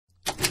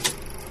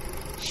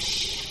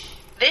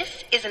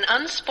is an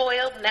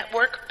Unspoiled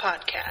Network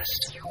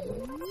podcast.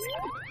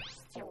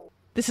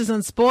 This is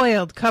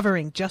Unspoiled,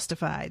 covering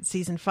Justified,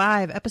 Season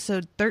 5,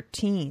 Episode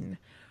 13,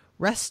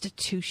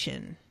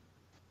 Restitution.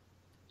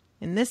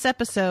 In this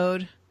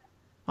episode,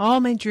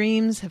 all my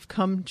dreams have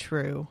come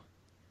true.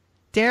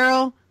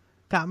 Daryl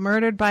got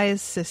murdered by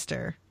his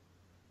sister.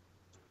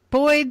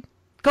 Boyd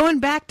going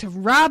back to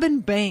robbing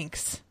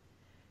banks.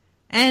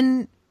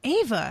 And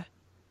Ava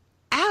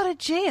out of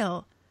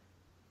jail.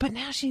 But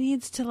now she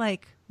needs to,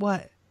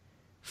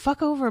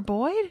 fuck over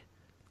Boyd?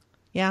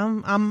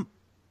 Yeah, I'm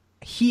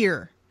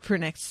here for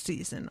next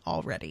season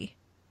already.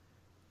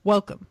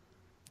 Welcome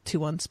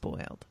to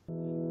Unspoiled.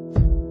 On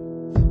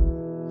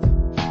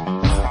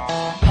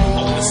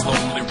this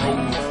lonely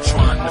road,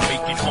 trying to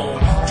make it home,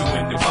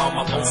 doing it by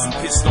my lonesome,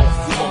 pissed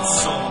off with my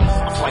son.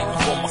 I'm fighting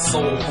for my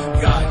soul,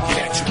 God,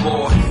 get at you,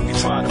 boy. You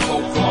try to go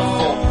God,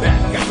 fall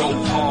back, I go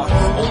hard.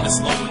 On this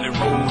lonely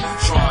road,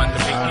 trying to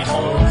make it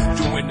home,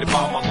 doing it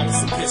by my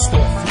lonesome, pissed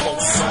off with my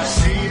son.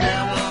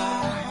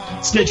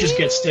 Stitches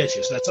get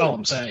stitches, that's all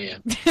I'm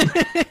saying.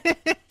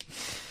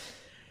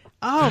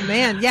 Oh,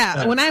 man,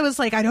 yeah. When I was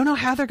like, I don't know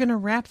how they're going to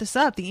wrap this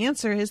up, the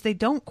answer is they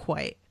don't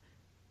quite.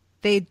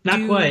 They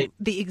do quite.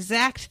 The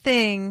exact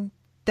thing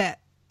that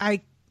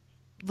I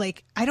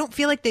don't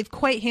feel like they've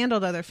quite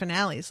handled other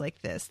finales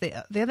like this.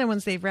 The other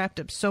ones they've wrapped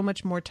up so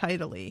much more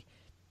tidily.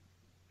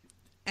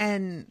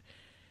 And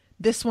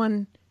this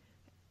one,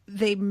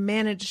 they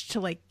managed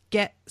to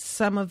get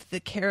some of the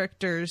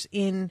characters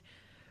in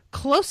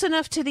close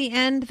enough to the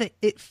end that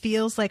it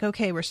feels like,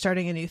 okay, we're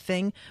starting a new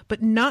thing,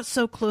 but not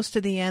so close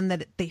to the end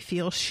that they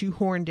feel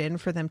shoehorned in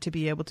for them to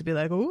be able to be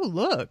like, oh,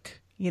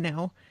 look,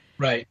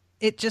 Right.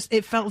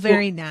 It felt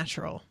very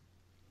natural.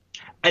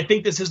 I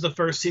think this is the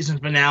first season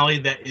finale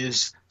that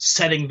is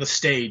setting the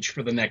stage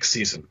for the next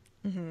season.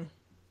 Mm-hmm.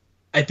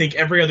 I think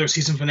every other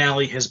season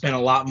finale has been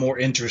a lot more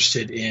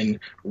interested in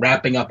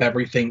wrapping up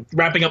everything,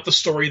 wrapping up the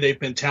story they've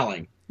been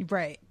telling.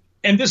 Right.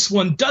 And this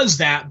one does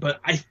that, but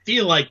I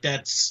feel like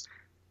that's,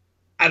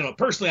 I don't know,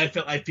 personally,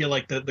 I feel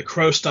like the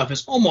Crow stuff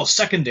is almost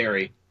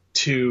secondary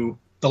to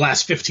the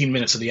last 15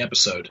 minutes of the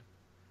episode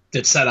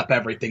that set up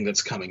everything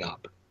that's coming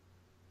up.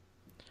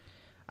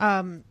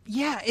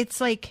 Yeah, it's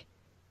like,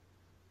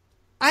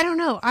 I don't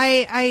know.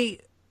 I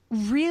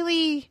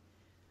really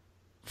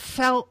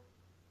felt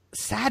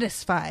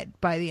satisfied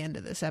by the end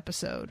of this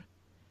episode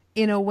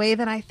in a way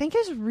that I think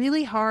is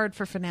really hard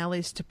for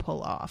finales to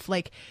pull off.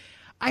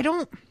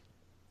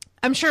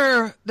 I'm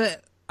sure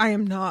that I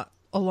am not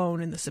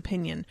alone in this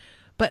opinion,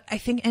 but I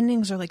think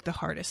endings are the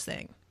hardest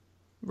thing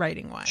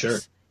writing wise, sure.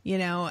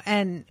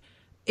 And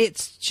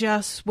it's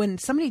just when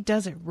somebody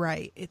does it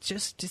right,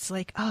 it's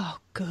like, oh,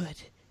 good.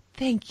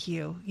 Thank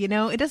you.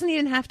 It doesn't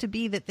even have to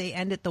be that they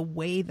end it the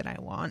way that I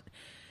want,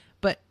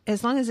 but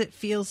as long as it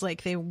feels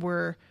like they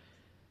were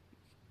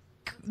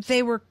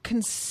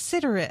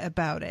considerate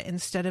about it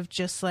instead of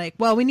just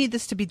well, we need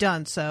this to be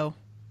done. So,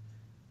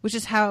 which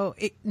is how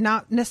I'm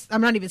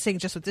not even saying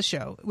just with this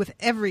show, with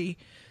every,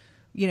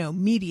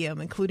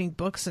 medium, including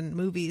books and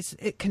movies,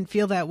 it can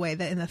feel that way,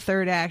 that in the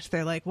third act,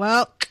 they're like,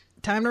 well,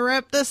 time to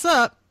wrap this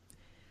up.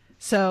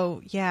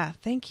 So, yeah,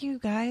 thank you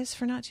guys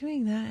for not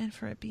doing that and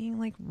for it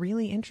being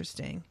really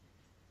interesting.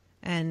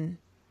 And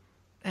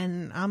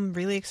I'm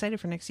really excited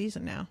for next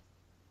season now.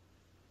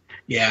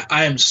 Yeah,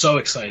 I am so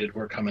excited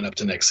we're coming up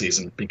to next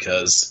season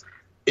because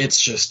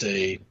it's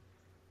a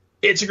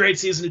great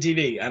season of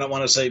TV. I don't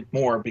want to say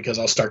more because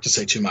I'll start to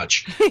say too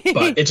much,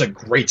 but it's a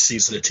great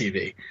season of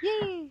TV.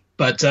 Yay.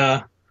 But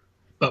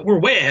we're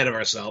way ahead of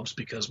ourselves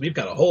because we've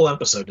got a whole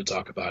episode to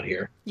talk about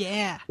here.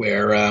 Yeah.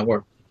 Where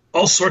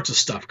all sorts of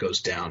stuff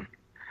goes down.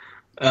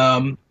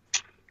 Are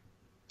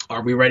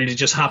we ready to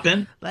just hop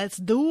in? Let's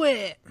do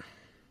it.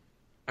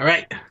 All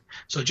right.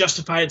 So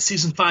Justified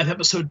Season 5,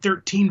 Episode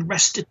 13,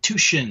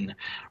 Restitution.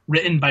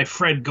 Written by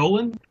Fred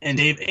Golan and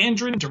Dave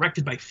Andron.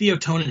 Directed by Theo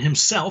Tonin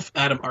himself,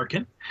 Adam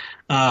Arkin.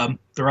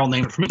 They're all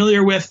names we're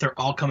familiar with. They're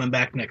all coming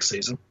back next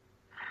season.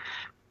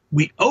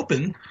 We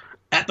open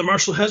at the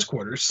Marshal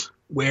headquarters,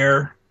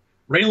 where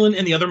Raylan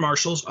and the other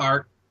Marshals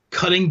are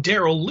cutting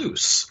Daryl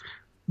loose,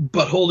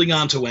 but holding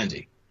on to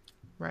Wendy.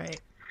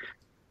 Right.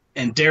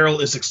 And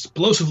Daryl is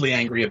explosively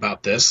angry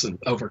about this, and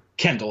over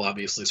Kendall,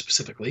 obviously,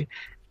 specifically.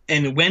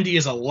 And Wendy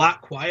is a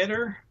lot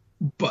quieter,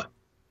 but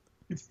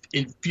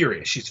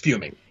furious. She's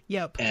fuming.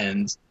 Yep.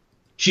 And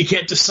she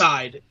can't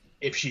decide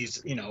if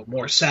she's,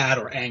 more sad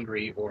or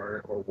angry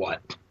or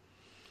what.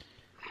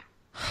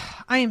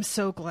 I am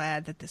so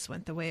glad that this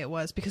went the way it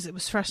was, because it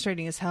was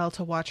frustrating as hell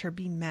to watch her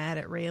be mad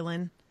at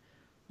Raylan.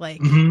 I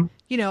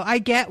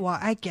get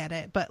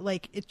it, but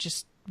it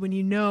just, when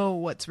you know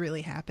what's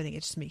really happening,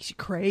 it just makes you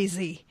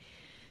crazy.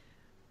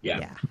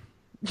 Yeah.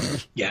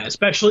 Yeah,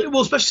 especially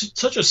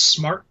such a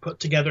smart, put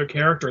together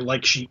character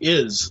like she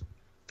is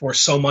for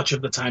so much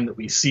of the time that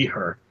we see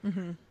her,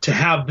 to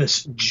have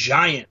this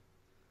giant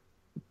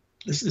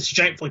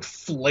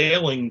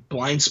flailing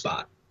blind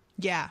spot.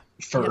 Yeah.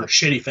 For her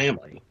shitty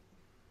family.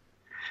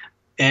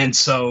 And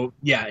so,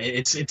 yeah,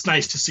 it's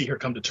nice to see her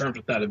come to terms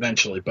with that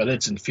eventually, but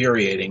it's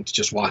infuriating to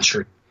just watch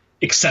her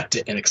accept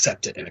it and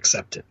accept it and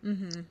accept it.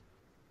 Mm-hmm.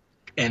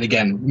 And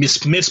again,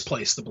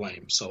 misplace the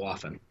blame so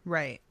often.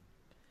 Right.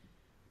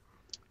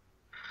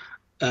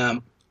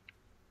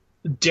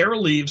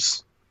 Daryl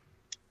leaves,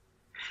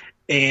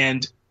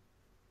 and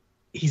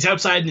he's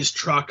outside in his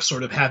truck,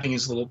 sort of having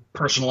his little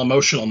personal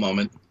emotional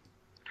moment.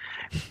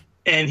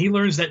 And he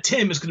learns that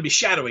Tim is going to be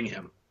shadowing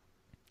him.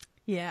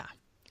 Yeah.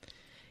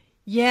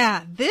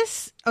 Yeah,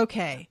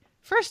 okay.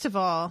 First of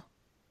all,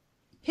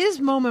 his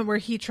moment where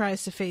he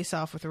tries to face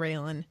off with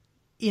Raylan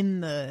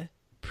in the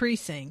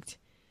precinct.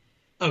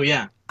 Oh,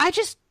 yeah. I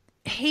just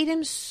hate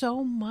him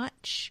so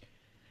much.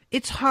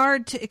 It's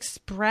hard to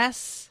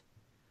express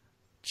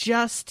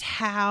just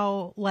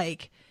how,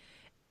 like,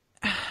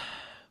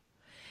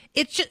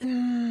 it's just,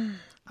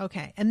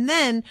 okay. And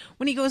then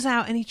when he goes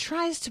out and he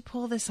tries to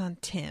pull this on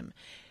Tim,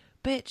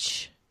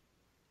 bitch,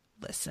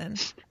 listen,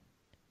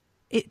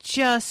 it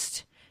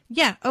just,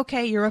 yeah,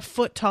 okay, you're a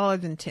foot taller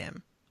than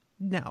Tim.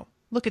 No,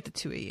 look at the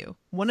two of you.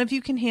 One of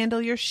you can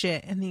handle your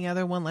shit and the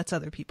other one lets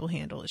other people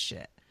handle his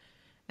shit.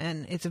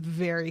 And it's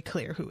very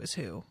clear who is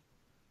who.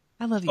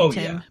 I love you,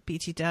 Tim. Yeah.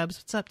 BT Dubs.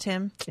 What's up,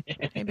 Tim?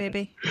 Hey,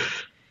 baby.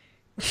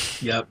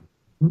 Yep.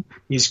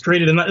 He's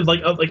created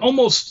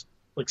almost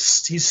like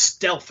he's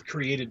stealth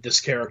created this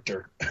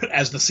character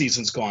as the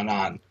season's gone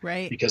on.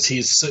 Right. Because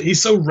he's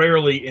so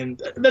rarely in.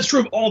 That's true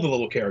of all the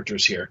little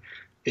characters here.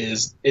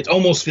 It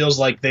almost feels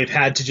like they've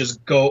had to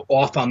just go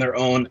off on their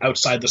own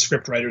outside the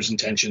scriptwriter's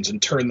intentions and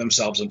turn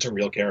themselves into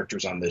real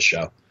characters on this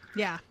show.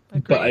 Yeah.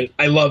 Agreed.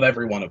 But I love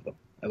every one of them.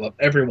 I love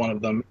every one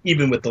of them,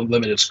 even with the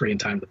limited screen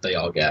time that they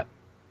all get.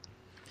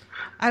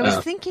 I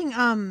was thinking,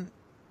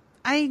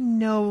 I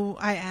know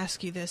I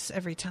ask you this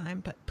every time,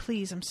 but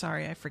please, I'm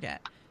sorry, I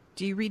forget.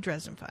 Do you read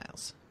Dresden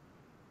Files?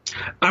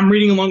 I'm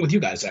reading along with you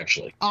guys,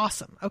 actually.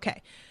 Awesome.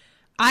 Okay.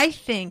 I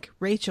think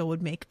Rachel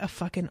would make a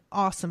fucking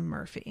awesome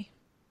Murphy.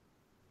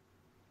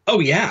 Oh,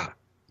 yeah.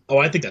 Oh,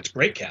 I think that's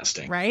great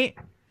casting. Right?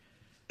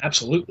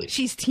 Absolutely.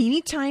 She's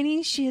teeny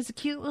tiny. She has a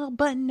cute little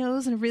button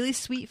nose and a really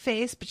sweet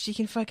face, but she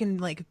can fucking,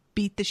 like,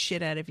 beat the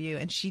shit out of you,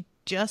 and she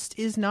just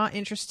is not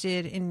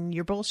interested in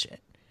your bullshit.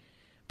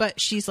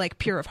 But she's, like,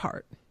 pure of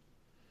heart.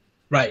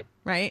 Right.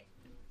 Right?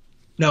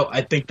 No,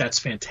 I think that's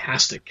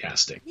fantastic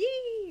casting.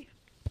 Yee!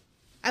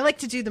 I like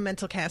to do the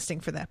mental casting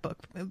for that book,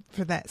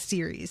 for that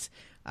series.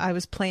 I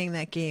was playing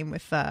that game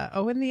with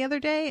Owen the other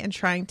day and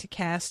trying to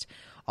cast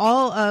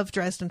all of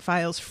Dresden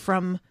Files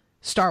from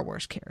Star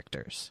Wars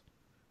characters.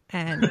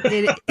 And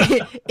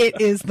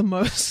it is the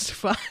most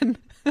fun.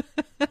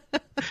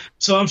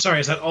 So I'm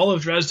sorry, is that all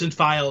of Dresden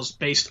Files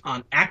based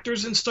on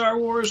actors in Star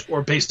Wars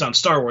or based on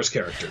Star Wars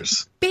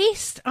characters?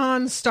 Based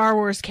on Star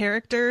Wars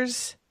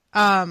characters.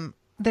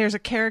 There's a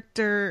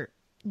character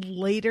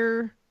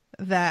later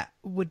that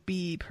would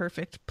be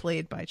perfect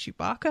played by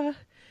Chewbacca.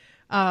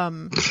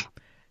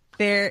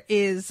 There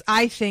is,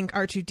 I think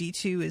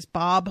R2-D2 is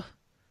Bob.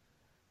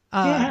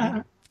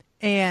 Yeah.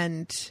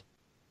 And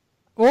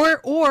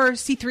or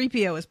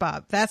C-3PO is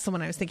Bob. That's the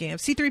one I was thinking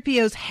of.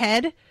 C-3PO's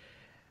head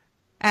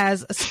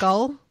as a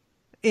skull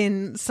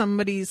in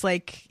somebody's,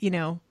 like, you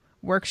know,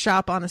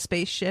 workshop on a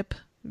spaceship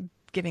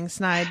giving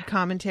snide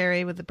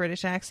commentary with a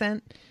British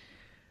accent.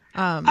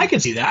 I can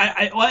see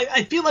that.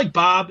 I feel like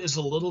Bob is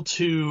a little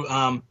too,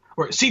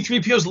 or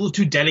C-3PO is a little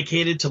too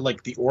dedicated to,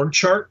 like, the org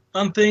chart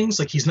on things.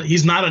 Like,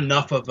 he's not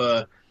enough of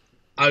a,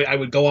 I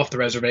would go off the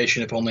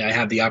reservation if only I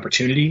had the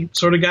opportunity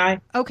sort of guy.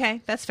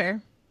 Okay, that's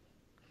fair.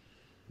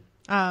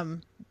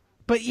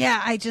 But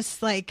yeah, I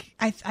just, like,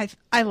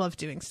 I love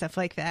doing stuff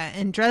like that.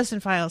 And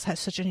Dresden Files has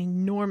such an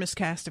enormous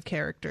cast of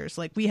characters.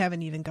 Like, we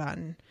haven't even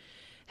gotten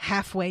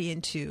halfway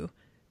into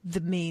the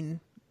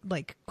main,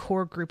 like,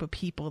 core group of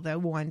people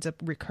that winds up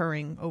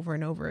recurring over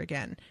and over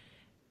again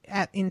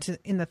in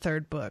the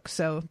third book.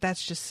 So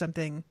that's just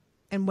something.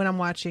 And when I'm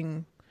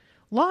watching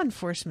law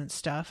enforcement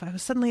stuff, I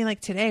was suddenly,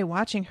 like, today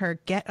watching her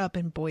get up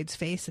in Boyd's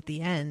face at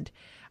the end.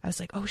 I was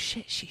like, oh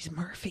shit, she's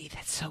Murphy.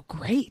 That's so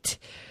great.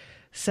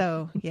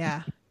 So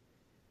yeah.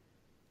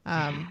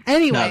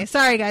 Anyway, No.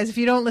 Sorry guys, if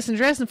you don't listen to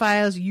Dresden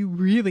Files, you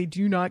really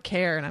do not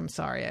care, and I'm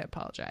sorry. I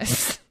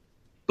apologize.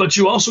 But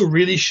you also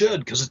really should,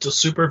 because it's a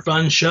super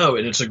fun show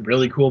and it's a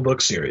really cool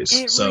book series.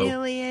 It so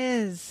really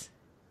is.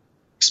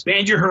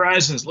 expand your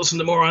horizons. Listen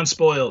to more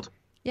Unspoiled.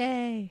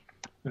 Yay.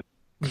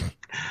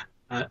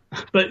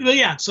 But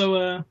yeah,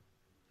 so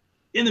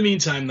in the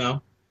meantime,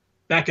 though,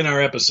 back in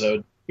our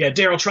episode, yeah,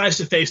 Daryl tries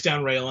to face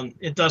down Raylan.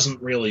 It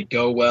doesn't really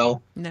go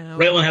well. No.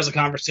 Raylan has a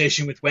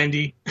conversation with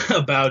Wendy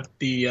about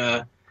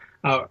the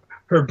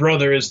her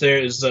brother is there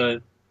is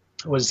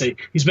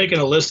he's making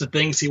a list of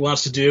things he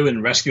wants to do,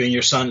 and rescuing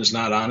your son is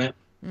not on it,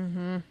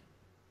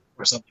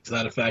 or something to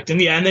that effect.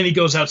 And yeah, and then he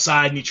goes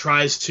outside and he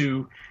tries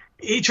to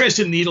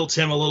needle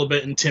Tim a little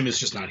bit, and Tim is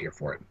just not here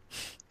for it.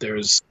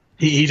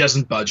 He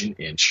doesn't budge an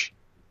inch.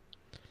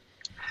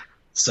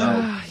 So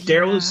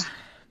Daryl is.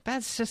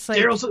 That's just like.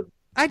 Daryl's.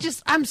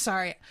 I'm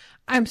sorry.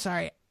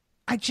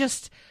 I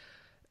just.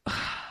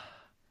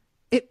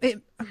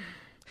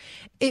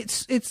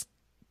 It's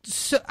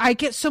so I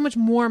get so much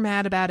more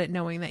mad about it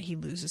knowing that he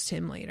loses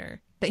Tim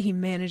later, that he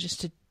manages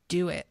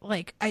do it.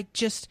 Like, I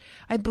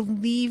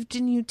believed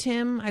in you,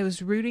 Tim. I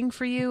was rooting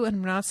for you, and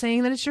I'm not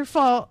saying that it's your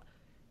fault.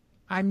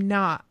 I'm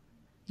not.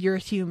 You're a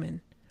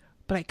human.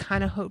 But I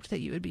kind of hoped that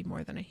you would be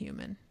more than a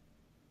human.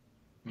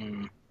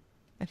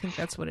 I think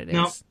that's what it is.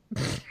 No,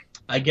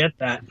 I get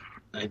that.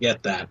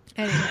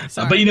 Anyway,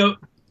 sorry.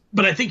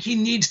 But I think he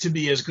needs to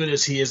be as good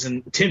as he is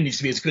Tim needs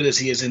to be as good as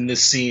he is in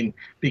this scene,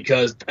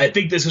 because I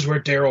think this is where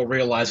Daryl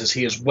realizes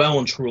he is well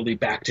and truly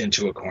backed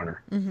into a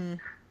corner. Mm-hmm.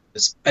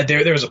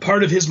 There's a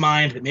part of his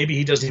mind that maybe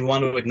he doesn't even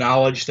want to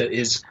acknowledge that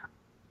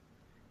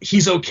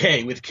he's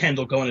okay with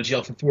Kendall going to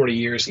jail for 40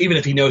 years, even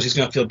if he knows he's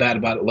going to feel bad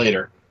about it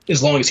later,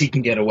 as long as he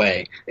can get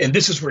away. And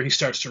this is where he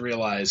starts to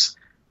realize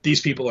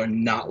these people are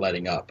not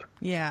letting up.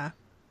 Yeah.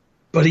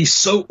 But he's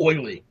so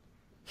oily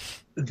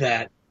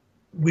that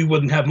we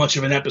wouldn't have much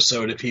of an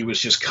episode if he was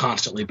just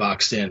constantly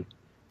boxed in.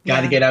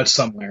 Got to get out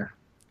somewhere.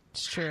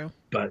 It's true.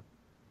 But,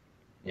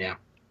 yeah.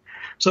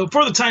 So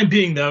for the time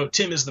being, though,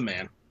 Tim is the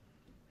man.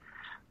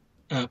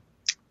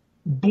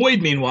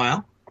 Boyd,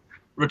 meanwhile,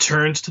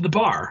 returns to the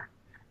bar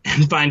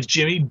and finds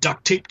Jimmy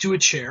duct taped to a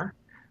chair,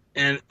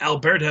 and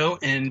Alberto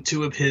and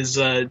two of his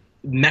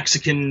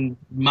Mexican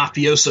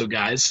mafioso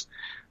guys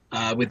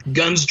with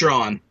guns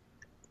drawn,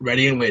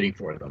 ready and waiting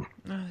for them.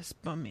 Oh, this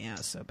bummed me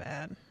out so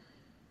bad.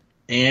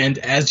 And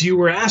as you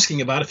were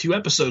asking about a few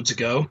episodes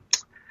ago,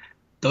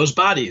 those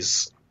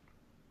bodies,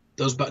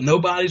 no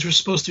bodies were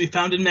supposed to be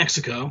found in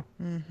Mexico.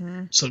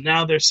 Mm-hmm. So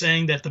now they're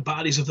saying that the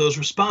bodies of those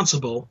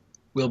responsible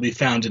will be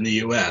found in the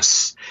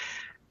U.S.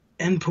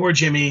 And poor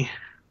Jimmy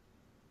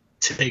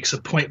takes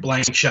a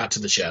point-blank shot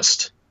to the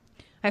chest.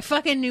 I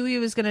fucking knew he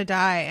was going to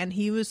die, and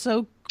he was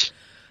so...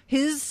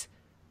 His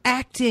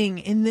acting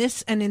in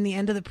this and in the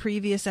end of the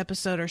previous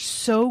episode are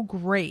so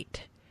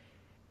great.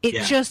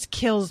 It just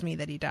kills me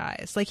that he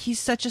dies. Like, he's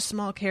such a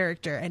small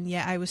character, and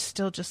yet I was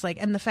still just like...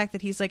 And the fact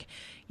that he's like,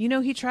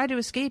 he tried to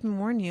escape and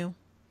warn you.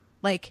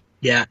 Like,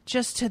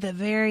 just to the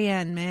very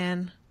end,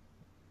 man.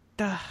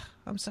 Ugh,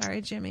 I'm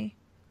sorry, Jimmy.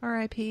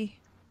 R.I.P.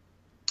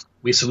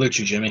 We salute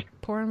you, Jimmy.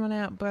 Pouring one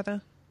out,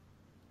 brother.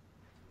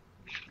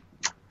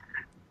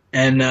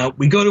 And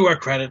we go to our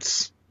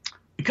credits.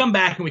 We come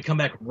back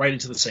right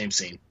into the same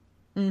scene.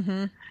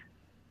 Mm-hmm.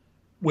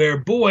 Where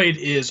Boyd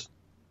is,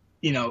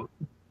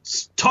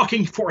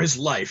 talking for his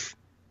life,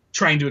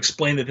 trying to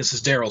explain that this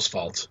is Daryl's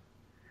fault.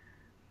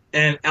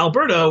 And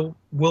Alberto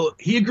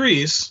he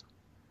agrees,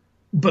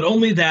 but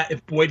only that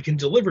if Boyd can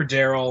deliver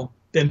Daryl,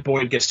 then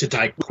Boyd gets to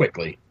die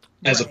quickly,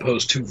 as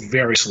opposed to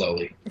very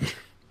slowly.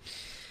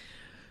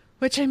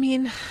 Which, I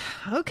mean,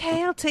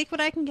 okay, I'll take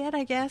what I can get,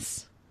 I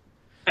guess.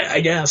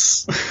 I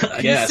guess.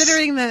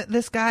 Considering that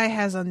this guy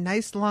has a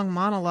nice long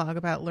monologue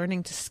about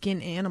learning to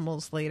skin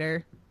animals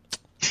later.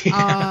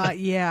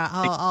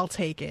 I'll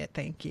take it.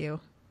 Thank you.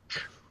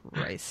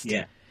 Christ.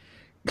 Yeah.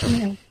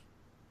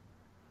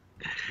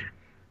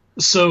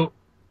 So,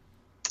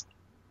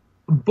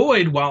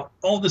 Boyd, while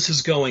all this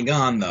is going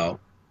on, though,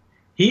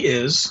 he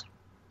is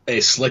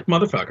a slick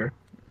motherfucker,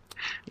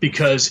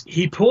 because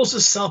he pulls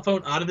his cell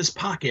phone out of his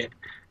pocket,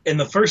 and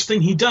the first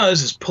thing he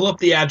does is pull up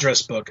the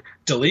address book,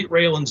 delete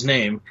Raylan's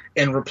name,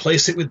 and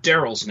replace it with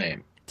Daryl's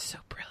name. So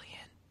brilliant.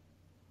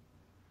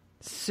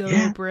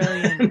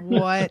 Brilliant.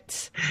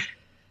 What?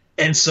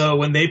 And so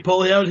when they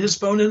pull out his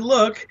phone and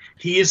look,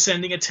 he is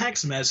sending a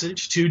text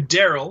message to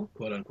Daryl,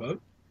 quote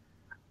unquote,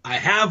 "I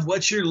have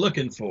what you're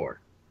looking for."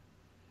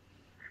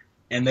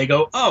 And they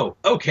go, "Oh,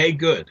 okay,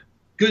 good.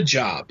 Good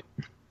job."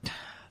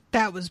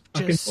 That was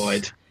just...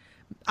 Boyd.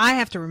 I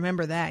have to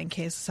remember that in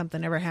case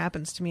something ever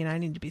happens to me and I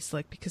need to be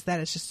slick, because that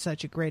is just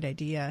such a great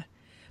idea.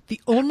 The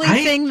only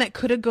thing that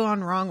could have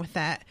gone wrong with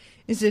that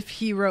is if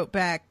he wrote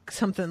back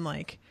something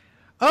like,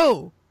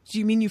 "Oh, do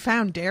you mean you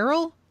found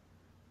Daryl?"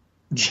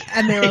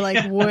 And they were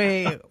like,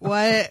 "Wait,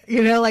 what?"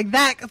 Like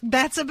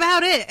that's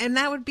about it. And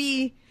that would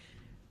be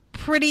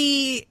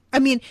pretty... I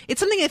mean, it's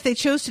something if they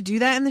chose to do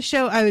that in the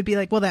show, I would be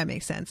like, well, that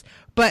makes sense.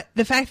 But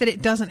the fact that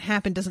it doesn't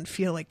happen doesn't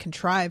feel like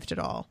contrived at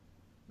all.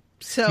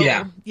 So,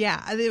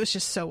 yeah, it was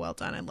just so well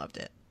done. I loved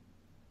it.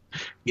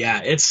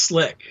 Yeah, it's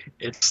slick.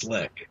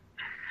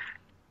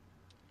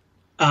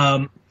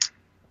 Back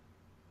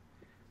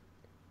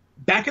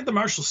at the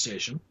Marshal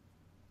Station,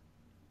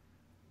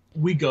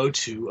 we go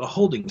to a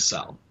holding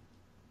cell.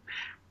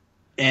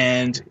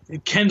 And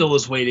Kendall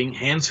is waiting,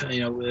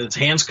 with his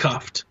hands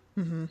cuffed.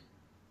 Mm-hmm.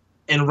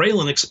 And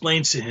Raylan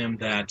explains to him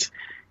that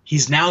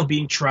he's now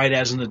being tried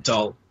as an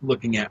adult,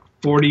 looking at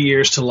 40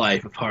 years to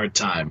life of hard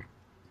time.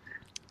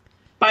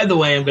 By the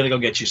way, I'm going to go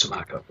get you some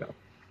hot cocoa.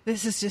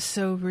 This is just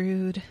so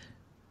rude.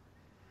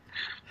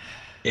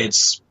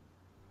 It's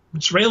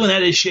Raylan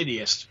at his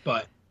shittiest,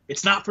 but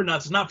it's not for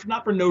nothing. It's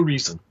not for no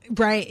reason.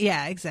 Right?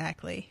 Yeah,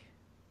 exactly.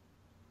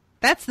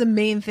 That's the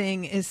main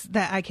thing is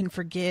that I can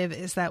forgive,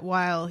 is that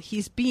while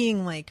he's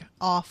being like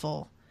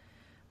awful,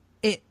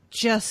 it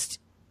just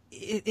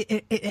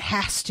it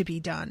has to be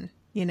done.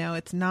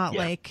 It's not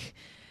like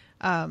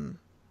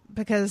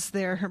because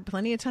there are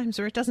plenty of times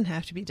where it doesn't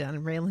have to be done,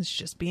 and Raylan's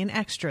just being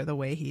extra the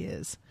way he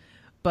is.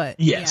 But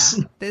yes,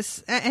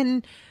 this,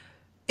 and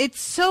it's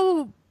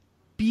so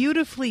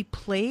beautifully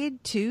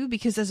played too,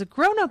 because as a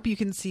grown-up you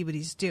can see what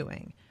he's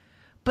doing.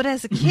 But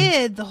as a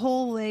kid, the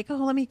whole like, oh,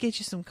 let me get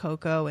you some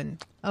cocoa, and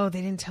oh,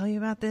 they didn't tell you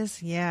about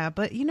this? Yeah,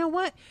 but you know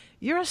what?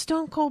 You're a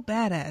stone cold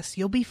badass.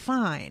 You'll be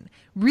fine.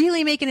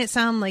 Really making it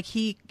sound like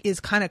he is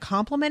kind of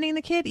complimenting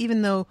the kid,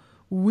 even though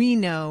we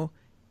know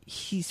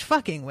he's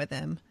fucking with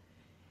him.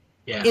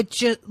 Yeah. It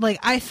just, like,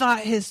 I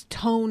thought his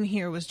tone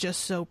here was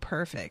just so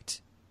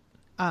perfect.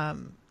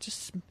 I'm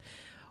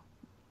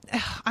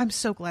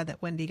so glad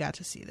that Wendy got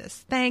to see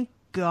this. Thank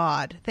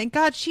God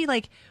she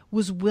like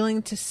was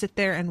willing to sit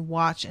there and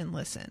watch and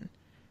listen,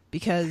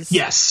 because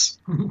yes,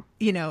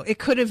 you know, it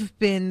could have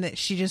been that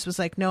she just was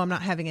like, no, I'm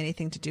not having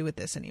anything to do with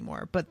this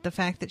anymore. But the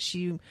fact that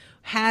she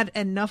had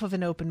enough of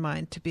an open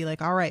mind to be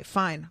like, all right,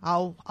 fine,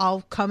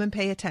 I'll come and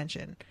pay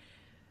attention,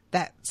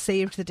 that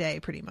saved the day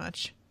pretty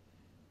much.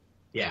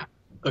 Yeah,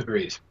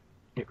 agreed.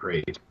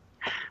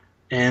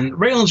 And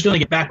Raylan's going to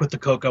get back with the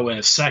cocoa in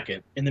a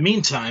second. In the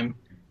meantime,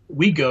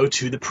 we go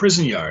to the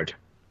prison yard,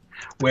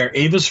 where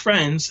Ava's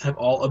friends have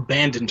all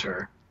abandoned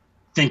her,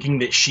 thinking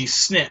that she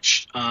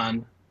snitched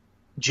on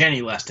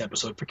Jenny last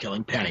episode for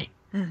killing Penny.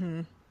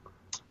 Mm-hmm.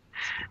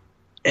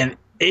 And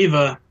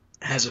Ava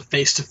has a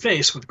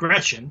face-to-face with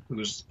Gretchen,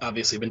 who's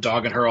obviously been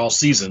dogging her all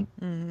season.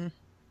 Mm-hmm.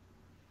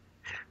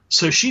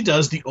 So she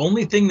does the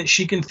only thing that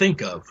she can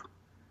think of,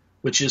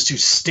 which is to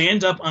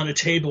stand up on a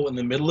table in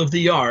the middle of the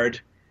yard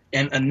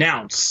and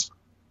announce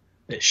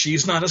that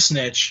she's not a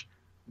snitch,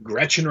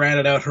 Gretchen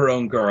ratted out her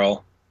own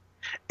girl,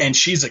 and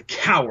she's a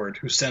coward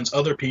who sends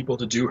other people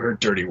to do her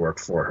dirty work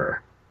for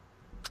her.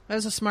 That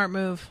was a smart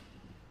move.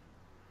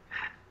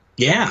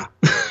 Yeah.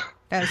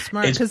 That was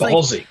smart. It's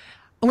ballsy. Like,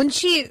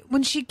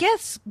 when she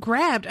gets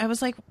grabbed, I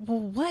was like, well,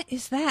 what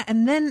is that?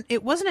 And then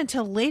it wasn't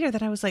until later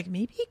that I was like,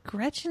 maybe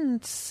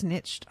Gretchen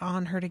snitched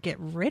on her to get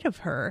rid of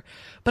her.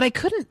 But I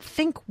couldn't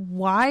think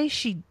why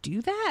she'd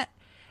do that.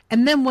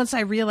 And then once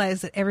I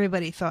realized that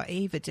everybody thought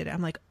Ava did it,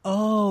 I'm like,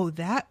 oh,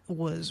 that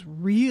was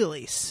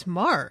really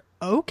smart.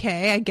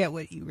 Okay, I get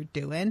what you were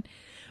doing.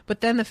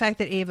 But then the fact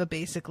that Ava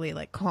basically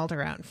like called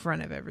her out in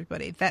front of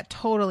everybody, that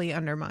totally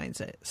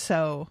undermines it.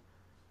 So,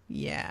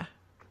 yeah,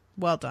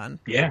 well done.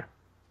 Yeah.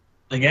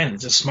 Again,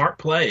 it's a smart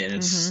play, and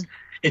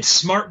it's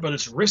smart, but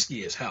it's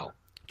risky as hell.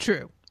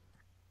 True.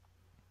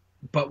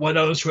 But what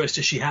other choice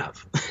does she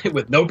have?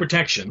 With no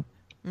protection,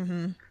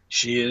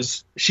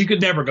 she could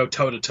never go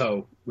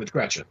toe-to-toe with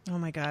Gretchen. Oh,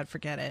 my God,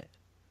 forget it.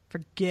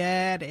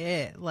 Forget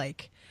it.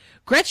 Like,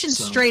 Gretchen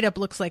straight up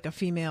looks like a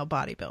female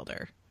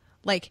bodybuilder.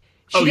 Like,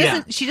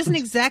 she doesn't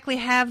exactly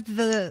have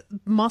the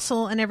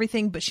muscle and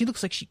everything, but she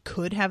looks like she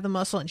could have the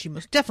muscle, and she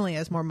most definitely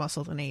has more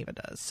muscle than Ava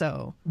does.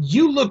 So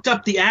you looked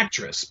up the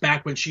actress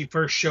back when she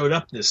first showed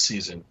up this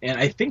season, and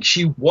I think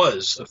she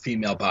was a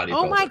female bodybuilder.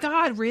 Oh my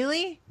God,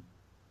 really?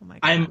 Oh my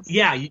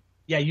God.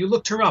 You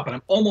looked her up, and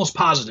I'm almost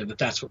positive that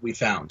that's what we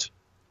found.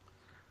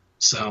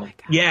 So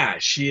yeah,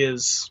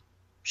 she's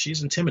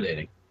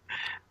intimidating,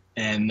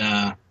 and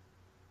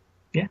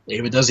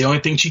Ava does the only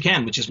thing she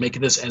can, which is make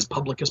this as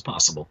public as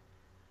possible.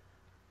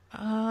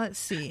 Let's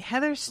see.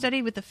 Heather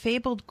studied with the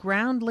fabled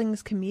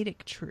Groundlings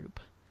comedic troupe.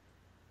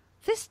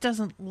 This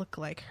doesn't look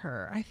like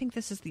her. I think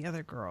this is the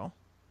other girl.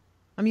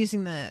 I'm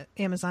using the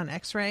Amazon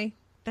X-ray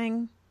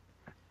thing.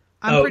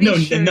 I'm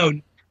pretty sure. No.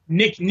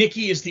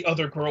 Nikki is the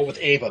other girl with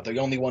Ava, the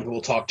only one who will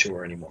talk to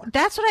her anymore.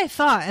 That's what I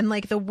thought. And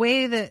like the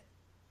way that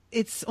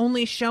it's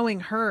only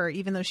showing her,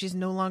 even though she's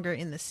no longer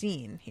in the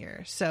scene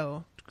here.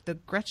 So the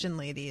Gretchen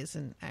lady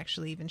isn't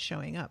actually even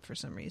showing up for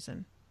some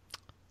reason.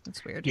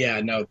 That's weird.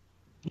 Yeah, no.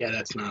 Yeah,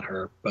 that's not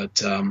her.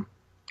 But,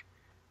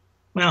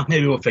 well,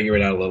 maybe we'll figure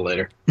it out a little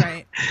later.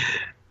 Right.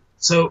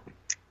 So,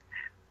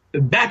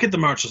 back at the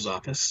marshal's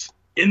office,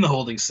 in the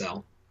holding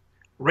cell,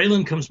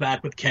 Raylan comes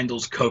back with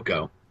Kendall's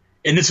cocoa.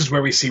 And this is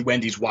where we see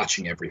Wendy's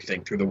watching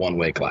everything through the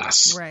one-way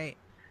glass. Right.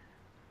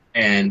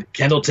 And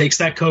Kendall takes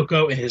that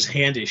cocoa, and his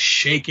hand is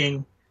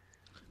shaking.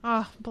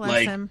 Oh,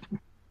 bless him.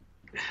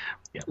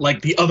 Yeah,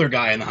 like the other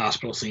guy in the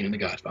hospital scene in The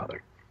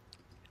Godfather.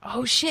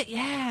 Oh, shit,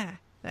 yeah.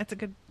 That's a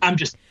good...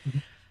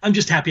 I'm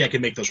just happy I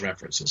can make those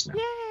references now.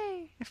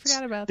 Yay! I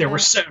forgot about there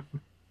that.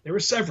 There were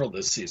several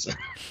this season.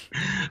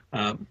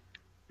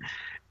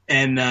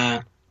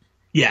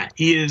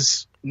 He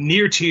is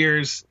near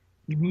tears.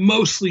 He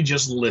mostly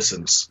just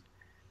listens.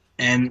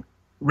 And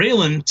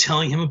Raylan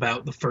telling him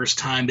about the first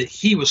time that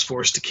he was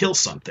forced to kill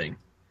something.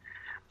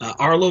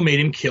 Arlo made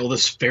him kill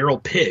this feral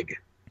pig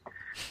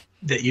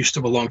that used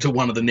to belong to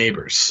one of the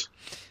neighbors.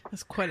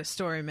 That's quite a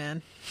story,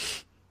 man.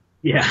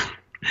 Yeah.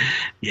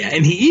 Yeah,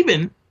 and he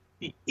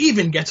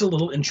even gets a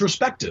little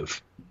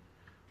introspective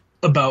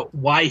about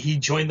why he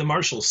joined the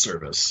Marshal's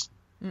Service.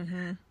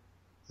 Mm-hmm.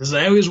 Because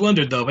I always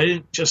wondered, though, if I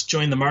didn't just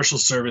join the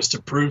Marshal's Service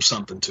to prove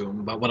something to him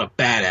about what a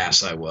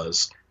badass I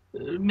was,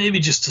 maybe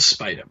just to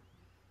spite him.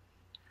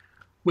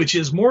 Which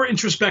is more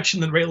introspection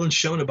than Raylan's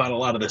shown about a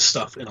lot of this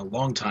stuff in a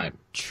long time.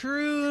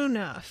 True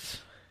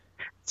enough.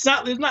 It's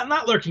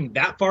not lurking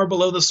that far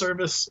below the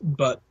surface,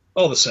 but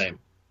all the same,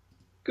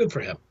 good for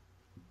him.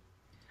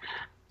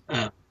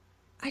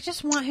 I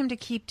just want him to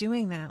keep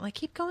doing that. Like,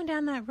 keep going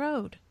down that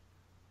road.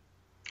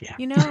 Yeah.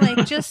 You know,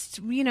 like, just,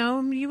 you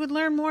know, you would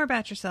learn more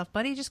about yourself,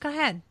 buddy. Just go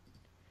ahead.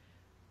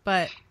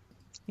 But,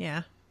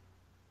 yeah.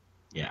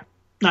 Yeah.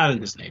 Not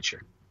in his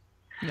nature.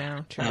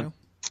 No, true.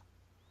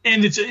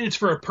 And it's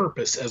for a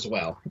purpose as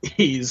well.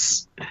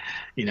 He's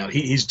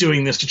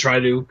doing this to try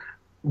to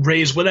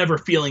raise whatever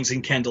feelings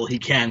in Kendall he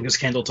can, because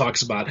Kendall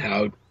talks about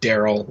how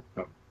Daryl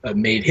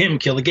made him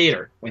kill a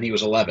gator when he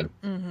was 11.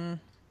 Mm-hmm.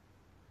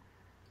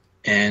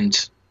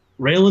 And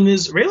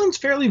Raylan's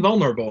fairly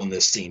vulnerable in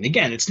this scene.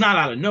 Again, it's not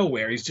out of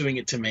nowhere. He's doing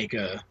it to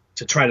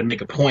try to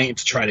make a point,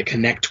 to try to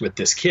connect with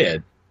this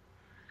kid.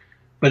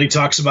 But he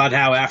talks about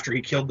how after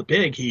he killed the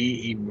pig,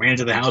 he ran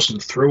to the house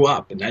and threw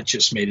up, and that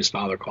just made his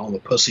father call him a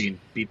pussy and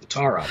beat the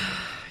tar out of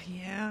him.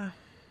 Yeah.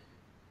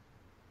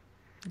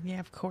 Yeah,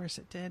 of course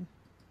it did.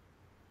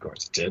 Of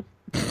course it did.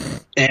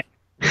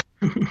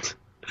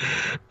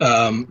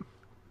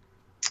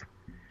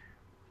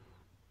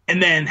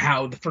 And then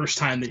how the first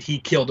time that he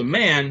killed a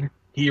man,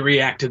 he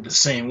reacted the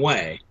same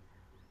way.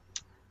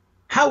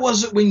 How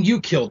was it when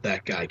you killed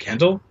that guy,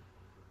 Kendall?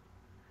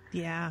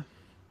 Yeah.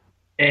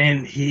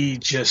 And he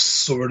just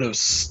sort of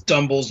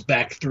stumbles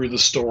back through the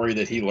story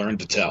that he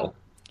learned to tell.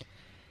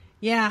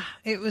 Yeah,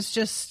 it was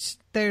just,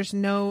 there's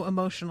no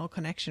emotional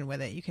connection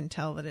with it. You can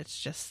tell that it's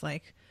just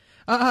like,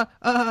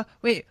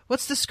 wait,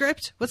 what's the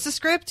script? What's the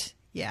script?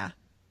 Yeah,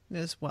 it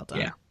was well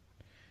done. Yeah.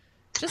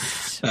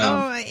 Just,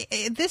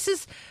 this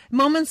is,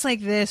 moments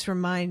like this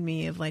remind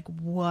me of like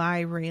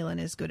why Raylan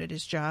is good at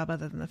his job,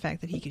 other than the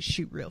fact that he can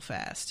shoot real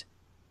fast,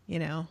 you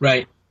know?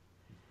 Right.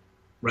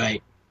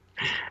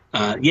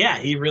 Yeah,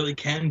 he really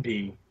can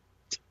be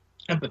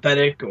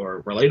empathetic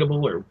or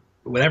relatable or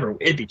whatever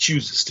if he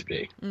chooses to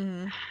be.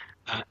 Mm-hmm.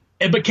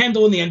 But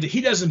Kendall, in the end,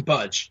 he doesn't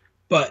budge.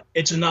 But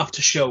it's enough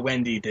to show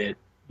Wendy that,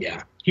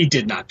 yeah, he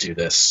did not do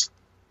this.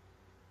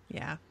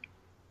 Yeah.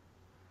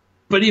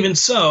 But even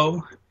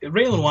so,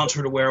 Raylan wants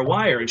her to wear a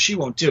wire, and she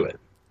won't do it.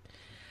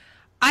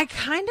 I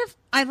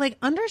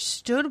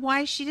understood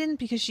why she didn't,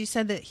 because she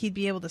said that he'd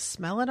be able to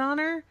smell it on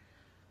her.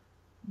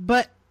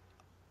 But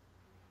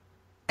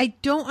I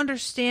don't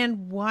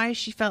understand why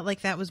she felt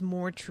like that was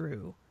more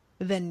true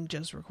than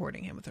just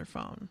recording him with her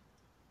phone.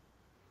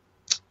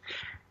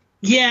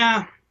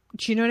 Yeah.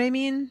 Do you know what I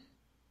mean?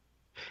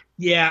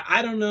 Yeah,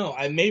 I don't know.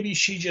 Maybe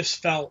she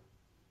just felt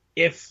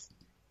if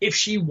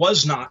she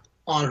was not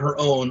on her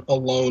own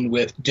alone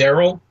with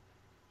Daryl,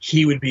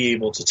 he would be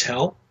able to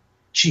tell.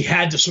 She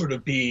had to sort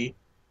of be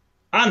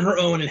on her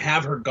own and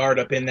have her guard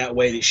up in that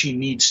way that she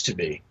needs to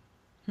be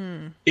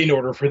in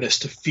order for this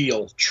to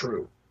feel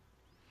true.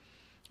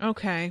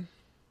 Okay.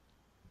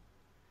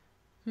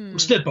 I'm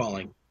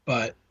spitballing,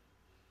 but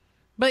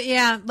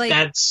yeah, like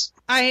that's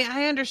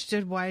I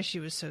understood why she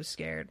was so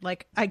scared.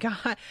 Like I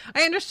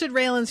understood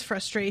Raylan's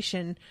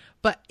frustration,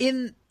 but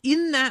in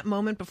that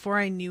moment before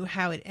I knew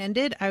how it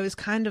ended, I was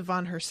kind of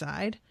on her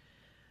side.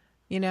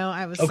 You know,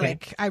 I was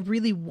like, I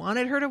really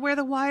wanted her to wear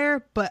the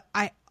wire, but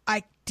I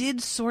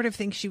did sort of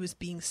think she was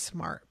being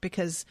smart,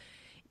 because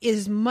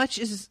as much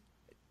as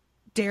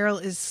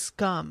Daryl is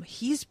scum,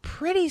 he's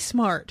pretty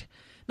smart.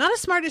 Not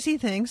as smart as he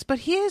thinks, but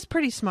he is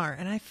pretty smart.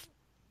 And I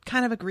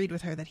kind of agreed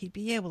with her that he'd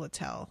be able to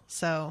tell.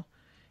 So,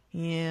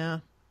 yeah.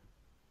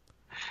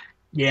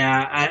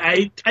 Yeah,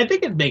 I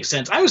think it makes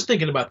sense. I was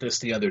thinking about this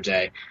the other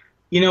day.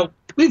 You know,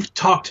 we've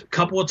talked a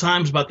couple of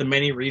times about the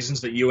many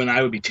reasons that you and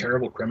I would be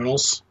terrible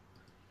criminals.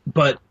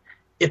 But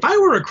if I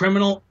were a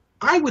criminal,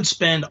 I would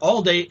spend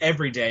all day,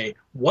 every day,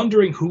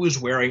 wondering who is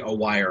wearing a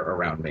wire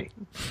around me.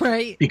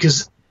 Right.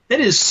 Because that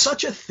is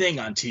such a thing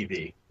on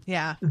TV.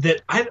 Yeah.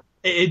 That I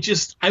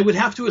would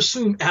have to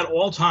assume at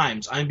all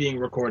times I'm being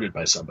recorded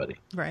by somebody.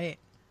 Right.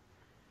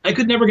 I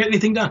could never get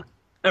anything done.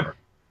 Ever.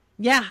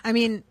 Yeah. I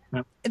mean,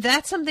 Yep.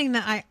 That's something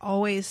that I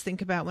always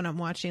think about when I'm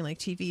watching like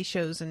TV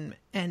shows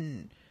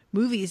and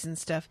movies and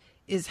stuff,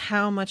 is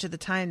how much of the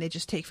time they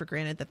just take for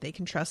granted that they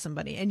can trust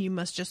somebody. And you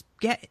must just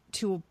get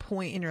to a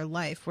point in your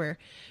life where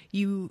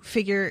you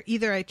figure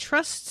either I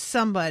trust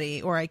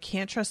somebody or I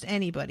can't trust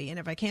anybody. And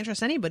if I can't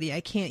trust anybody,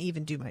 I can't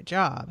even do my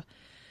job.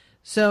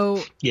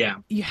 So yeah,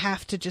 you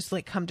have to just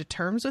like come to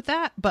terms with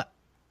that. But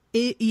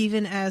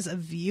even as a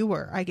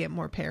viewer, I get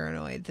more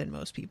paranoid than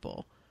most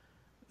people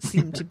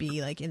seem to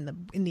be like in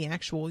the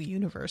actual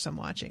universe I'm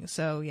watching.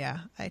 So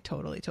yeah, I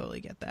totally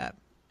get that.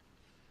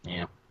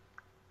 Yeah.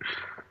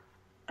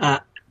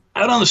 Out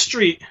on the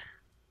street,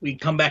 we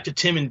come back to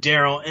Tim and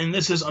Daryl, and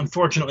this is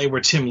unfortunately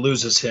where Tim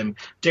loses him.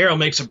 Daryl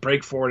makes a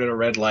break for it at a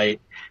red light.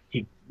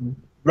 He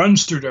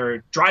drives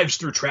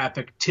through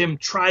traffic. Tim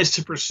tries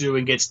to pursue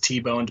and gets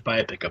T-boned by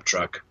a pickup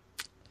truck.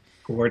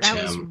 Poor Tim.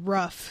 That was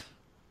rough.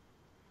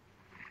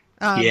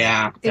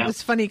 Yeah. It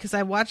was funny because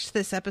I watched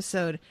this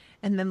episode,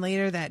 and then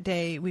later that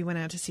day we went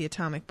out to see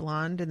Atomic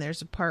Blonde, and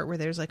there's a part where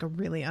there's like a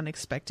really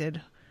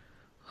unexpected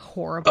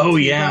horrible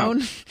T-bone. Yeah.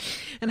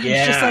 And I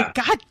was just like,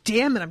 God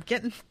damn it, I'm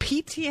getting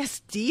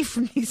PTSD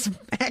from these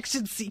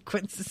action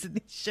sequences in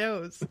these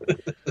shows.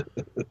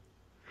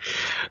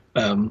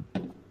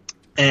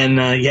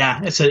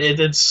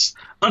 It's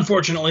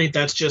unfortunately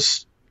that's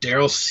just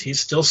Daryl. He's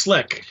still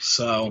slick,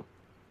 so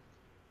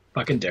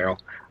fucking Daryl.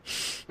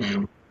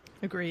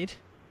 Agreed.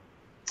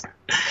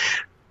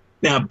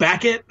 Now,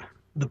 back at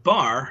the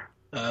bar,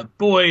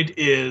 Boyd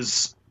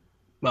is,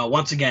 well,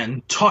 once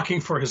again,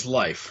 talking for his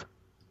life.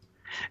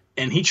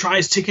 And he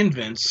tries to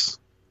convince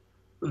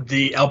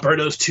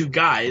Alberto's two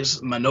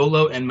guys,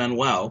 Manolo and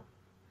Manuel,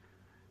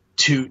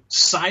 to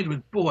side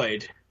with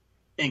Boyd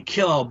and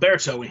kill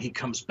Alberto when he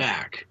comes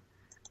back.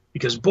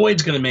 Because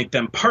Boyd's going to make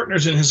them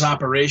partners in his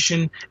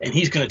operation, and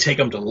he's going to take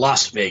them to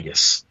Las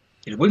Vegas.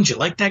 Wouldn't you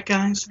like that,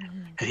 guys?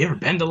 Have you ever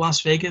been to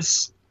Las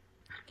Vegas?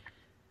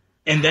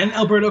 And then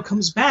Alberto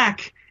comes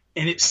back,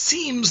 and it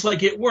seems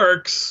like it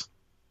works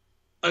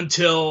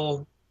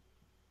until,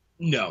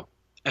 no,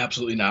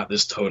 absolutely not.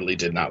 This totally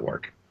did not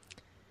work.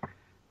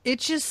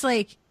 It's just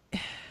like,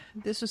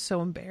 this was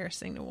so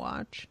embarrassing to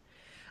watch.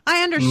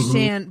 I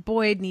understand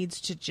Boyd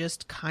needs to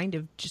just kind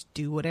of just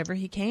do whatever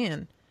he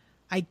can.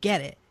 I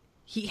get it.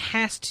 He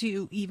has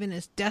to, even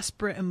as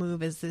desperate a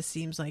move as this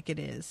seems like it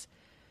is,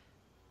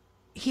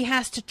 he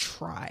has to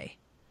try.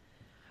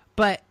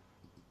 But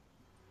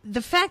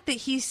the fact that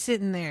he's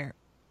sitting there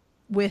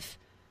with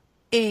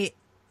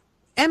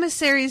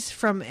emissaries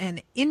from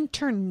an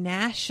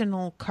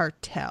international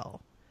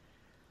cartel,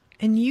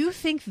 and you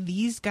think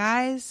these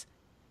guys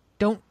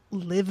don't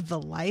live the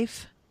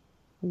life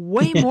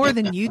way more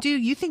than you do?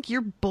 You think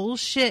your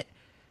bullshit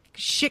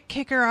shit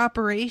kicker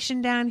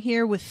operation down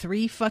here with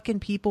 3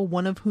 fucking people,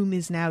 one of whom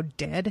is now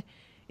dead,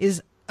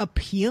 is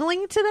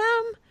appealing to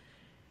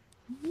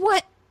them?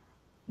 What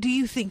do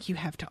you think you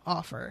have to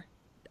offer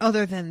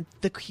other than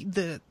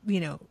the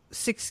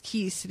 6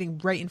 keys sitting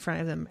right in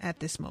front of them at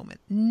this moment?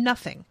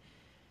 Nothing.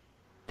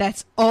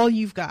 That's all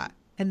you've got,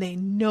 and they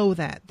know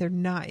that. They're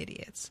not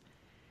idiots.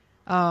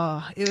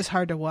 It was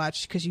hard to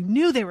watch because you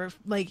knew they were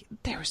like,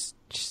 there was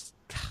just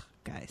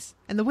guys,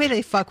 and the way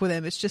they fuck with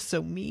him, it's just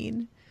so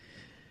mean.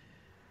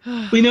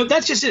 Well,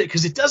 that's just it,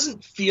 because it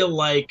doesn't feel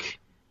like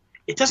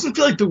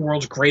the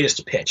world's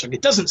greatest pitch. Like,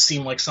 it doesn't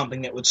seem like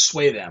something that would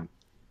sway them.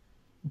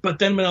 But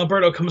then when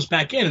Alberto comes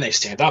back in and they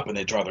stand up and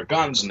they draw their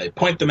guns and they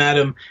point them at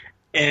him,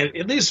 and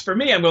at least for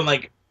me, I'm going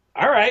like,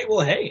 all right,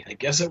 well, hey, I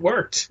guess it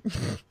worked.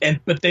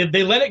 But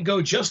they let it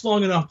go just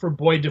long enough for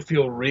Boyd to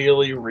feel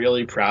really,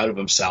 really proud of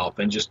himself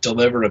and just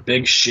deliver a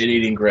big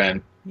shit-eating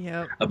grin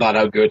about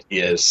how good he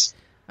is.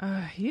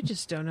 You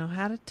just don't know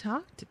how to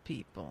talk to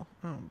people.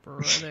 Oh,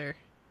 brother.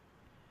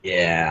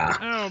 Yeah.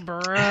 Oh,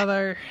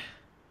 brother.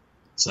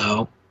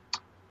 So,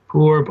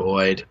 poor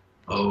Boyd.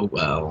 Oh,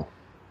 well.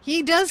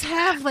 He does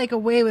have, like, a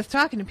way with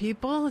talking to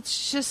people.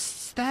 It's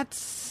just,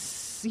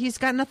 he's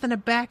got nothing to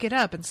back it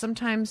up. And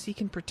sometimes he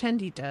can pretend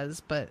he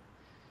does, but,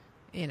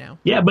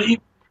 Yeah, but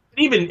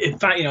even if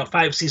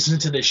 5 seasons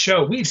into this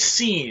show, we've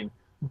seen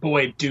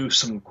Boyd do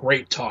some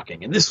great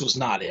talking, and this was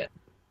not it.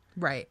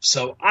 Right.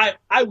 So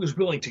I was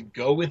willing to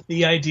go with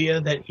the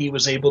idea that he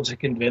was able to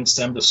convince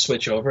them to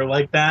switch over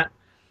like that.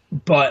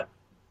 But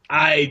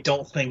I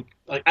don't think,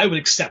 like, I would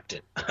accept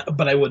it,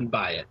 but I wouldn't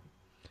buy it.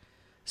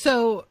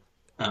 So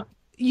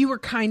you were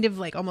kind of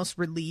like almost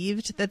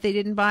relieved that they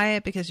didn't buy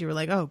it because you were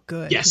like, oh,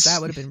 good. Yes. Because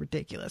that would have been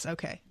ridiculous.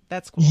 Okay.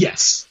 That's cool.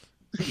 Yes.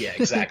 Yeah,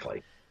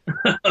 exactly.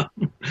 All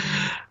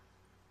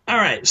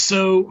right.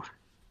 So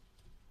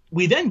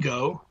we then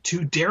go to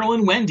Daryl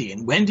and Wendy,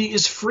 and Wendy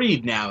is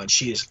freed now, and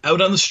she is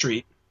out on the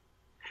street.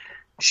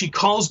 She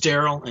calls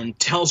Daryl and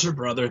tells her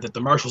brother that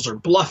the marshals are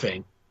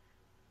bluffing,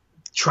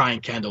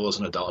 trying Kendall as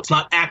an adult. It's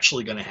not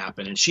actually going to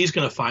happen, and she's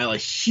going to file a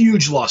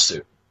huge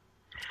lawsuit.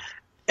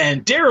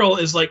 And Daryl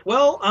is like,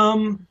 well,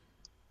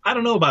 I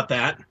don't know about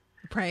that.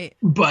 Right.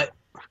 But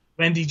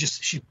Wendy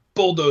she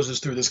bulldozes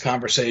through this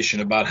conversation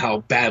about how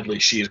badly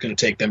she is going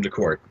to take them to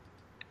court.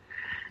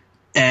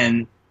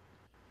 And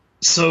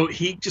so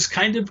he just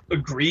kind of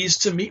agrees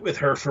to meet with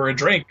her for a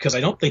drink because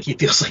I don't think he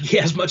feels like he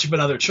has much of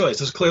another choice.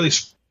 This is clearly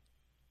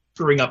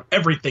screwing up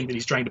everything that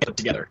he's trying to put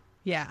together.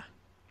 Yeah.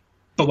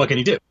 But what can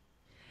he do?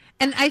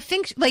 And I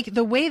think, like,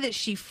 the way that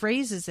she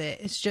phrases it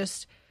is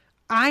just,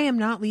 I am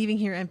not leaving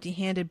here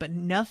empty-handed, but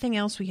nothing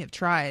else we have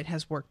tried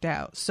has worked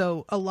out.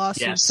 So a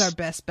lawsuit's our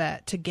best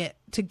bet to get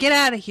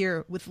out of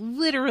here with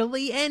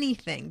literally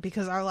anything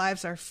because our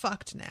lives are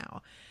fucked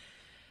now.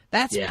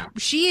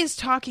 She is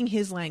talking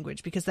his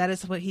language because that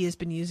is what he has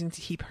been using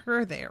to keep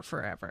her there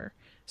forever.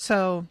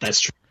 So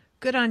that's true.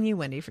 Good on you,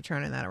 Wendy, for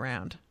turning that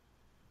around.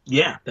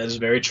 Yeah, that is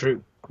very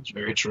true. It's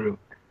very true.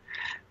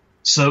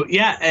 So,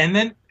 yeah, and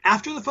then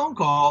after the phone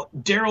call,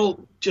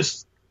 Daryl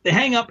they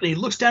hang up and he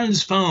looks down at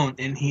his phone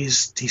and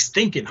he's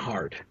thinking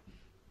hard.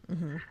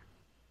 Mm-hmm.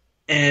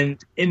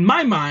 And in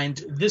my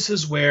mind, this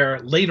is where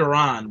later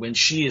on, when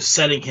she is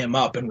setting him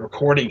up and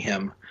recording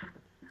him,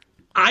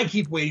 I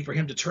keep waiting for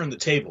him to turn the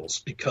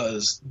tables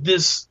because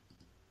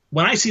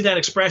when I see that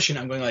expression,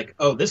 I'm going like,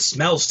 oh, this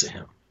smells to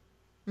him.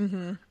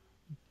 Mm-hmm.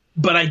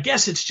 But I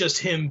guess it's just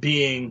him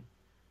feeling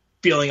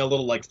a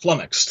little like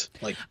flummoxed.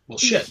 Like, well,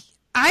 shit.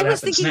 I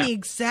was thinking the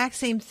exact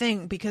same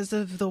thing because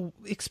of the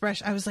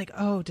expression. I was like,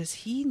 oh, does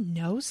he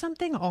know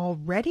something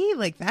already?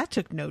 Like, that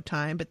took no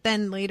time. But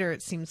then later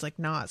it seems like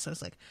not. So I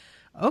was like,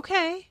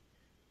 okay.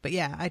 But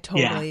yeah, I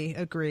totally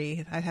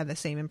agree. I had the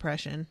same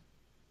impression.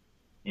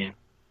 Yeah.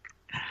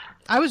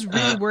 I was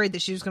really worried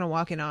that she was going to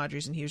walk in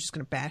Audrey's and he was just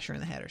going to bash her in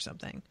the head or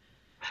something.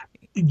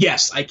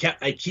 Yes, I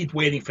keep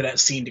waiting for that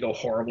scene to go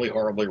horribly,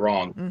 horribly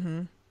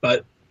wrong.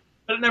 But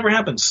it never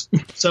happens.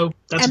 So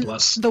that's a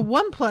plus. The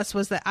one plus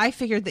was that I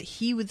figured that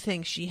he would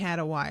think she had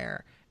a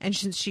wire, and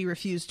since she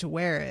refused to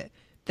wear it,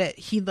 that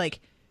he'd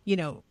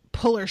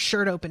pull her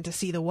shirt open to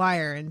see the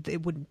wire and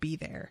it wouldn't be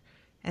there.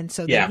 And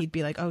so then he'd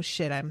be like, "Oh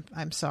shit,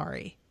 I'm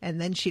sorry." And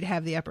then she'd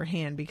have the upper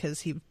hand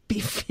because he'd be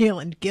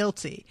feeling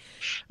guilty.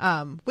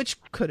 Which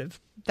could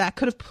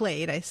have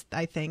played,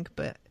 I think,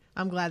 but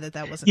I'm glad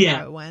that wasn't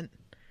how it went.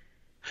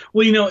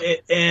 Well,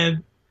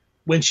 and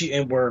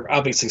we're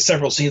obviously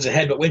several scenes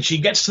ahead, but when she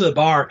gets to the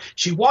bar,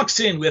 she walks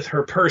in with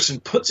her purse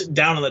and puts it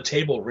down on the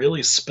table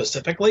really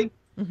specifically.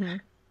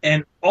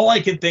 And all I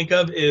can think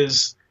of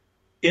is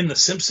in The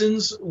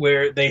Simpsons,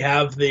 where they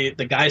have the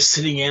guy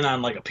sitting in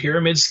on like a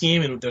pyramid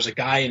scheme, and there's a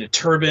guy in a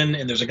turban,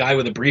 and there's a guy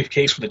with a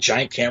briefcase with a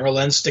giant camera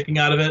lens sticking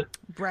out of it.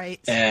 Right.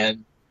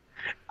 And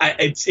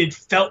it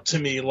felt to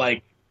me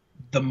like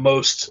the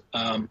most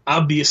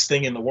obvious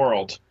thing in the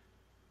world,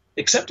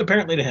 except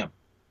apparently to him.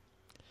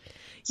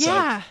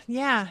 Yeah,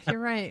 you're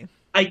right.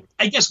 I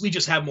guess we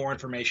just have more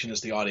information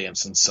as the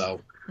audience, and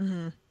so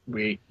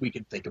we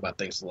can think about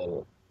things a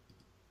little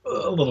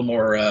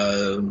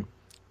more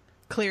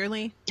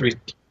clearly.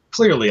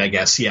 Clearly, I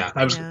guess. Yeah,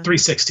 I was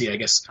 360. I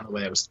guess kind of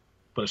what I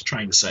was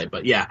trying to say,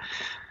 but yeah.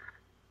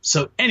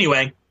 So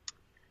anyway,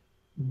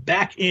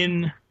 back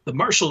in the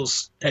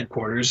Marshal's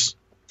headquarters,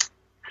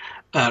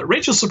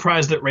 Rachel's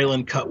surprised that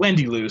Raylan cut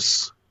Wendy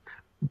loose,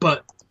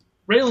 but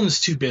Raylan is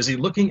too busy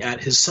looking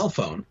at his cell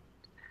phone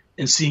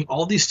and seeing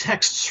all these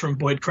texts from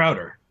Boyd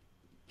Crowder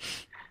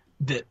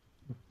that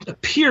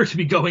appear to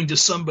be going to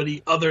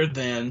somebody other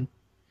than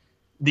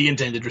the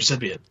intended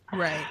recipient.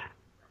 Right.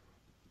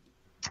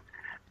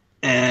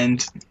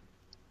 And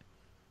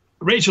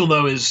Rachel,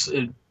 though, is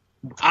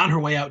on her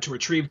way out to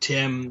retrieve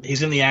Tim.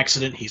 He's in the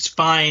accident. He's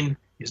fine.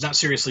 He's not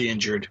seriously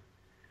injured.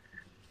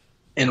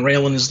 And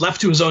Raylan is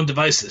left to his own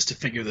devices to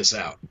figure this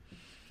out.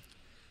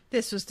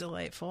 This was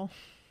delightful.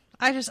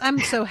 I'm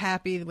so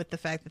happy with the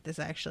fact that this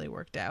actually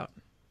worked out.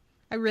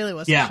 I really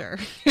wasn't sure.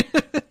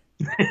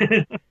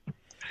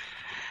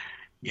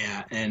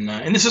 Yeah,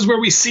 and this is where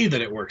we see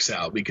that it works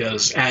out,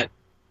 because at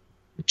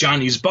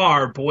Johnny's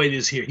bar, Boyd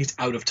is here. He's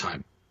out of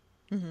time.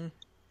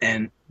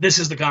 And this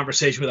is the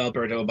conversation with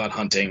Alberto about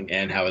hunting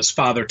and how his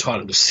father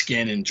taught him to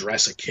skin and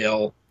dress a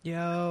kill.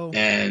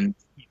 And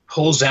he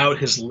pulls out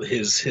his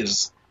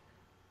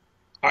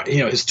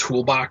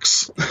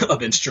toolbox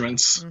of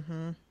instruments.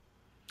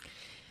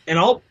 And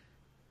all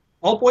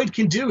Boyd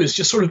can do is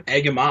just sort of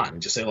egg him on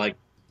and just say, like,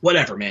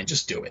 whatever, man,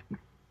 just do it.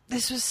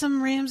 This was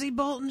some Ramsay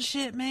Bolton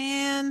shit,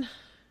 man.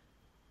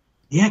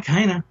 Yeah,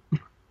 kind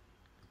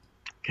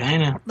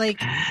of. Like,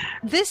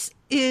 this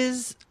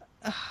is...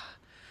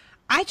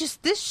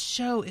 this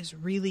show is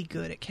really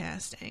good at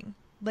casting.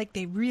 Like,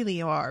 they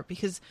really are.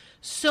 Because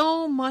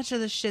so much of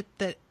the shit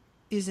that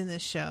is in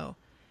this show,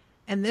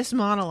 and this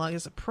monologue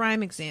is a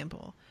prime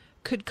example,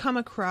 could come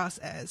across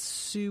as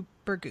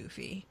super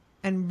goofy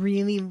and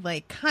really,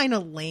 like, kind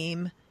of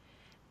lame.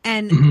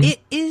 And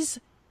it is...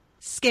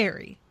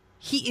 scary.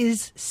 He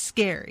is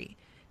scary.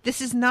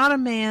 This is not a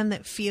man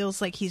that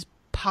feels like he's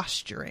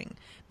posturing.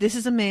 This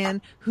is a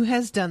man who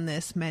has done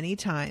this many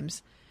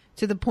times,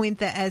 to the point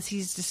that as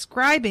he's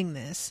describing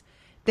this,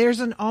 there's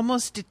an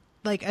almost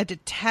like a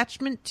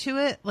detachment to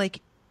it.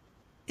 Like,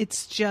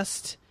 it's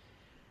just,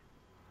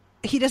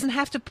 he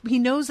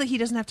knows that he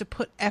doesn't have to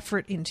put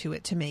effort into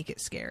it to make it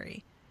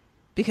scary,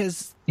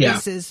 because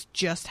this is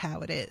just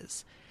how it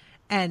is.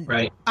 And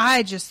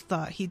I just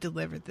thought he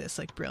delivered this,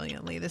 like,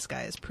 brilliantly. This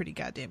guy is pretty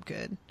goddamn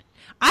good.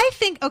 I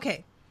think,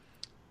 okay,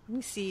 let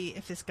me see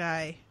if this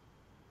guy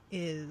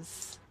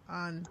is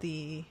on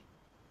the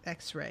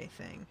X-ray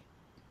thing.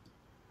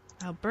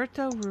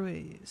 Alberto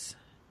Ruiz.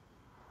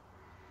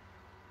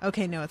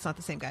 Okay, no, it's not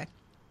the same guy.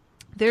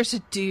 There's a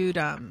dude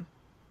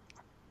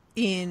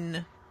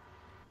in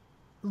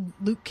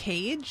Luke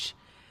Cage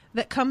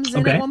that comes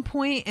in at one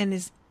point and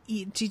is...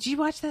 Did you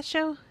watch that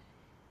show?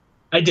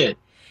 I did.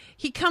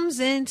 He comes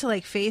in to,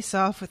 like, face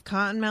off with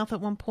Cottonmouth at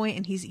one point,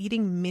 and he's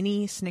eating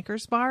mini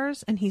Snickers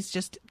bars, and he's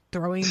just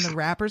throwing the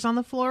wrappers on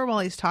the floor while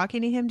he's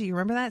talking to him. Do you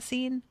remember that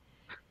scene?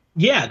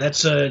 Yeah,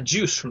 that's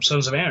Juice from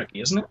Sons of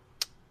Anarchy, isn't it?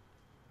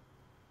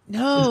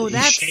 No,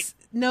 that's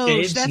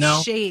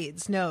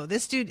Shades. No,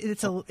 this dude,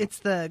 it's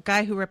the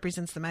guy who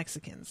represents the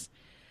Mexicans.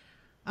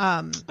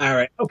 All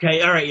right.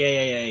 Okay. All right.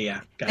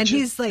 Yeah. Gotcha. And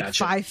he's like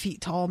 5 feet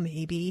tall,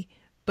 maybe,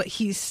 but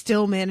he's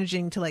still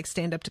managing to, like,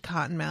 stand up to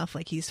Cottonmouth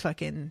like he's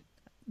fucking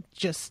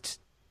just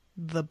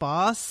the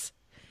boss.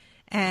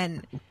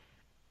 And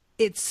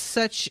it's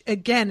such,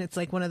 again, it's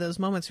like one of those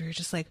moments where you're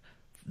just like,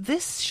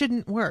 this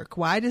shouldn't work.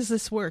 Why does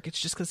this work? It's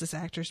just because this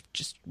actor's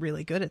just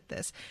really good at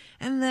this.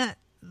 And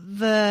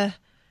the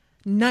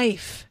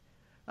knife,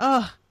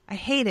 oh, I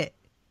hate it.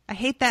 I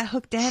hate that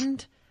hooked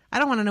end. I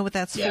don't want to know what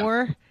that's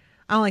for.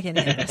 I don't like any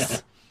of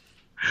this.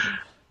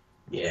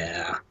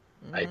 Yeah,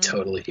 I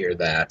totally hear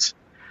that.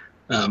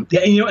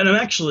 Yeah,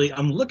 and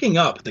I'm looking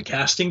up the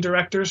casting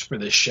directors for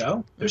this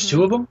show. There's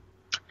two of them.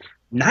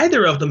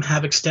 Neither of them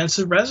have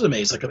extensive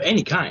resumes, like of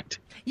any kind.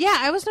 Yeah,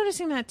 I was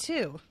noticing that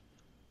too.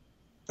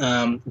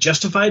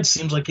 Justified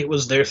seems like it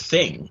was their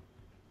thing,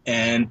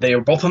 and they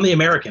were both on the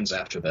Americans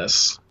after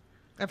this.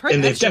 I've heard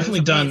and that they've show definitely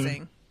is done.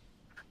 amazing.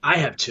 I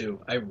have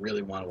too. I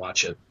really want to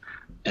watch it.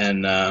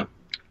 And one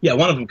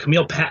of them,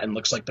 Camille Patton,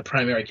 looks like the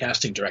primary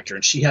casting director,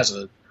 and she has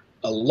a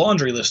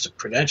laundry list of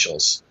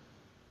credentials,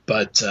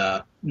 but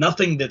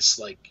nothing that's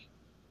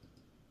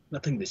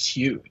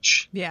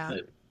huge. Yeah.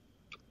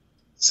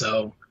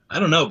 So I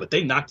don't know, but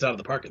they knocked it out of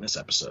the park in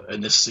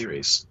this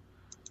series.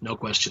 No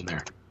question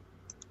there.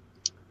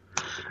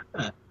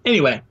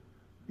 Anyway,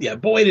 yeah,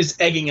 Boyd is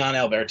egging on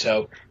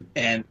Alberto,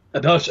 and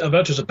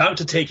Alberto's about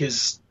to take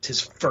his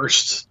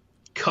first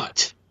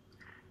cut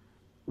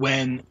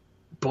when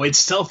Boyd's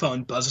cell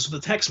phone buzzes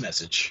with a text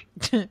message.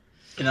 And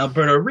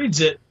Alberto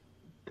reads it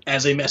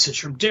as a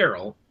message from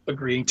Daryl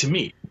agreeing to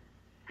meet.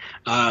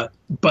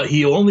 But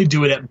he'll only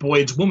do it at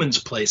Boyd's woman's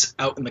place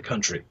out in the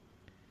country.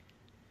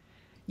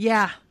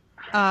 Yeah.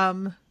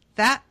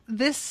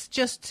 This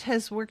just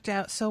has worked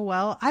out so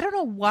well. I don't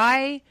know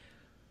why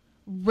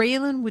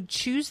Raylan would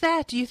choose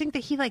that. Do you think that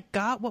he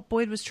got what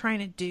Boyd was trying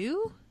to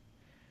do?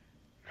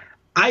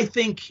 I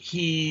think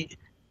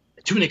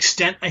to an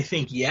extent,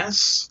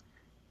 yes,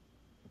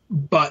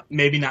 but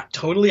maybe not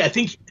totally. I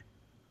think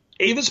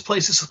Ava's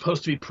place is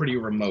supposed to be pretty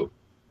remote.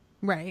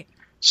 Right.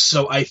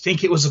 So I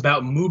think it was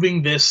about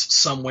moving this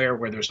somewhere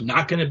where there's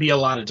not going to be a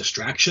lot of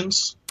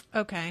distractions.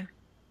 Okay.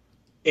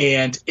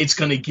 And it's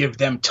going to give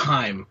them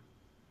time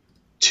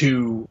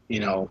to,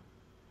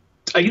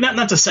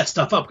 not to set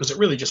stuff up, because it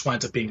really just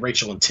winds up being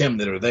Rachel and Tim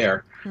that are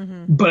there.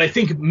 Mm-hmm. But I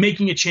think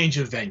making a change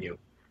of venue.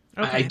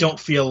 Okay. I don't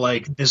feel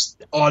like this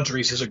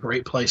Audrey's is a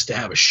great place to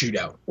have a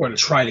shootout or to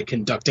try to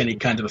conduct any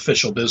kind of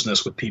official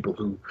business with people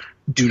who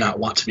do not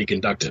want to be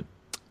conducted.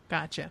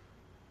 Gotcha.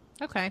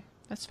 Okay,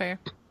 that's fair.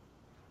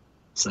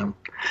 So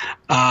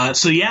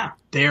yeah,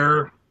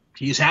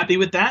 he's happy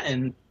with that,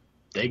 and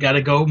they got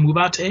to go move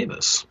out to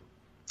Ava's.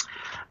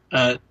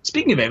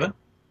 Speaking of Ava,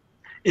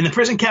 in the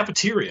prison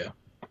cafeteria,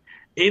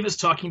 Ava's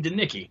talking to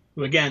Nikki,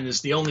 who again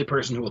is the only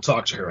person who will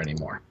talk to her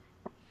anymore,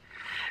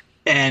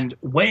 and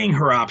weighing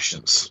her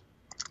options.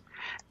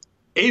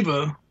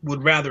 Ava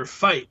would rather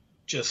fight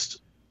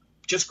just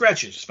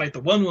Gretchen, just fight the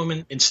one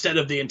woman instead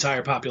of the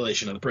entire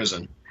population of the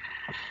prison.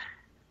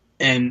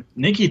 And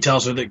Nikki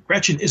tells her that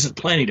Gretchen isn't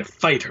planning to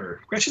fight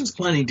her. Gretchen's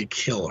planning to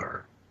kill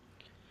her.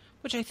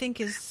 Which I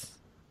think is,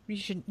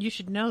 you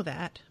should know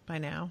that by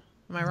now.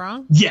 Am I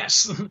wrong?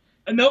 Yes.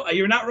 No,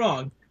 you're not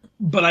wrong.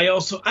 But I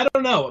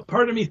don't know.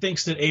 Part of me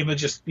thinks that Ava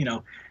just,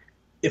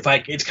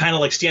 it's kind of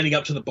like standing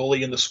up to the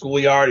bully in the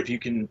schoolyard. If you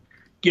can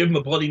give him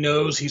a bloody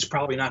nose, he's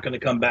probably not going to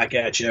come back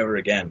at you ever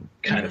again,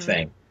 kind of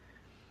thing.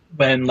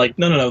 When,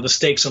 no, the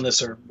stakes on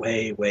this are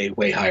way, way,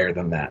 way higher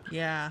than that.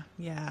 Yeah,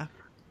 yeah.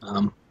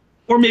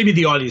 Or maybe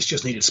the audience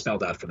just needed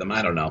spelled out for them.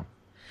 I don't know.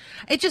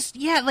 It just,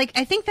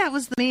 I think that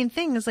was the main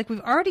thing, is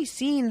we've already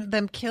seen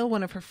them kill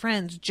one of her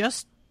friends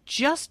just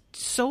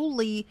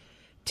solely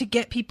to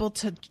get people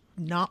to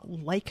not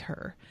like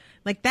her.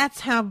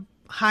 That's how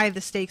high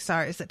the stakes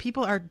are, is that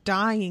people are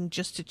dying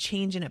just to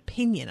change an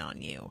opinion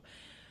on you.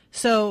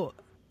 So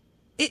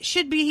it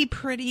should be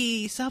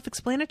pretty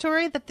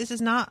self-explanatory that this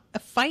is not a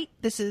fight.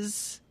 This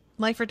is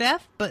life or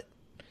death, but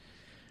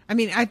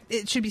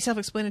it should be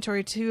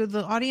self-explanatory to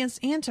the audience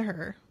and to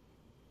her,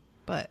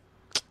 but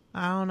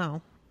I don't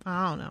know.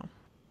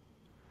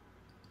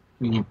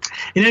 Mm-hmm.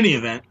 In any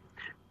event,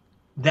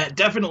 that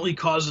definitely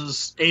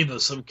causes Ava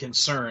some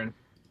concern.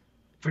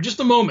 For just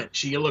a moment,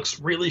 she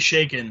looks really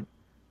shaken,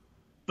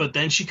 but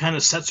then she kind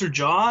of sets her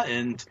jaw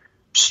and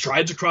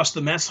strides across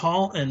the mess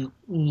hall and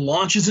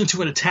launches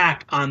into an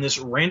attack on this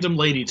random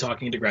lady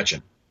talking to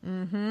Gretchen.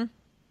 Mm-hmm.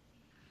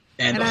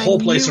 And the whole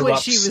place erupts. I knew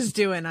what she was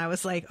doing. I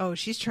was like, oh,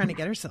 she's trying to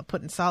get herself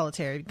put in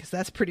solitary, because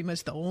that's pretty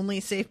much the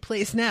only safe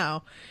place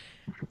now.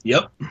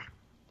 Yep,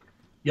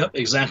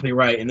 exactly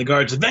right. And the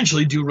guards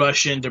eventually do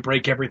rush in to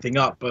break everything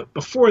up. But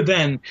before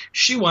then,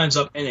 she winds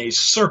up in a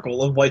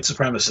circle of white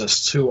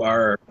supremacists who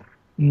are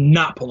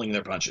not pulling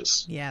their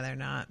punches. Yeah, they're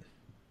not.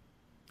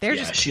 They're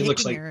just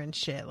kicking her and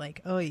shit.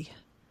 Oy.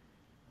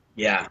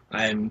 Yeah,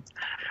 I'm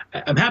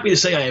happy to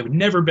say I have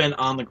never been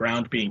on the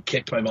ground being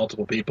kicked by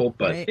multiple people,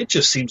 but It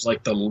just seems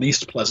like the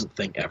least pleasant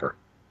thing ever.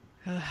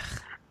 Ugh.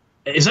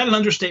 Is that an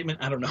understatement?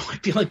 I don't know. I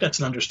feel like that's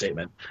an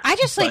understatement. I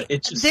just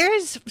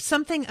there's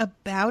something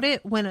about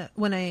it when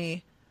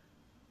a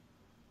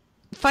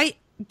fight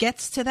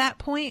gets to that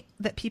point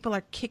that people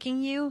are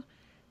kicking you,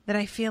 that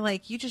I feel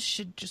like you just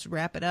should just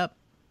wrap it up.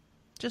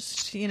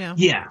 Just, Yeah.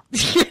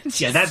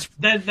 Yeah,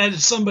 that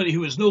is somebody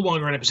who is no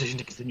longer in a position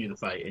to continue the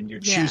fight, and you're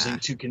choosing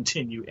to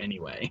continue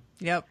anyway.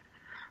 Yep.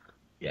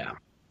 Yeah.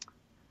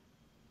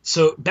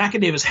 So back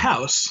at Ava's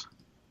house,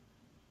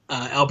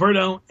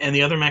 Alberto and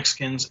the other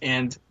Mexicans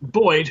and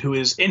Boyd, who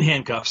is in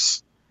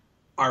handcuffs,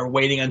 are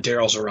waiting on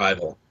Daryl's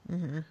arrival.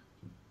 Mm-hmm.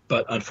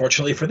 But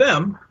unfortunately for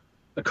them,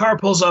 the car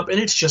pulls up and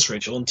it's just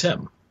Rachel and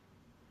Tim.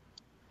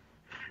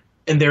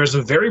 And there's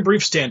a very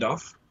brief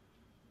standoff,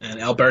 and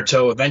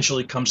Alberto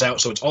eventually comes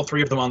out, so it's all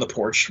three of them on the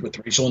porch with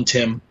Rachel and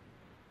Tim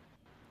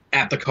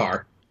at the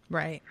car.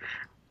 Right.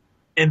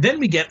 And then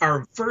we get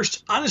our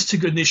first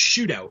honest-to-goodness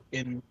shootout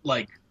in,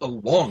 like, a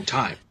long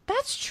time.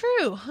 That's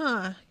true,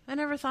 huh? I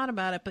never thought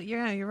about it, but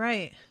yeah, you're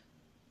right.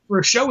 For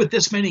a show with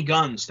this many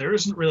guns, there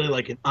isn't really,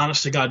 like, an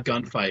honest-to-God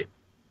gunfight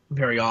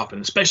very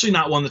often, especially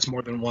not one that's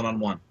more than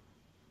one-on-one.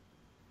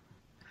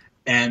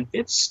 And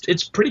it's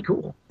pretty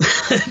cool.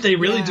 They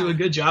really do a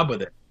good job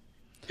with it.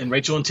 And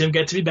Rachel and Tim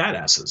get to be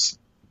badasses.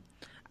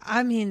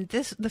 I mean,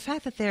 the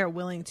fact that they're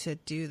willing to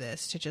do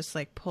this, to just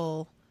like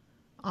pull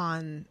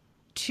on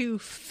two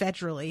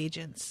federal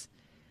agents,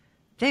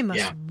 they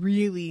must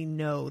really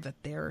know that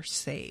they're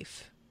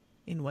safe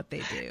in what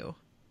they do.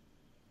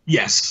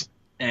 Yes.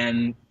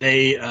 And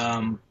they,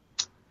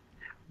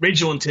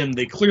 Rachel and Tim,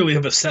 they clearly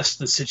have assessed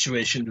the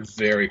situation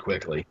very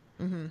quickly.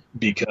 Mm-hmm.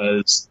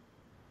 Because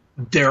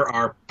there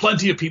are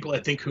plenty of people, I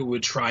think, who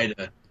would try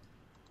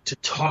to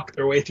talk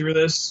their way through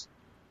this.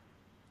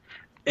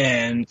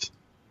 And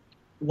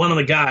one of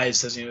the guys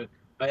says,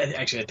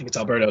 actually, I think it's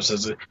Alberto,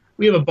 says,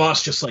 we have a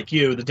boss just like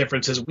you. The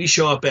difference is we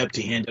show up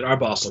empty-handed. Our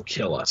boss will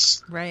kill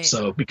us. Right.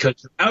 So because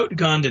you're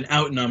outgunned and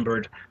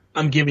outnumbered,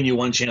 I'm giving you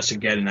one chance to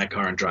get in that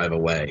car and drive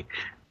away.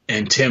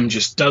 And Tim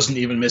just doesn't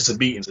even miss a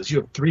beat and says,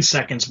 you have 3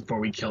 seconds before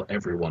we kill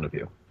every one of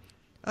you.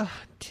 Oh,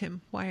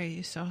 Tim, why are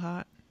you so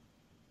hot?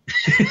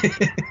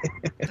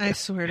 I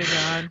swear to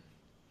God.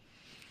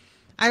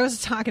 I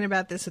was talking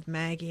about this with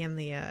Maggie in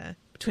the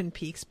Twin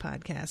Peaks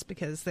podcast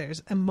because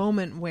there's a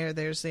moment where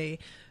there's a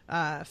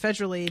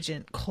federal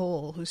agent,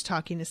 Cole, who's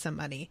talking to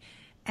somebody,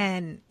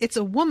 and it's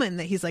a woman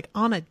that he's like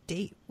on a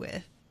date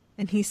with,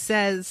 and he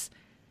says,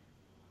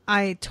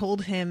 I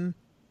told him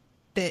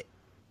that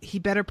he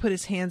better put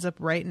his hands up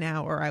right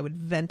now or I would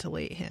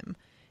ventilate him.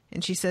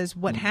 And she says,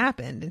 what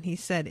happened? And he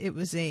said, it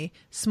was a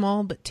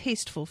small but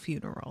tasteful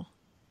funeral.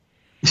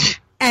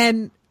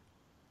 And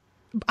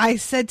I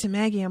said to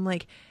Maggie, I'm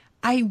like,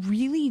 I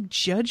really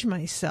judge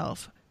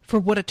myself for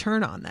what a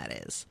turn on that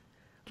is.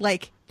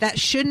 Like, that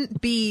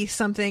shouldn't be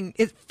something,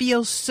 it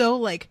feels so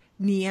like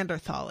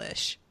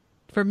Neanderthalish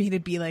for me to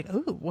be like,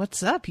 oh,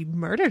 what's up? You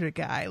murdered a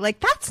guy. Like,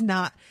 that's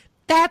not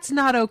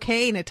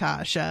okay,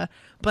 Natasha,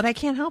 but I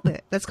can't help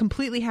it. That's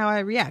completely how I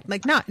react.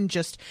 Like, not in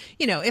just,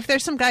 if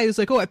there's some guy who's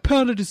like, oh, I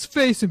pounded his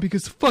face and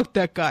because fuck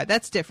that guy.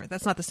 That's different.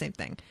 That's not the same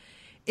thing.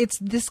 It's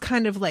this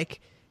kind of like,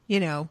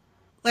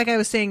 like I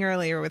was saying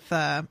earlier with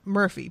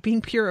Murphy,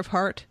 being pure of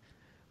heart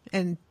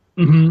and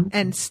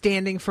and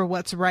standing for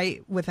what's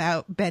right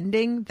without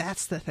bending.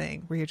 That's the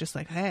thing where you're just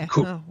like, hey,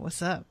 cool. Oh,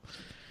 what's up?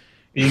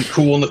 Being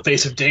cool in the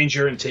face of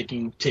danger and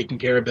taking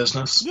care of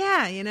business.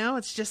 Yeah,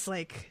 it's just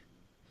like,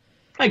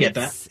 I get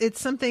that.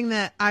 It's something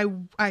that I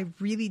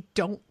really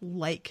don't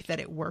like that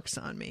it works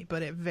on me,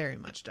 but it very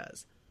much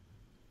does.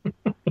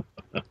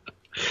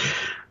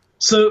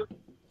 So,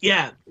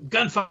 yeah,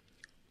 gunfire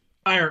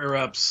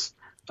erupts.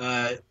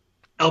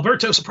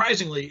 Alberto,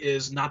 surprisingly,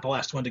 is not the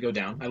last one to go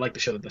down. I like the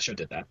show that the show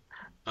did that.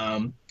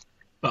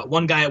 But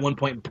one guy at one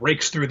point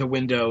breaks through the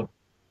window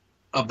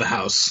of the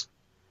house.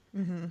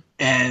 Mm-hmm.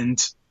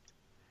 And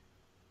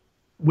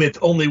with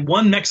only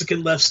one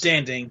Mexican left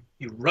standing,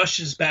 he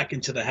rushes back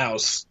into the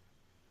house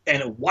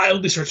and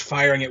wildly starts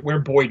firing at where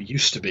Boyd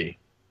used to be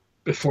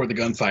before the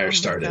gunfire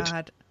started. Oh, my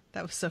God.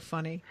 That was so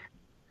funny.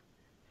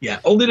 Yeah,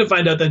 only to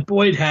find out that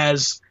Boyd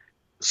has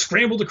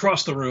scrambled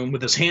across the room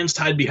with his hands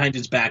tied behind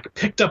his back,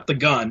 picked up the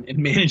gun, and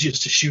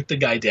manages to shoot the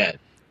guy dead.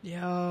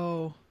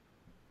 Yo.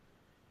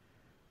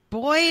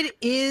 Boyd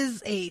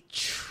is a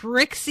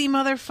tricksy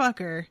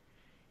motherfucker.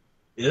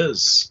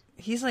 Is.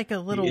 He's like a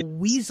little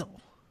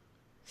weasel.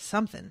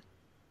 Something.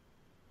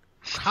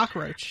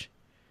 Cockroach.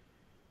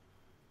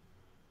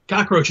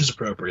 Cockroach is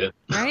appropriate.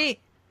 Right?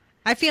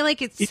 I feel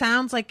like it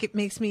sounds like it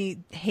makes me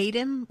hate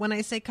him when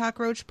I say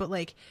cockroach, but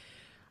like,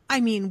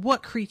 I mean,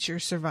 what creature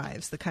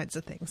survives the kinds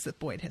of things that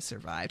Boyd has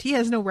survived? He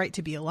has no right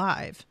to be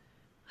alive.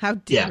 How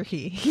dare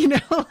he?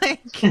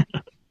 Like.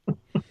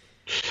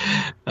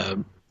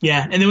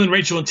 Yeah, and then when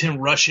Rachel and Tim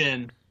rush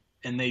in,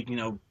 and they,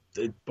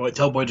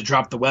 tell Boyd to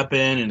drop the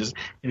weapon, and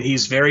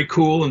he's very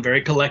cool and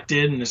very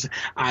collected, and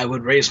I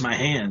would raise my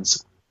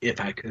hands if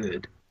I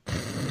could.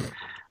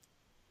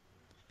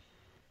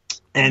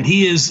 And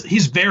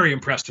he's very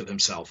impressed with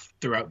himself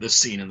throughout this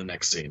scene and the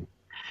next scene.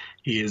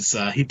 He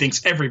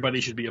thinks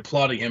everybody should be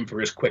applauding him for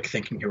his quick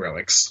thinking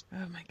heroics.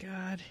 Oh my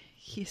God,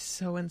 he's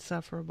so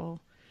insufferable.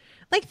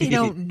 Like they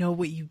don't know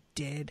what you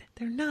did.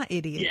 They're not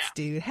idiots,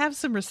 dude. Have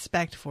some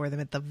respect for them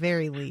at the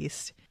very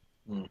least.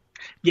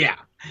 Yeah,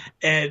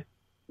 and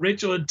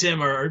Rachel and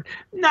Tim are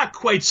not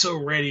quite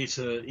so ready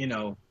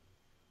to,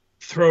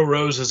 throw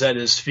roses at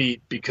his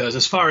feet because,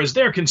 as far as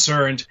they're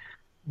concerned,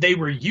 they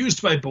were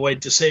used by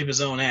Boyd to save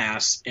his own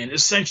ass and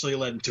essentially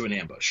led him to an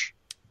ambush.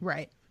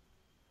 Right.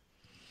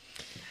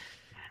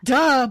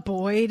 Duh,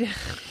 Boyd.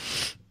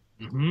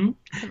 Mm-hmm.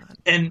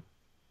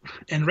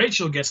 And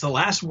Rachel gets the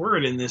last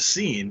word in this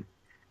scene,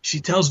 she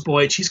tells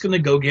Boyd she's going to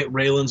go get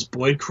Raylan's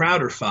Boyd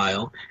Crowder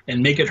file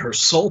and make it her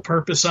sole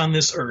purpose on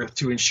this earth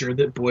to ensure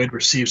that Boyd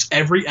receives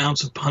every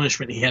ounce of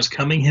punishment he has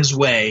coming his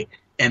way,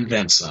 and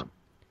then some.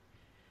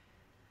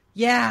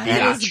 Yeah,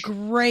 that is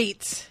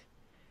great.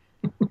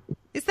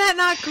 Is that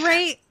not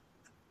great?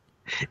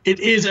 It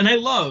is, and I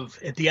love,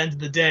 at the end of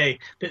the day,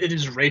 that it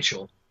is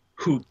Rachel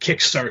who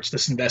kickstarts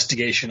this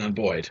investigation on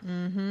Boyd.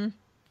 Mm-hmm.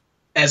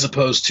 As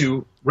opposed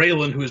to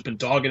Raylan, who has been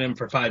dogging him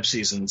for 5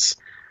 seasons,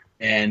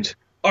 and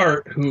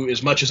Art, who,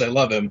 as much as I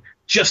love him,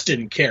 just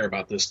didn't care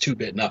about this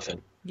 2-bit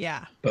nothing.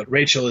 Yeah. But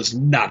Rachel is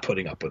not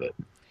putting up with it.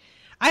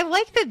 I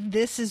like that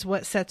this is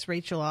what sets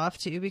Rachel off,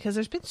 too, because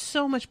there's been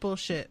so much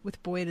bullshit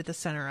with Boyd at the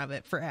center of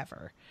it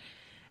forever.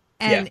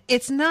 And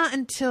it's not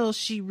until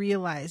she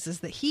realizes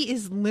that he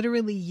is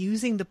literally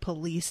using the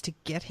police to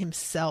get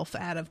himself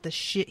out of the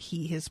shit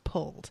he has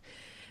pulled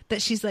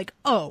that she's like,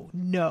 oh,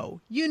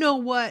 no, you know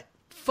what?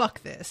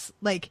 Fuck this.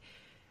 Like,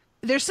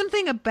 there's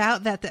something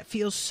about that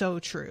feels so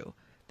true.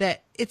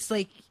 That it's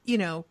like, you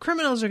know,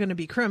 criminals are going to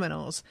be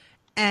criminals.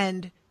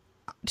 And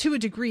to a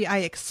degree, I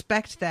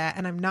expect that.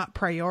 And I'm not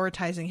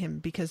prioritizing him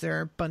because there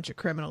are a bunch of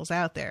criminals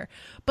out there.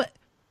 But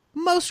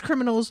most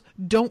criminals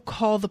don't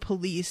call the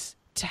police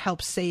to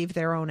help save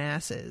their own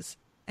asses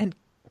and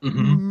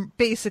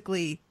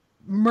basically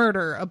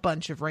murder a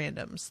bunch of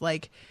randoms.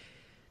 Like,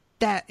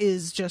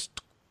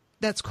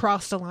 that's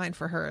crossed a line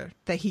for her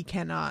that he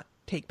cannot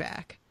take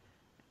back.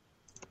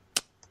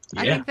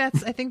 Yeah.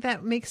 I think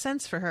that makes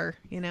sense for her,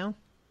 you know?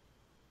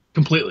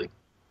 Completely.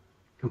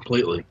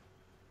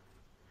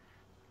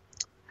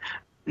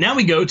 Now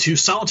we go to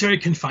solitary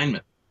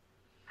confinement,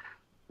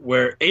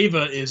 where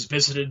Ava is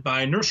visited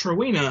by Nurse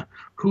Rowena,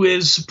 who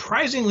is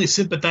surprisingly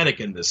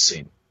sympathetic in this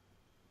scene.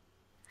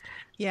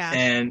 Yeah.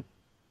 And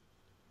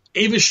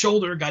Ava's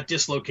shoulder got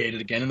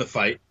dislocated again in the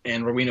fight,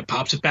 and Rowena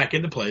pops it back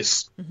into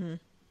place. Mm-hmm.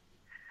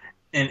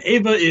 And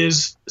Ava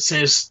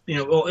says, you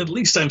know, well, at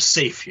least I'm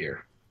safe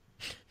here.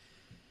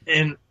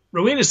 And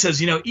Rowena says,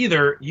 you know,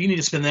 either you need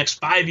to spend the next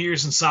 5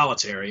 years in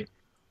solitary,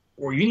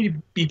 or you need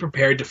to be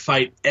prepared to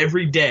fight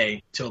every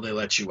day till they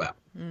let you out.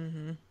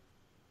 Mm-hmm.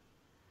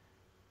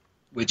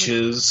 Which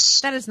is...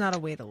 That is not a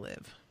way to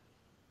live.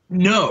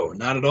 No,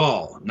 not at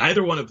all.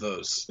 Neither one of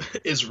those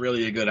is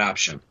really a good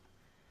option.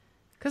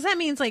 Because that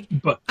means, like,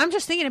 I'm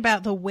just thinking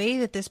about the way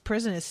that this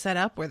prison is set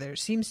up, where there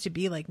seems to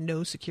be, like,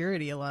 no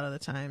security a lot of the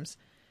times.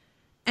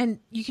 And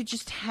you could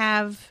just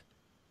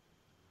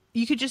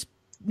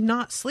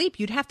not sleep.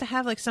 You'd have to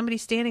have, like, somebody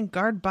standing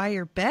guard by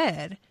your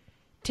bed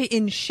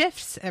in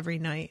shifts every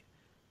night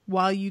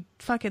while you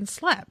fucking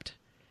slept.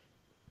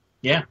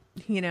 Yeah.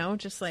 You know,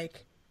 just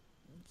like,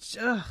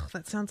 ugh,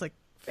 that sounds like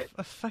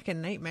a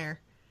fucking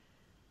nightmare.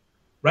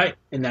 Right.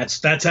 And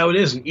that's how it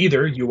is. And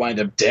either you wind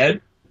up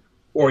dead,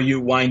 or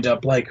you wind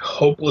up, like,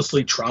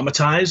 hopelessly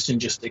traumatized and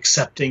just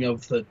accepting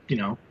of the, you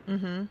know,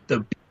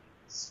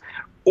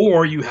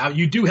 or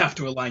you do have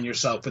to align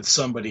yourself with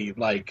somebody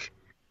like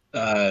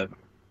the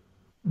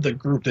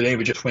group that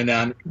Ava just went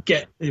on,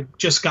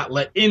 just got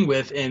let in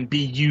with and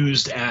be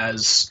used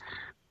as,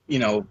 you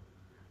know,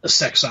 a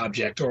sex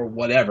object or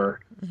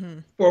whatever,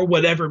 or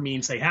whatever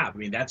means they have. I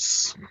mean,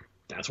 that's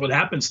what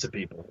happens to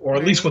people, or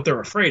at least what they're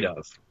afraid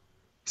of.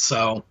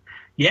 So,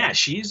 yeah,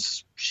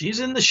 she's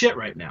in the shit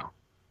right now.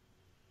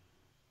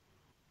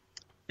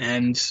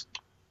 And,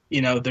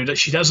 you know,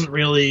 she doesn't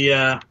really,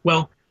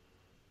 well,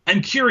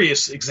 I'm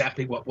curious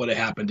exactly what would have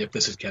happened if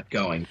this had kept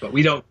going, but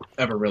we don't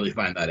ever really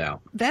find that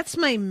out. That's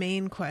my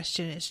main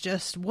question, is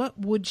just what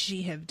would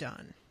she have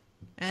done?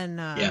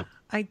 And I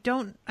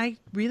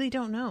really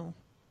don't know.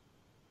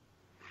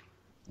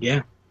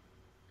 Yeah.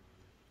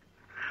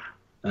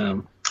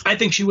 I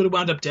think she would have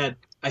wound up dead.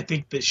 I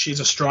think that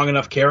she's a strong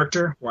enough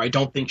character where I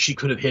don't think she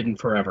could have hidden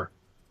forever.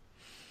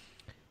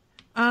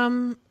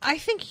 I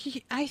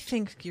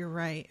think you're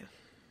right.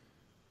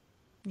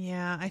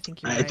 Yeah, I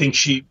think you're right. I think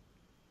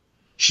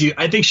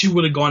she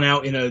would have gone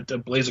out in a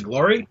blaze of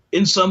glory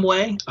in some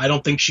way. I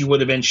don't think she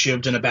would have been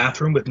shivved in a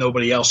bathroom with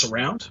nobody else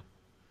around.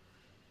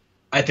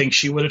 I think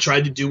she would have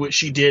tried to do what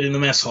she did in the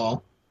mess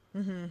hall,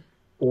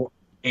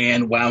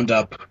 and wound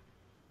up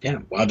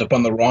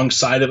on the wrong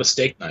side of a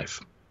steak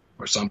knife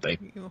or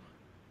something.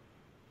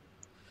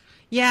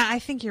 Yeah, I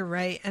think you're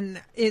right.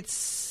 And it's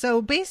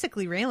so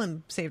basically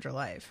Raylan saved her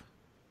life.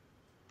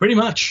 Pretty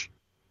much.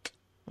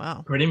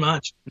 Wow. Pretty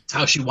much. It's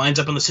how she winds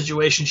up in the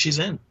situation she's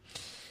in.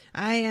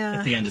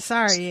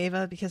 Sorry,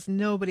 Ava, because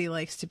nobody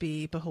likes to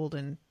be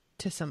beholden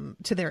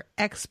to their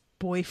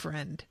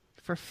ex-boyfriend,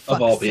 for fuck's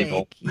of all sake.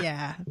 people.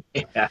 Yeah.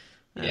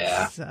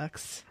 That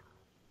sucks.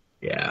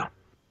 Yeah.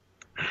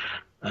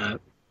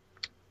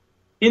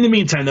 In the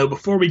meantime, though,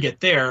 before we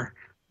get there,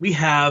 we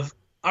have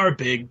our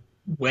big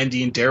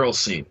Wendy and Daryl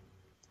scene.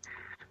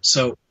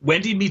 So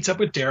Wendy meets up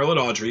with Daryl at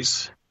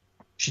Audrey's.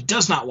 She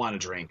does not want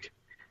to drink.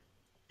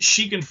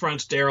 She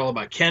confronts Daryl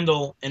about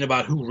Kendall and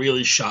about who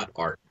really shot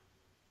Art.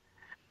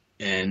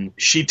 And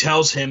she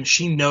tells him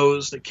she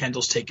knows that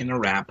Kendall's taken a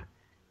rap,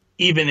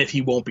 even if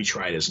he won't be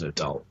tried as an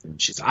adult.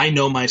 And she's, I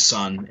know my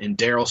son. And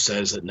Daryl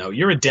says that, no,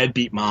 you're a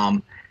deadbeat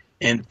mom,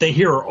 And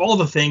here are all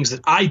the things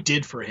that I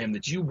did for him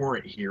that you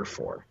weren't here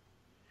for.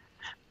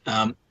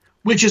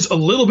 Which is a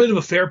little bit of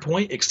a fair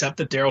point, except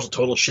that Daryl's a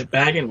total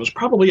shitbag and was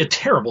probably a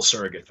terrible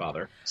surrogate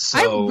father.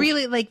 So I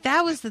really, like,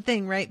 that was the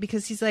thing, right?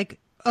 Because he's like,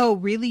 oh,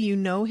 really? You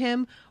know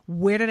him?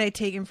 Where did I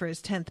take him for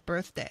his 10th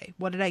birthday?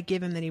 What did I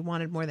give him that he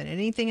wanted more than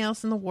anything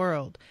else in the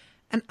world?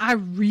 And I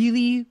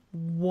really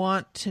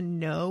want to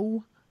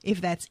know if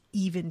that's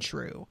even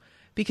true,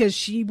 because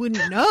she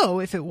wouldn't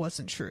know if it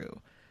wasn't true.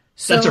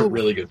 So that's a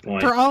really good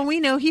point. For all we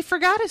know, he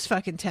forgot his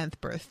fucking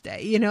 10th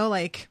birthday. You know,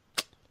 like,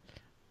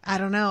 I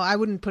don't know. I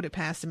wouldn't put it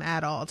past him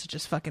at all to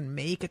just fucking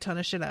make a ton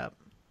of shit up.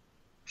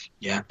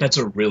 Yeah, that's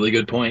a really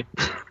good point.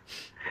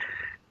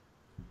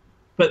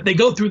 But they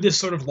go through this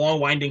sort of long,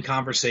 winding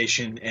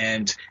conversation,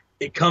 and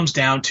it comes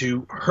down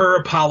to her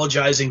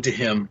apologizing to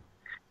him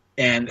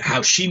and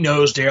how she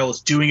knows Daryl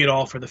is doing it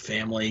all for the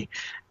family.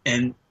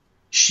 And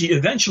she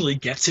eventually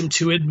gets him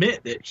to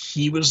admit that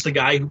he was the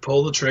guy who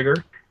pulled the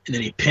trigger, and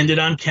then he pinned it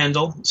on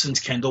Kendall since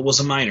Kendall was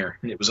a minor.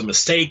 And it was a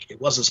mistake.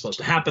 It wasn't supposed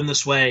to happen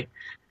this way.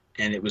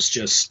 And it was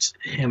just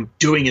him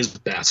doing his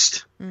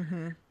best.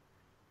 Mm-hmm.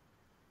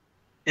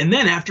 And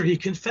then after he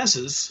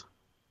confesses,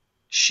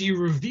 she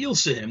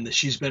reveals to him that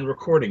she's been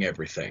recording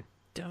everything.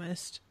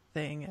 Dumbest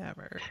thing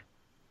ever.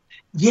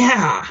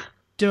 Yeah.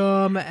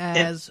 Dumb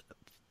as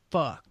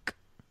fuck.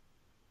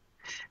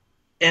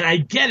 And I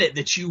get it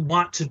that you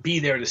want to be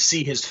there to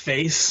see his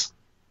face,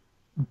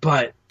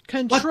 but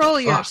control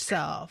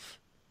yourself.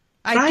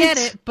 I right? get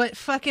it, but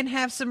fucking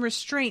have some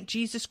restraint.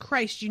 Jesus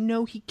Christ, you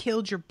know he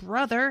killed your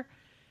brother.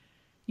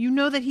 You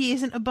know that he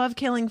isn't above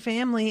killing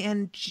family,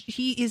 and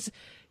he is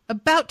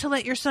about to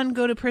let your son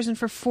go to prison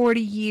for 40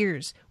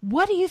 years.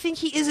 What do you think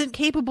he isn't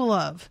capable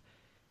of?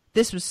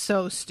 This was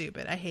so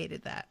stupid. I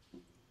hated that.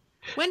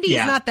 Wendy's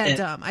not that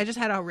dumb. I just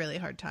had a really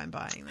hard time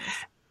buying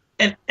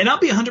this. And I'll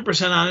be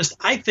 100% honest.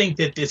 I think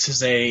that this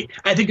is a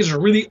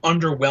really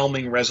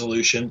underwhelming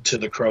resolution to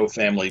the Crow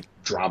family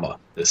drama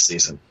this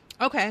season.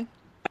 Okay.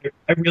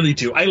 I really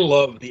do. I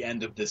love the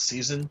end of this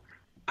season.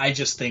 I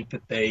just think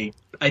that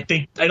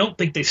I don't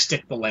think they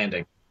stick the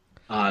landing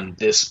on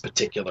this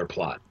particular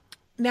plot.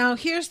 Now,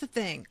 here's the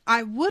thing.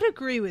 I would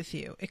agree with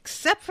you,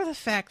 except for the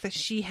fact that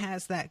she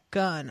has that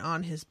gun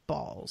on his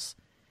balls.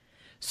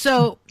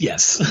 So,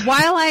 yes.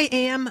 While I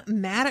am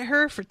mad at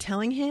her for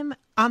telling him,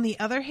 on the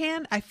other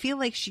hand, I feel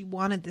like she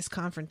wanted this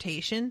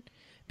confrontation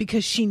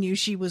because she knew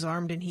she was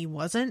armed and he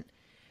wasn't.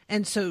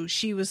 And so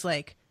she was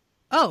like,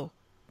 oh,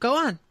 go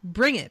on,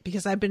 bring it.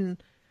 Because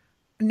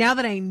now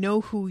that I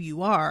know who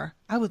you are,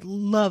 I would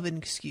love an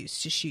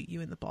excuse to shoot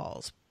you in the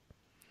balls.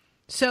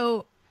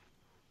 So,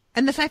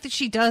 and the fact that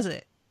she does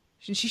it,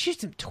 she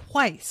shoots him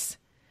twice.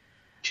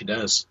 She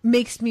does.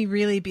 Makes me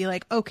really be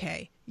like,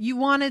 okay, you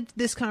wanted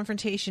this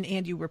confrontation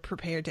and you were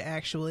prepared to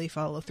actually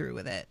follow through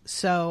with it.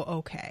 So,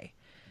 okay.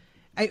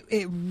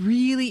 It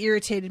really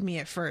irritated me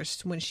at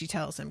first when she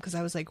tells him, because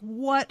I was like,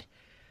 what?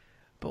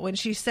 But when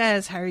she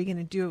says, how are you going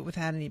to do it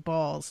without any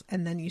balls?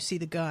 And then you see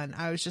the gun,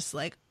 I was just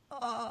like,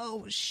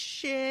 oh,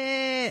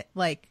 shit.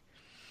 Like,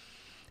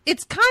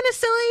 it's kind of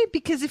silly,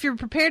 because if you're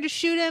prepared to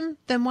shoot him,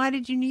 then why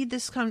did you need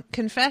this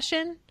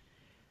confession?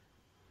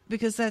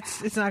 Because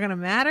it's not going to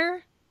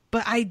matter.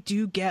 But I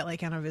do get,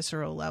 like, on a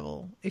visceral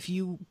level, if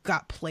you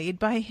got played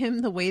by him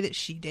the way that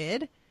she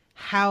did,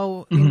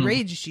 how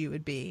enraged you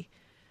would be.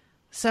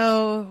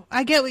 So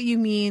I get what you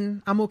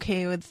mean. I'm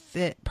okay with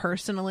it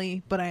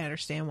personally, but I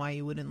understand why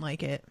you wouldn't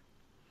like it.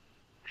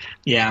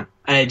 Yeah,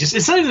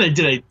 it's not even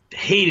that I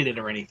hated it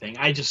or anything.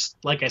 I just,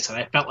 like I said,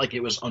 I felt like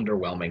it was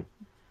underwhelming.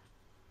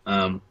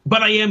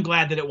 But I am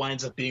glad that it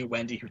winds up being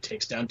Wendy who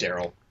takes down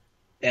Daryl,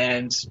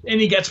 and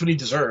he gets what he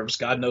deserves.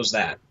 God knows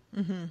that.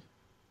 Mm-hmm.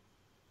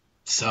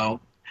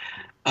 So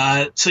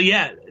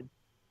yeah.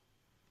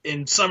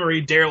 In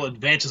summary, Daryl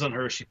advances on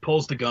her. She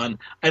pulls the gun.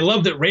 I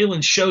love that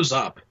Raylan shows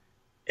up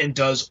and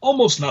does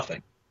almost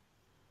nothing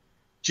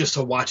just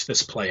to watch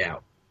this play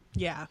out.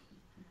 Yeah.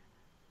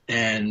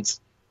 And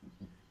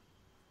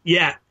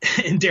yeah,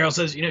 and Daryl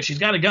says, she's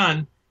got a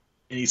gun.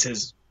 And he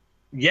says,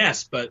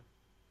 yes, but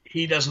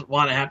he doesn't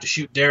want to have to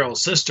shoot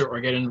Daryl's sister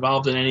or get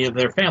involved in any of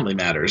their family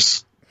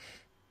matters.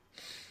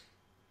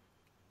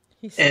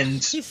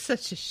 He's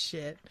such a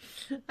shit.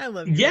 I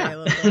love yeah.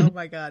 Raylan. Oh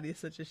my God, he's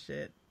such a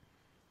shit.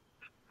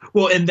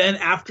 Well, and then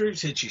after,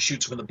 she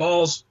shoots him in the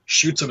balls,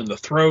 shoots him in the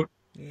throat.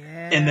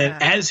 Yeah. And then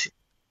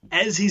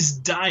as he's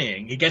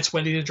dying, he gets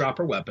Wendy to drop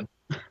her weapon.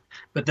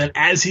 But then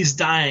as he's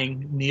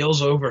dying,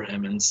 kneels over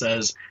him and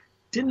says,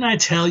 didn't I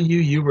tell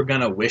you were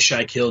going to wish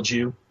I killed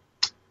you?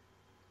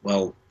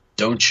 Well,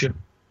 don't you?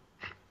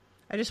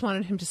 I just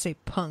wanted him to say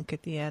punk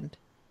at the end.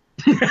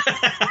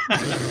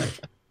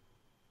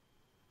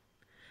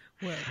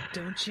 Well,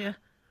 don't you?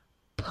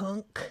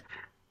 Punk.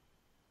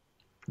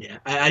 Yeah,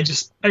 I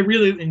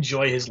really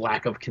enjoy his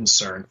lack of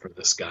concern for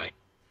this guy.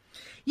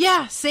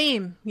 Yeah,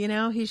 same.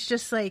 He's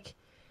just like,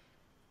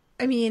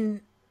 I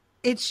mean,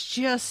 it's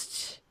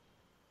just,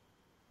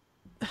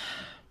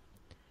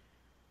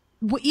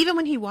 even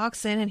when he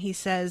walks in and he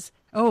says,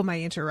 oh, am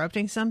I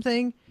interrupting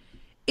something?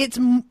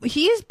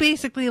 he is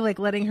basically like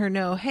letting her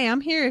know, hey,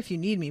 I'm here if you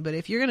need me, but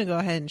if you're going to go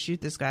ahead and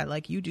shoot this guy,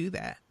 like, you do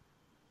that.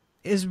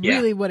 Is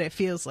really what it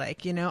feels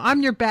like, you know?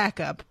 I'm your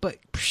backup, but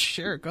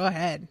sure, go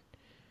ahead.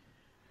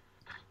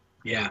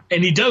 Yeah,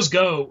 and he does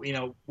go, you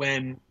know,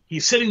 when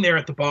he's sitting there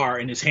at the bar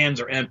and his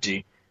hands are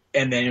empty,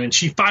 and then when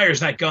she fires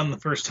that gun the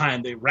first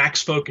time, they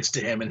racks focus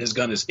to him, and his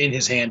gun is in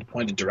his hand,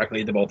 pointed directly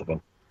at the both of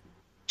them,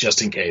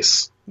 just in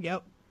case.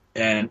 Yep.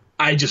 And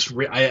I just,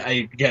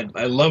 again,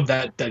 I love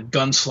that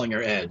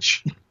gunslinger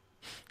edge.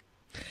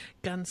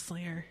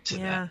 Gunslinger,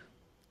 yeah.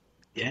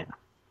 Yeah.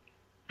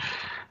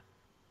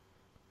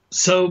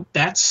 So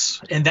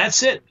that's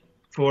it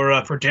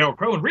for Daryl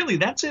Crow, and really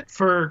that's it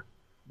for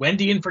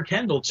Wendy and for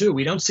Kendall too.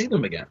 We don't see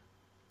them again.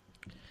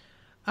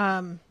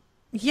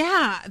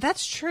 Yeah,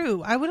 that's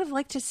true. I would have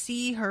liked to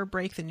see her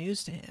break the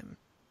news to him.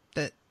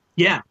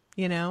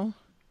 You know,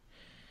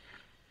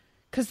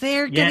 because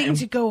they're getting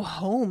to go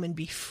home and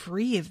be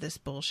free of this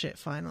bullshit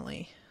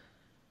finally.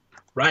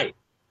 Right.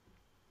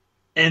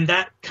 And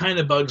that kind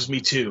of bugs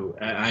me too.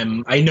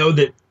 I know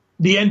that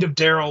the end of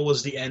Daryl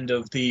was the end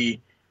of the,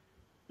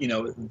 you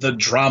know, the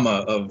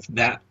drama of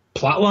that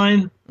plot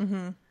line.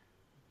 Mm-hmm.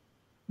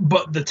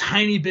 But the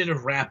tiny bit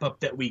of wrap up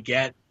that we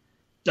get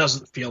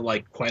doesn't feel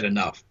like quite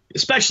enough,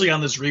 especially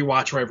on this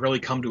rewatch where I've really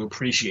come to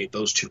appreciate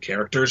those two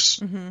characters.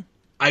 Mm-hmm.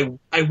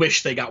 I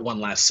wish they got one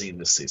last scene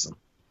this season.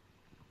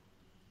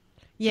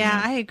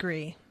 Yeah, I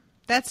agree.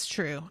 That's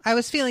true. I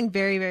was feeling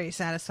very, very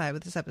satisfied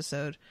with this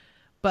episode,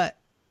 but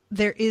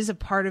there is a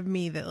part of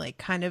me that like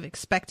kind of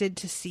expected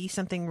to see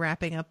something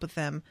wrapping up with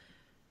them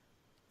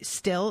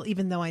still,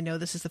 even though I know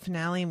this is the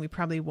finale and we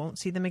probably won't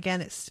see them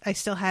again. I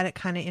still had it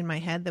kind of in my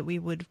head that we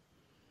would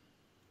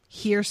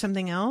hear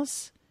something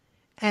else,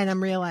 and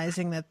I'm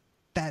realizing that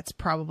that's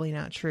probably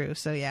not true.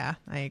 So yeah,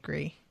 I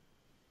agree.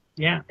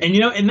 Yeah, and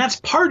you know, and that's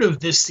part of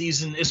this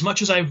season. As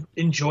much as I've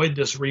enjoyed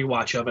this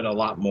rewatch of it a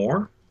lot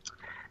more,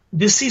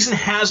 this season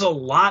has a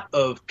lot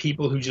of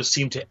people who just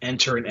seem to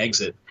enter and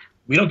exit.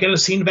 We don't get a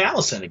scene of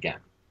Allison again.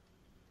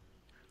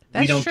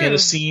 That's we don't true. get a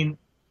scene.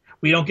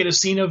 We don't get a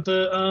scene of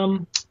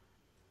the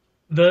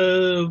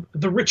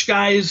rich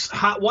guy's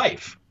hot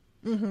wife.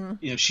 Mm-hmm.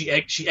 You know, she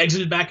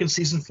exited back in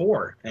season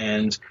 4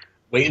 and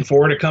waiting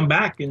for her to come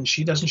back, and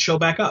she doesn't show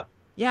back up.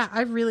 Yeah,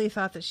 I really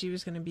thought that she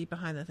was going to be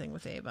behind the thing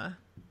with Ava.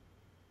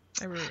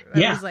 I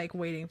was like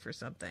waiting for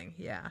something.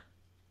 Yeah.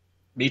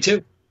 Me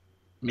too.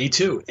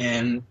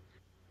 And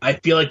I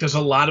feel like there's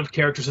a lot of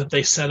characters that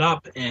they set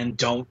up and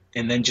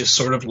then just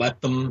sort of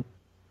let them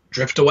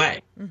drift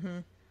away. Mm-hmm.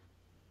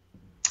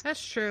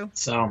 That's true.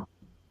 So,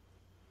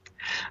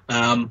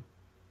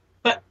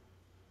 but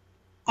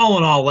all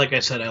in all, like I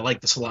said, I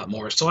like this a lot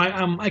more, so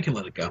I can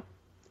let it go.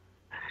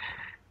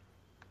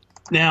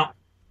 Now,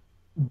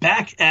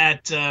 back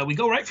at we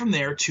go right from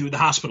there to the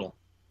hospital,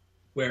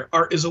 where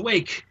Art is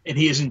awake and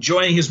he is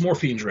enjoying his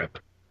morphine drip,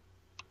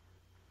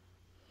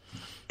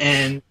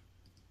 and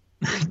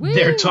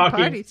they're talking.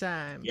 Party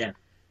time. Yeah,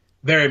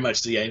 very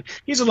much so. Yeah,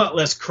 he's a lot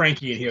less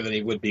cranky in here than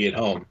he would be at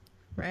home.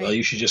 Right. Well,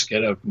 you should just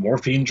get a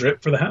morphine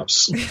drip for the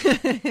house.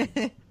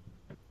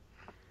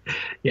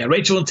 Yeah,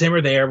 Rachel and Tim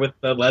are there with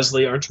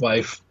Leslie, Art's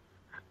wife,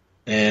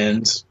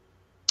 and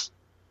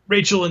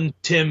Rachel and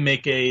Tim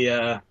make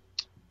a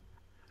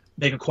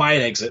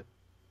quiet exit.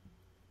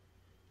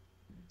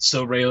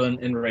 So Raylan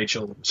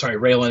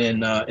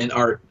and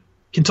Art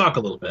can talk a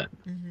little bit.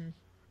 Mm-hmm.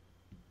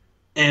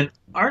 And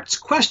Art's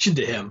question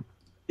to him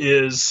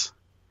is,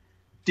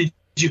 did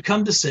you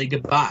come to say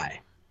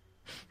goodbye?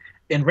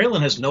 And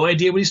Raylan has no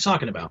idea what he's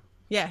talking about.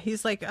 Yeah,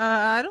 he's like,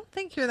 I don't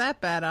think you're that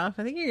bad off.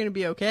 I think you're going to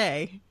be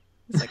okay.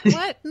 He's like,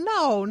 what?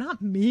 No,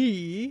 not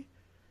me.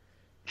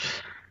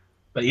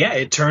 But yeah,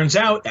 it turns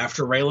out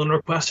after Raylan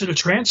requested a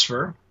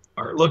transfer,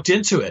 Art looked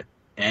into it,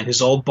 and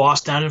his old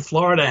boss down in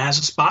Florida has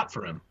a spot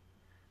for him.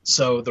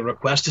 So the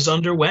request is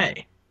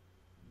underway.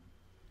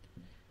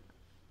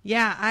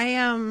 Yeah, I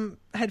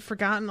had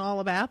forgotten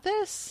all about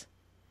this.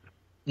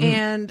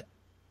 And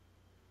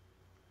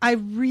I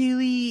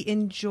really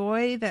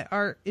enjoy that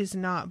Art is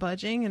not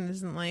budging and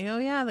isn't like, oh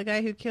yeah, the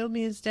guy who killed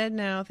me is dead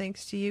now,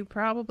 thanks to you.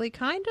 Probably,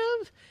 kind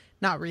of.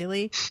 Not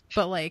really.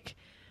 But like,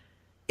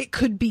 it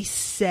could be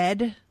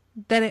said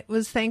that it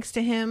was thanks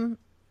to him.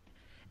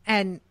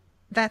 And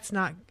that's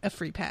not a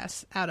free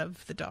pass out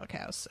of the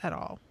doghouse at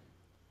all.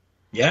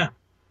 Yeah.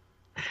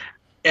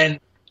 And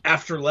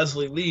after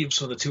Leslie leaves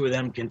so the two of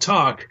them can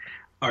talk,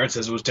 Art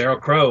says, it was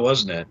Daryl Crow,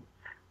 wasn't it?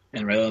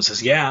 And Raylan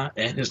says, yeah.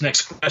 And his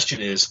next question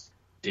is,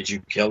 did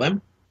you kill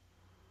him?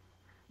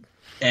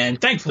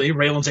 And thankfully,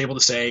 Raylan's able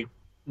to say,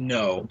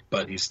 no,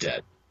 but he's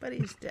dead. But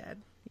he's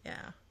dead,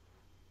 yeah.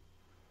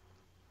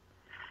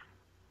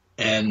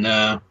 And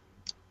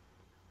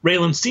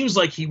Raylan seems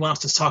like he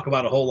wants to talk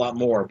about a whole lot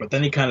more, but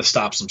then he kind of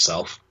stops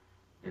himself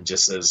and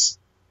just says,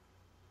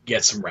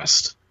 get some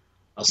rest.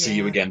 I'll see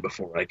you again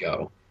before I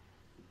go.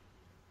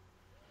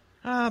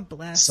 Ah,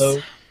 bless. So,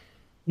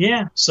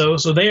 yeah. So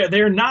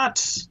they're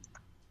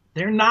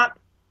not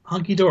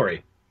hunky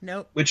dory.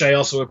 Nope. Which I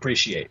also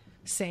appreciate.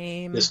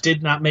 Same. This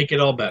did not make it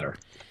all better.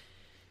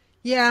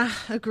 Yeah,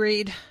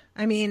 agreed.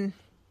 I mean,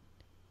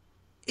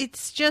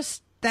 it's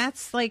just,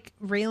 that's like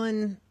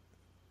Raylan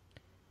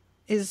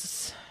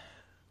is,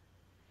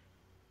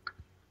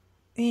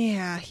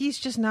 yeah, he's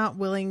just not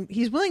willing.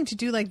 He's willing to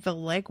do like the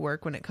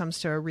legwork when it comes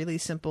to a really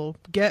simple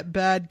get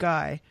bad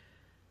guy,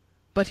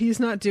 but he's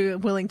not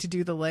willing to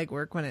do the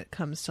legwork when it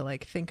comes to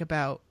like think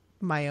about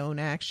my own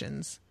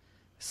actions.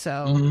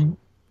 So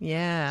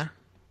yeah,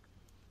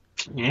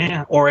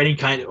 or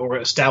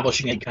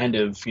establishing any kind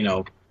of, you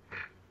know,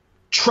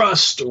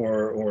 trust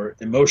or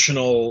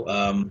emotional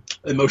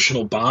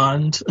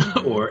bond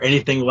or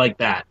anything like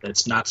that.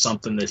 That's not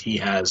something that he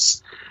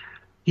has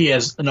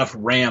enough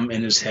RAM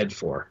in his head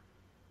for.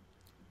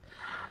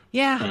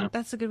 Yeah,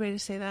 that's a good way to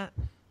say that.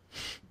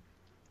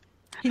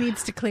 He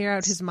needs to clear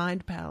out his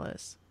mind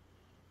palace.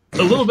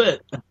 A little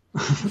bit.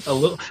 A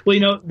little. Well, you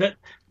know, that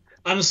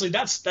honestly,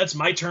 that's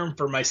my term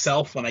for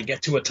myself when I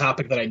get to a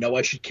topic that I know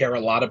I should care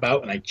a lot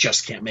about and I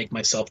just can't make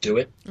myself do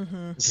it.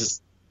 This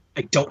is,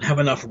 I don't have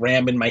enough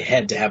RAM in my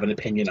head to have an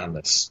opinion on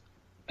this.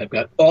 I've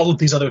got all of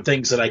these other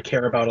things that I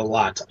care about a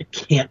lot. I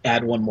can't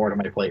add one more to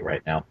my plate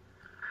right now.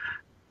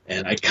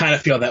 And I kind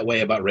of feel that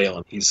way about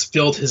Raylan. He's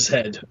filled his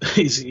head,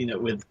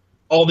 with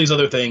all these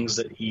other things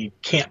that he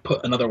can't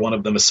put another one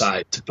of them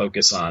aside to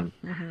focus on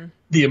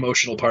the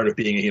emotional part of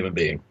being a human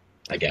being,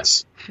 I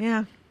guess.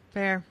 Yeah,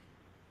 fair.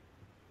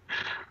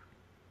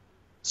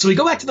 So we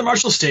go back to the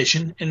Marshall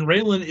station, and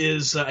Raylan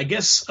is, I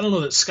guess, I don't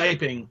know that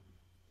Skyping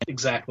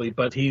exactly,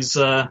 but he's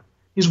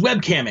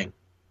webcamming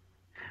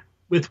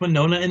with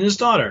Winona and his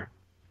daughter.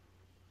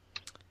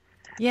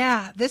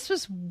 Yeah, this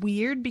was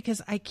weird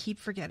because I keep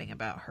forgetting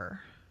about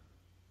her.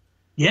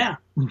 Yeah.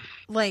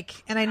 Like,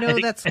 and I know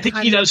that's I think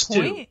kind he of does the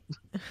point.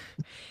 Too.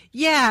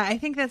 Yeah, I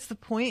think that's the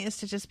point, is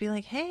to just be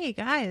like, hey,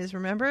 guys,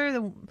 remember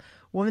the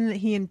woman that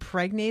he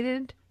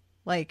impregnated?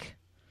 Like,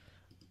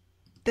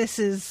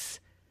 this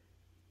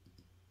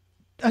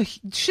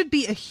should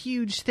be a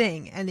huge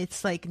thing, and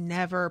it's like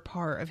never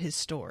part of his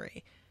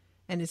story.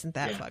 And isn't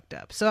that fucked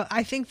up? So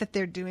I think that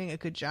they're doing a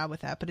good job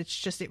with that, but it's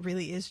just, it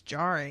really is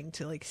jarring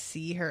to like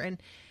see her.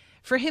 And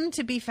for him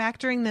to be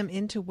factoring them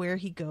into where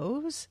he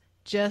goes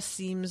just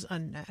seems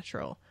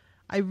unnatural.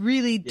 I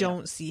really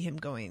don't see him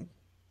going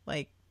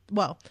like,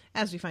 well,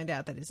 as we find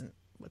out, that isn't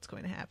what's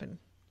going to happen,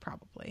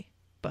 probably.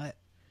 But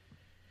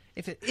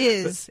if it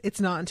is,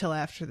 it's not until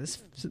after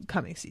this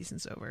coming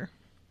season's over.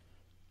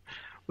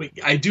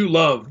 I do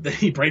love that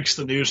he breaks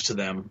the news to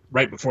them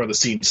right before the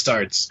scene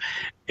starts.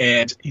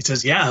 And he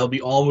says, yeah, he'll be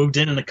all moved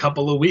in a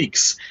couple of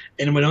weeks.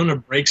 And Winona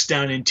breaks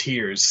down in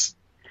tears.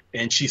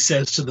 And she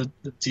says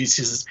she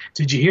says,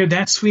 did you hear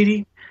that,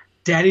 sweetie?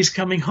 Daddy's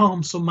coming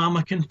home so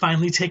Mama can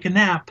finally take a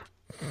nap.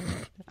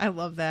 I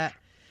love that.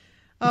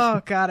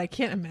 Oh, God, I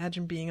can't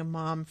imagine being a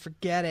mom.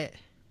 Forget it.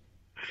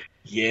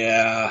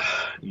 Yeah.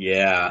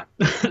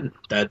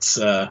 That's,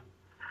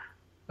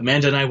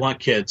 Amanda and I want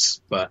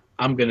kids, but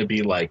I'm going to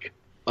be like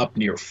up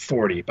near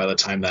 40 by the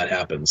time that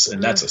happens.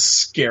 And that's a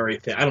scary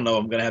thing. I don't know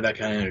if I'm going to have that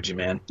kind of energy,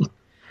 man.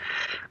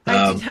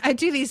 I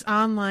do these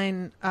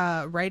online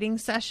writing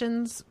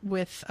sessions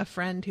with a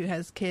friend who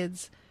has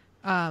kids,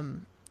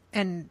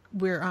 and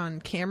we're on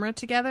camera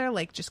together,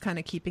 like just kind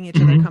of keeping each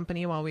other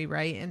company while we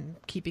write and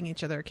keeping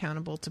each other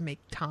accountable to make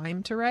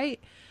time to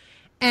write.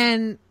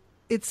 And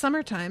it's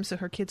summertime, so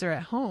her kids are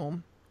at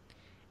home,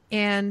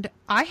 and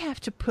I have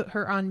to put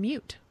her on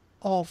mute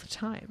all the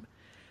time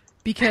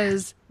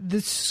because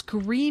the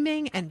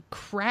screaming and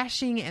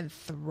crashing and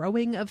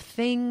throwing of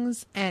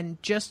things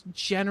and just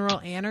general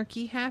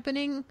anarchy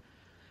happening.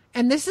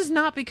 And this is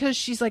not because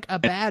she's like a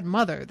bad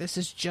mother. This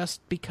is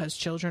just because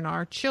children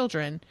are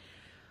children.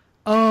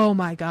 Oh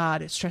my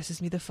God, it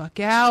stresses me the fuck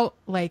out.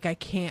 Like, I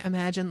can't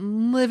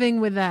imagine living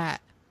with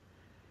that.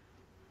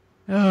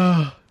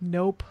 Oh,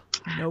 nope.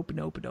 Yeah.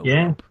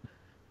 Nope.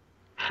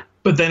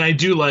 But then I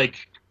do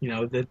like,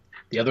 that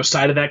the other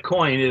side of that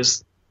coin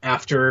is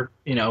after,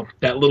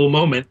 that little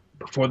moment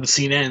before the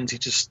scene ends, he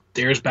just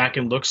stares back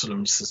and looks at him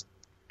and says,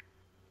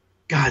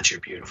 God, you're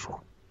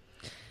beautiful.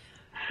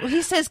 Well,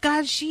 he says,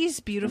 God, she's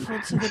beautiful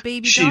to the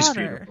baby she's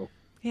daughter. Beautiful.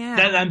 Yeah.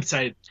 I'm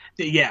sorry.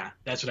 Yeah,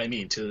 that's what I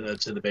mean, to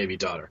the baby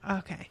daughter.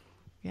 Okay.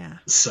 Yeah.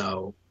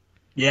 So,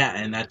 yeah,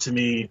 and that to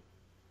me,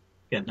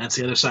 that's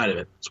the other side of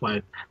it.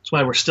 That's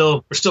why we're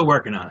still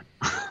working on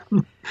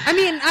it. I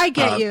mean, I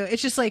get you.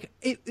 It's just like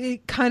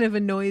it kind of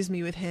annoys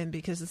me with him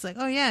because it's like,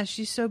 oh yeah,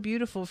 she's so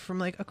beautiful from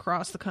like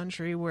across the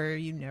country where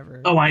you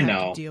never have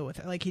to deal with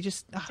it. Like he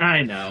just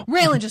I know.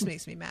 Raylan just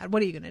makes me mad.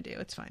 What are you gonna do?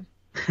 It's fine.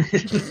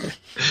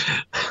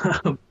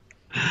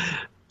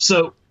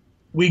 So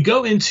we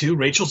go into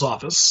Rachel's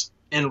office,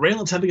 and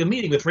Raylan's having a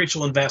meeting with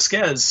Rachel and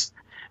Vasquez,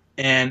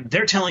 and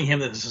they're telling him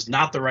that this is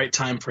not the right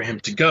time for him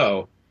to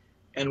go.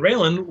 And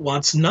Raylan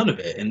wants none of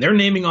it. And they're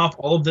naming off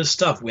all of this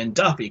stuff. Wynn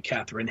Duffy,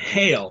 Catherine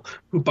Hale,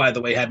 who, by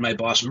the way, had my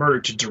boss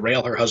murdered to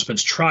derail her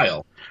husband's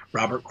trial.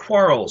 Robert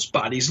Quarles,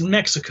 bodies in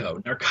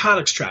Mexico,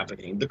 narcotics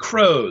trafficking, the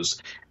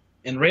Crows.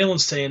 And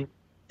Raylan's saying,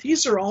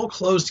 these are all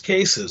closed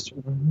cases.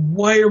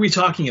 Why are we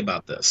talking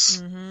about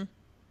this? Mm-hmm.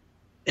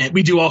 And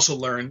we do also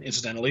learn,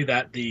 incidentally,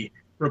 that the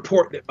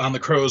report on the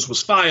Crows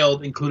was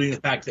filed, including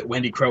the fact that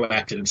Wendy Crow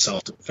acted in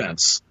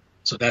self-defense.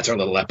 So that's our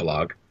little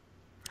epilogue.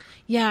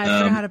 Yeah,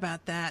 I forgot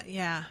about that.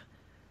 Yeah.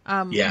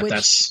 Yeah,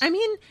 which, I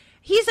mean,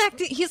 he's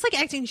like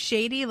acting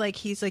shady. Like,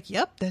 he's like,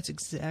 yep, that's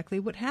exactly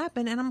what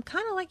happened. And I'm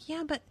kind of like,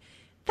 yeah, but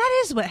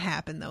that is what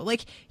happened, though.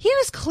 Like, he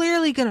was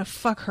clearly going to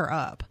fuck her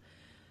up.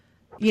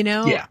 You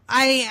know? Yeah.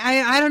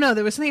 I don't know.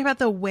 There was something about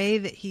the way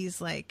that he's,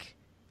 like,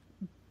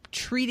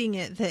 treating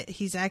it, that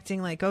he's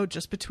acting like, oh,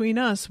 just between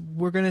us,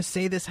 we're going to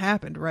say this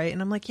happened, right?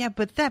 And I'm like, yeah,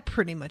 but that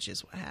pretty much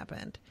is what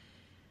happened.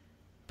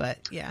 But,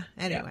 yeah,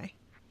 anyway.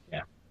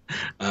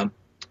 Yeah.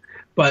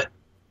 But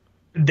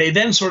they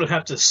then sort of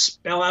have to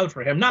spell out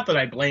for him, not that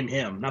I blame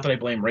him, not that I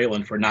blame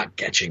Raylan for not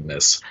catching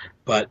this,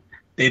 but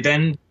they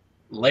then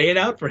lay it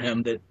out for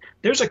him that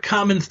there's a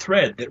common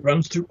thread that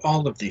runs through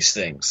all of these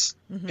things,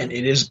 and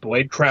it is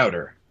Boyd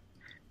Crowder.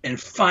 And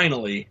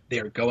finally,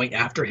 they're going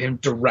after him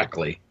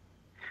directly,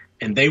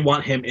 and they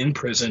want him in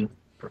prison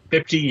for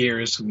 50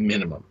 years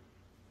minimum.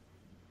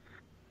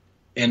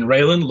 And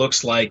Raylan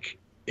looks like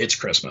it's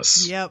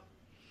Christmas. Yep.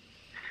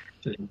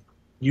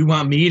 You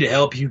want me to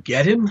help you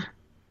get him?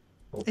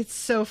 It's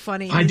so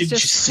funny. Why didn't you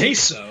say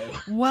so?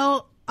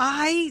 Well,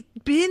 I've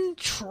been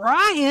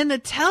trying to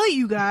tell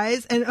you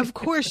guys, and of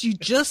course you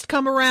just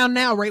come around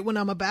now, right when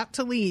I'm about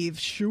to leave.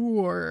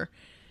 Sure.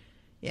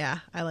 Yeah,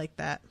 I like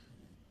that.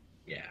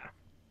 Yeah.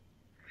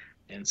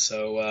 And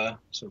so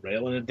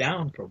Raylan is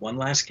down for one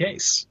last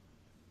case.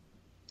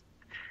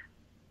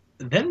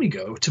 Then we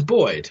go to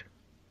Boyd,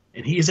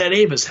 and he's at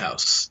Ava's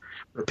house,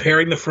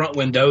 repairing the front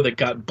window that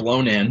got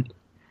blown in.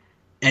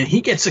 And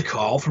he gets a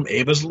call from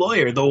Ava's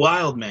lawyer, the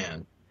Wild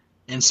Man.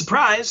 And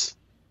surprise,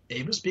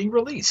 Ava's being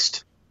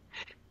released.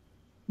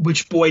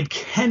 Which Boyd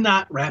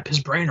cannot wrap his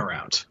brain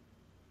around.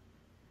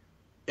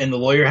 And the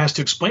lawyer has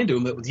to explain to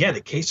him that, yeah,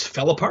 the case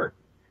fell apart.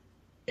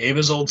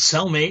 Ava's old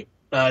cellmate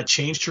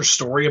changed her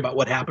story about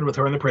what happened with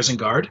her and the prison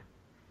guard.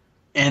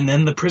 And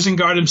then the prison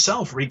guard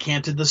himself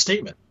recanted the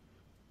statement.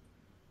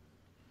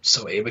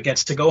 So Ava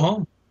gets to go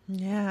home.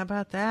 Yeah, how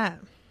about that?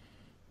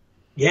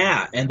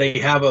 Yeah, and they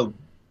have a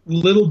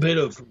little bit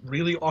of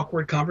really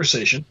awkward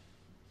conversation.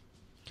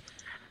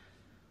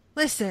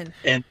 Listen,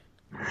 and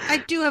I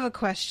do have a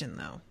question,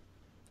 though.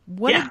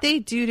 What did they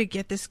do to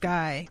get this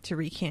guy to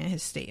recant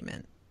his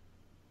statement?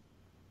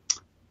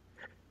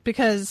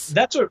 Because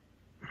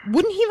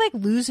wouldn't he, like,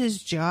 lose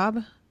his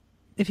job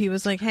if he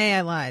was like, hey,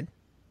 I lied.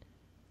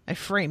 I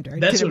framed her. I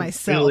did it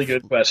myself. That's a really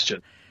good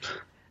question.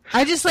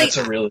 I just, like,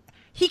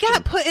 he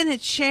got put in a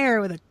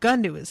chair with a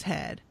gun to his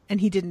head,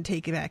 and he didn't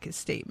take back his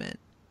statement.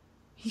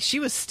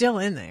 She was still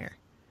in there.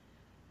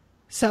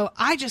 So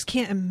I just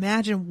can't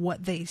imagine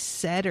what they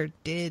said or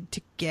did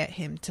to get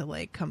him to,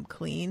 like, come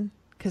clean.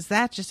 Because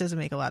that just doesn't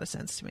make a lot of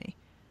sense to me.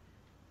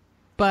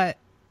 But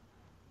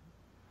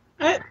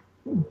I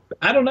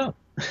don't know.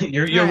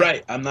 You're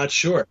right. I'm not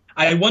sure.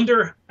 I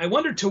wonder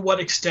to what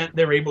extent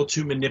they're able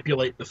to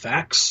manipulate the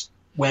facts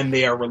when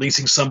they are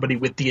releasing somebody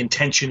with the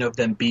intention of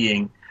them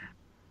being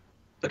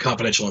a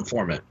confidential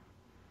informant.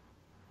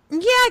 Yeah,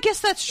 I guess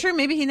that's true.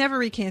 Maybe he never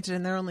recanted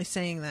and they're only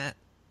saying that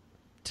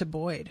to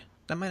Boyd.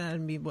 That might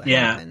not be what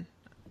happened.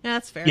 Yeah,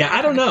 that's fair. Yeah, okay.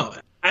 I don't know.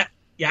 I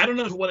don't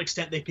know to what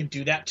extent they can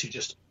do that to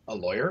just a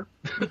lawyer.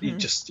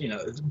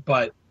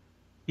 But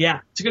yeah,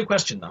 it's a good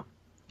question though.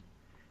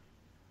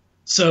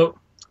 So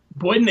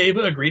Boyd and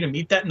Ava agree to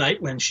meet that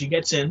night when she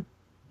gets in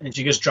and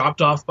she gets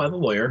dropped off by the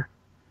lawyer.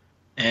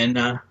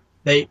 And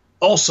they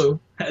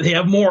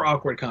have more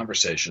awkward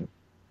conversation.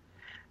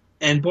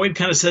 And Boyd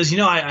kind of says,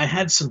 I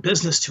had some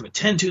business to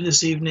attend to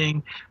this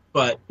evening,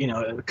 but,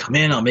 come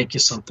in, I'll make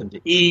you something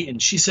to eat.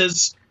 And she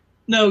says,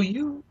 no,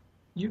 you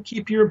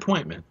keep your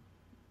appointment.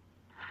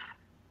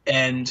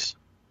 And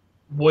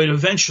Boyd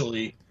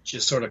eventually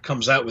just sort of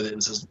comes out with it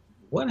and says,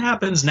 what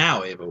happens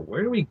now, Ava?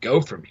 Where do we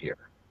go from here?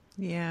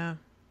 Yeah.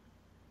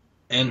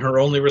 And her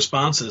only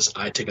response is,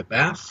 I take a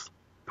bath,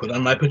 put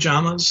on my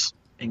pajamas,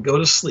 and go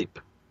to sleep.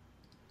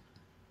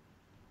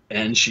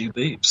 And she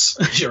leaves.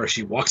 Or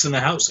she walks in the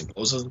house and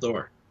closes the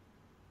door.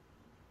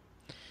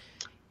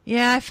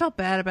 Yeah, I felt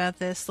bad about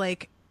this.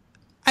 Like,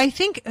 I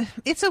think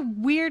it's a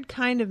weird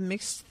kind of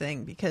mixed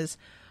thing because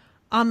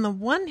on the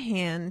one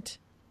hand,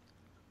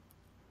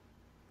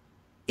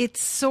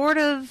 it's sort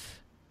of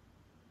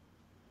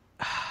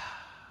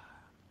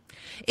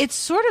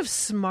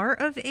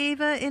smart of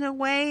Ava in a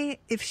way,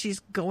 if she's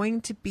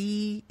going to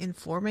be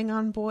informing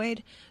on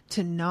Boyd,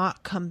 to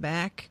not come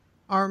back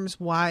arms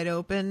wide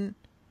open,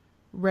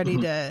 ready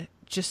to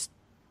just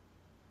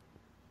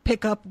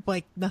pick up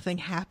like nothing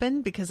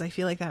happened, because I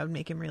feel like that would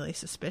make him really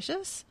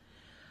suspicious.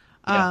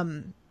 Yeah.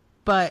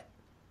 But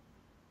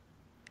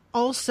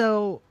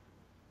also,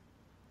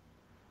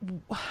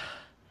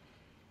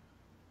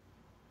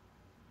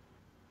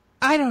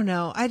 I don't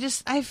know.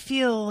 I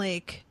feel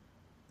like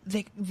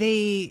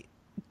they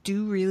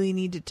do really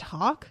need to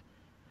talk,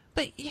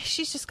 but yeah,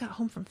 she's just got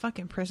home from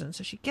fucking prison,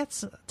 so she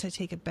gets to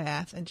take a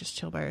bath and just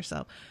chill by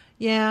herself.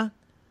 Yeah.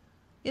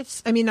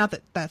 Not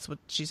that that's what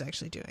she's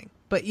actually doing,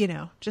 but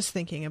just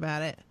thinking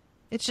about it,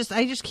 it's just,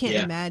 I just can't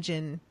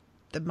imagine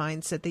the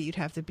mindset that you'd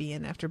have to be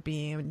in after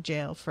being in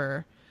jail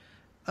for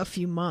a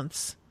few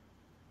months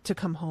to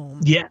come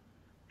home. Yeah.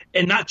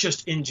 and not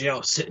just in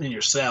jail sitting in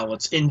your cell.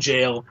 It's in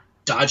jail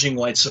dodging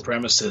white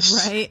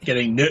supremacists, Right.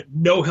 getting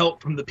no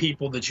help from the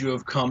people that you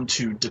have come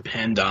to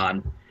depend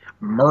on,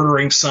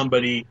 murdering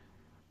somebody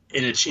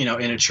in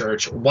a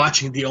church,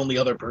 watching the only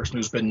other person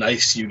who's been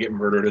nice to you get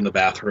murdered in the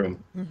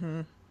bathroom.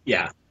 Mm-hmm.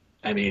 Yeah,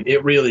 I mean,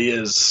 it really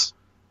is.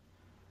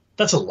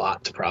 That's a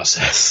lot to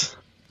process.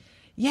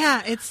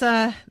 Yeah, it's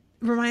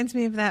reminds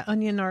me of that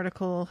Onion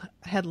article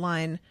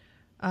headline,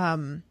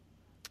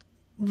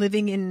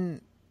 living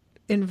in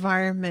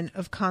environment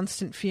of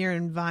constant fear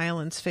and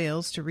violence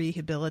fails to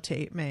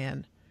rehabilitate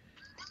man.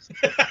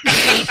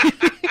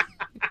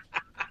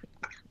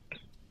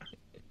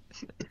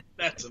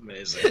 That's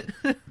amazing.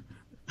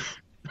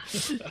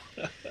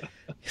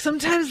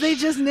 Sometimes they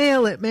just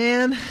nail it,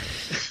 man.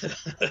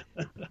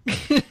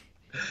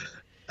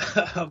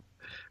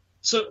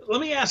 So let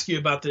me ask you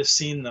about this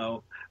scene,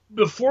 though.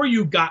 Before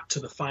you got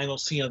to the final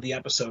scene of the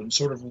episode and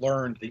sort of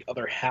learned the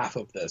other half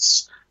of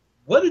this,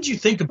 what did you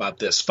think about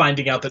this,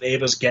 finding out that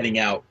Ava's getting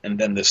out and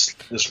then this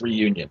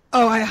reunion?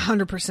 Oh, I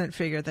 100%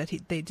 figured that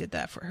they did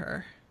that for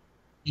her.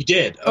 You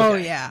did? Okay. Oh,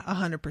 yeah,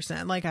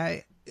 100%.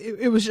 Like,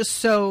 it was just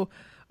so,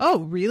 oh,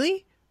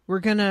 really? We're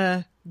going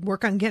to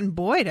work on getting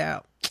Boyd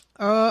out.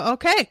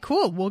 Okay,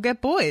 cool. We'll get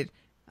Boyd.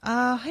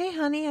 Hey,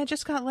 honey, I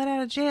just got let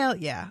out of jail.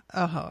 Yeah.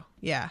 Oh,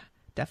 yeah,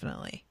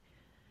 definitely.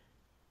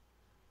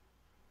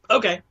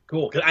 Okay,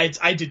 cool. 'Cause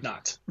I did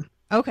not.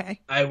 Okay.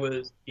 I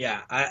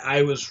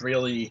was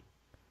really,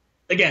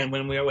 again,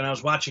 when I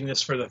was watching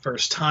this for the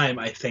first time,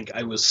 I think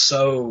I was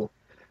so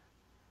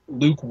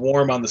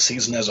lukewarm on the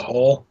season as a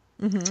whole.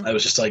 Mm-hmm. I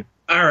was just like,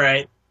 all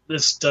right,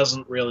 this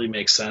doesn't really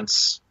make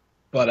sense,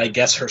 but I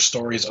guess her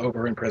story's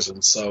over in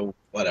prison, so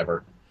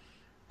whatever.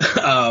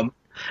 I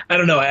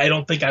don't know. I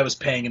don't think I was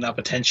paying enough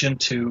attention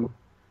to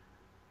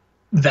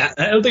that.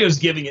 I don't think I was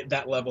giving it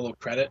that level of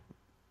credit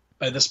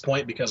by this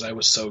point because I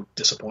was so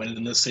disappointed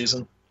in this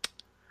season.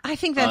 I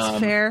think that's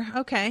fair.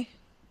 Okay.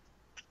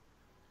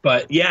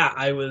 But yeah,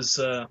 I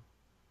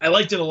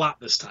liked it a lot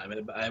this time.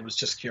 And I was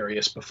just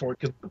curious before,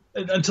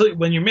 until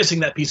when you're missing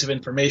that piece of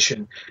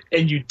information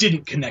and you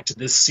didn't connect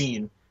this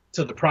scene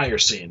to the prior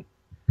scene,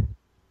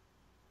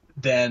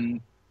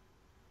 then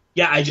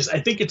yeah, I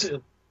think it's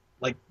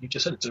like you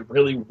just said, it's a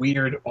really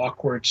weird,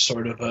 awkward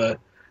sort of a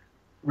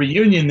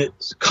reunion that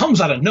comes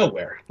out of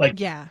nowhere. Like,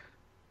 yeah.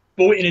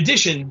 But in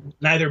addition,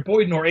 neither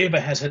Boyd nor Ava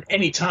has had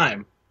any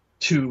time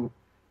to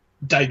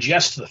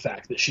digest the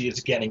fact that she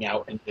is getting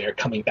out and they're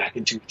coming back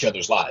into each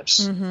other's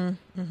lives.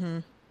 Mm-hmm. Mm-hmm.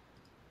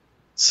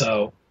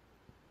 So,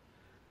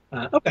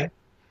 okay.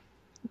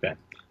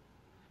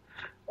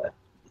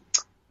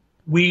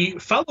 We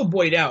follow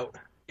Boyd out,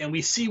 and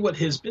we see what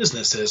his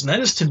business is, and that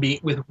is to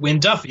meet with Wynn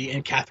Duffy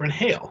and Catherine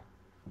Hale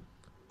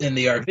in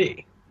the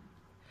RV.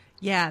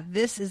 Yeah,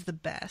 this is the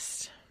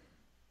best.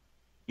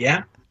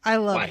 Yeah? I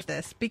loved Why?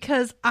 this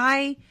because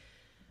I'm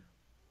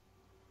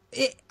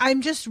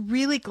just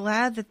really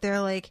glad that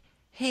they're like,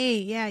 hey,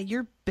 yeah,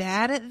 you're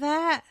bad at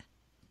that,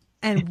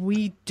 and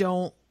we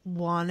don't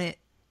want it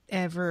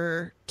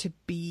ever to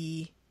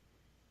be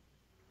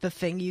the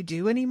thing you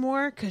do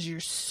anymore because you're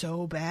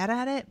so bad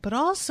at it, but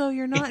also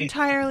you're not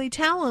entirely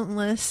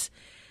talentless.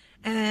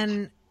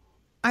 And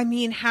I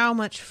mean, how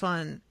much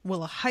fun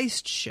will a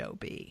heist show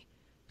be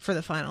for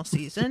the final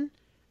season?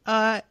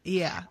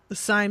 Yeah,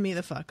 sign me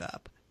the fuck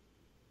up.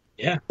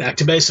 Yeah, back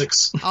to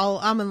basics.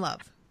 I'm in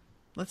love.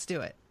 Let's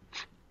do it.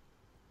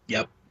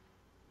 Yep.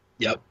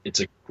 It's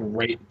a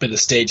great bit of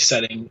stage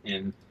setting,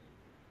 and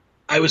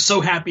I was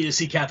so happy to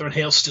see Catherine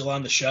Hale still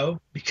on the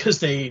show because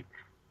they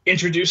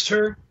introduced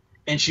her,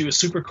 and she was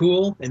super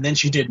cool, and then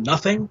she did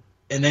nothing,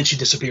 and then she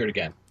disappeared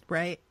again.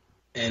 Right.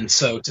 And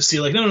so to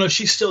see, like, no,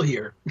 she's still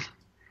here,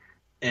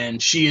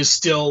 and she is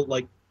still,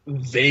 like,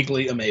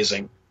 vaguely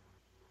amazing.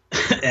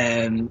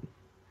 And,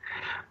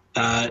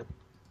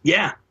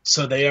 yeah,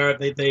 so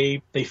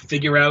they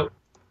figure out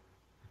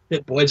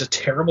that Boyd's a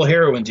terrible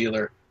heroin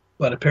dealer,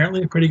 but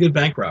apparently a pretty good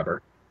bank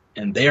robber,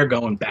 and they are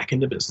going back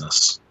into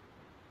business.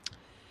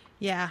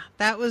 Yeah,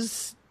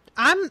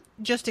 I'm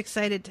just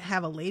excited to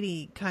have a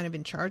lady kind of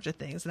in charge of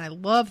things, and I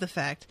love the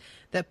fact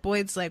that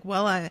Boyd's like,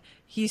 well,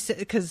 he said,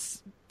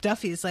 because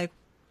Duffy's like,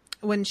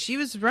 when she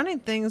was running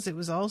things, it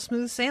was all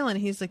smooth sailing.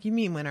 He's like, you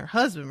mean when her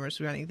husband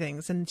was running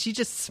things? And she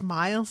just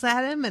smiles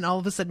at him, and all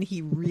of a sudden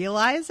he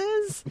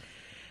realizes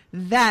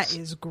that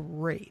is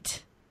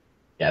great.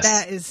 Yes.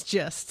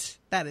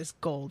 That is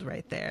gold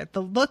right there.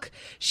 The look,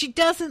 she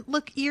doesn't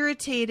look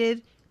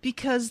irritated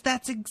because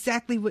that's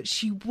exactly what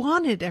she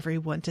wanted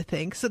everyone to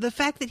think. So the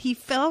fact that he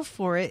fell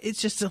for it, it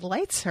just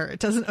delights her. It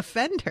doesn't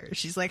offend her.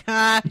 She's like,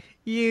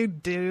 you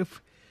dupe.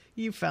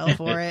 You fell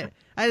for it.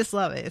 I just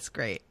love it. It's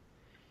great.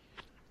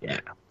 Yeah.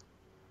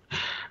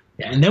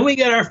 And then we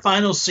get our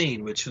final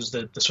scene, which was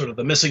the sort of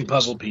the missing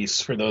puzzle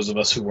piece for those of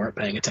us who weren't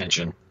paying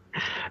attention.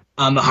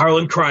 On the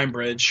Harlan Crime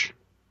Bridge,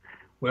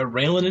 where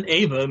Raylan and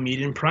Ava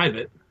meet in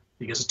private,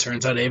 because it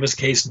turns out Ava's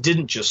case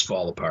didn't just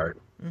fall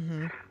apart.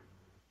 Mm-hmm.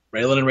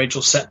 Raylan and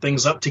Rachel set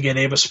things up to get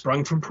Ava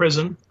sprung from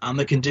prison on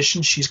the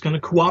condition she's going to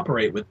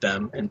cooperate with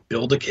them and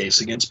build a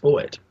case against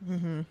Boyd.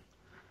 Mm-hmm.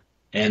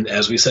 And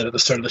as we said at the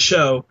start of the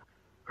show,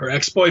 her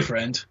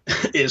ex-boyfriend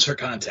is her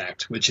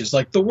contact, which is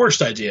like the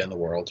worst idea in the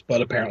world,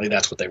 but apparently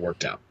that's what they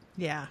worked out.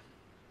 Yeah.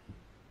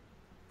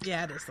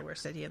 Yeah, it is the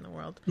worst idea in the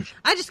world.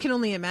 I just can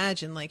only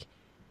imagine, like,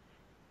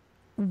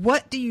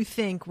 what do you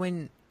think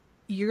when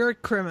you're a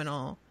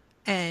criminal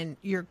and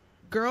your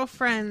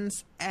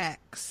girlfriend's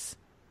ex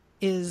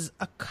is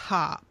a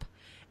cop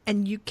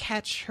and you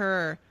catch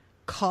her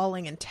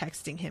calling and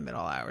texting him at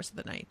all hours of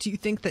the night? Do you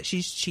think that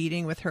she's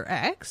cheating with her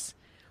ex?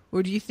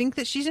 Or do you think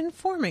that she's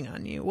informing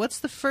on you? What's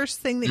the first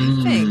thing that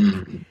you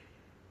think?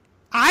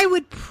 I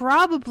would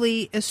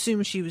probably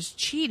assume she was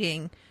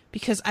cheating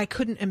because I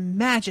couldn't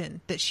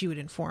imagine that she would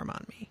inform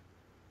on me.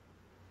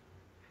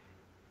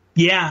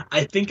 Yeah,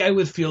 I think I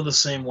would feel the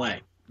same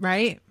way.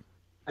 Right?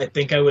 I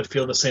think I would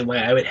feel the same way.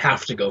 I would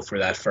have to go for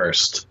that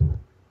first.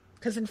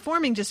 Because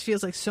informing just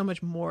feels like so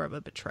much more of a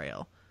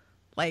betrayal.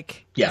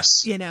 Like,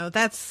 yes, you know,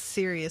 that's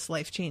serious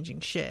life-changing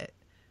shit.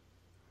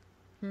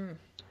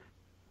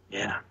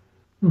 Yeah.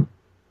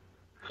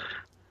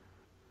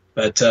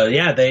 But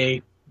yeah,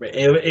 Ava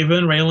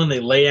and Raylan, they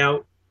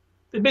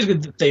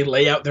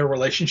lay out their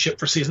relationship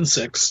for season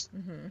 6,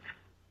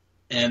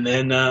 and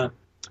then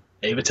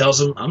Ava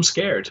tells him, "I'm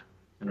scared,"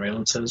 and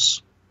Raylan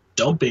says,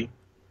 "Don't be."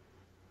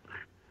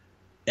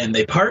 And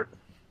they part.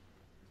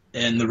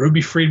 And the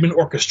Ruby Friedman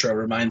Orchestra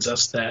reminds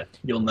us that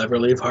you'll never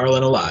leave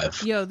Harlan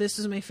alive. Yo, this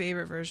is my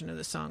favorite version of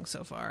the song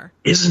so far.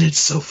 Isn't it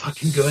so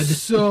fucking good?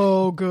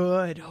 So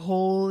good.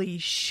 Holy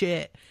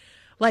shit.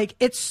 Like,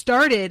 it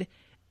started,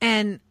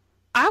 and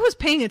I was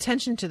paying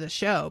attention to the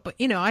show, but,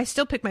 you know, I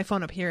still pick my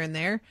phone up here and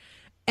there,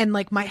 and,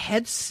 like, my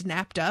head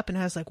snapped up, and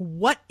I was like,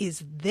 what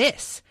is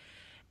this?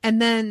 And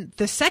then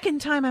the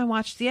second time I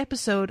watched the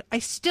episode, I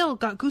still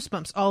got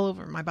goosebumps all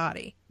over my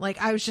body.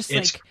 Like, I was just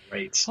it's like,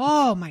 great.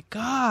 Oh my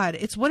God.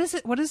 What is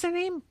it? What is their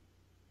name?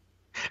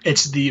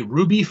 It's the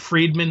Ruby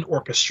Friedman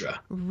Orchestra.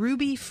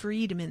 Ruby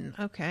Friedman.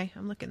 Okay.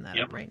 I'm looking that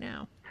up right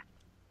now.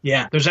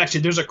 Yeah. There's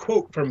a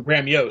quote from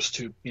Graham Yost,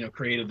 who, you know,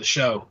 created the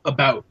show,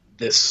 about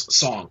this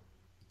song.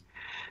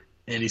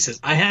 And he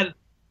says, I had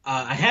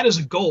as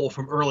a goal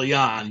from early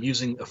on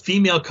using a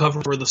female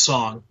cover for the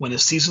song when a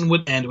season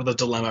would end with a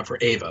dilemma for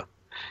Ava.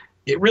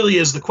 It really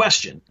is the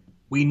question.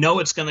 We know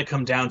it's going to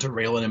come down to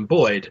Raylan and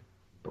Boyd,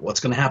 but what's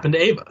going to happen to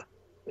Ava?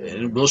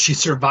 And will she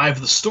survive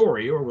the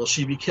story, or will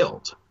she be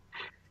killed?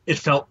 It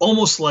felt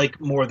almost like,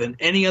 more than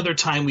any other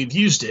time we've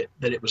used it,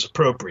 that it was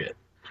appropriate.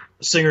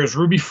 The singer is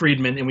Ruby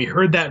Friedman, and we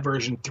heard that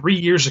version 3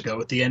 years ago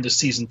at the end of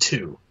season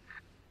 2.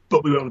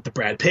 But we went with the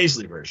Brad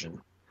Paisley version.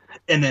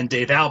 And then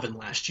Dave Alvin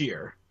last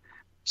year.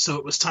 So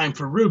it was time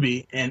for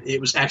Ruby, and it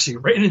was actually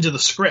written into the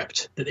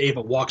script that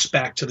Ava walks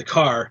back to the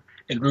car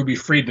and Ruby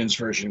Friedman's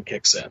version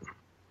kicks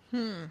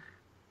in.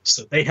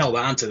 So they held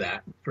on to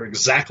that for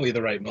exactly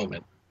the right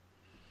moment.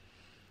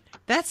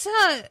 That's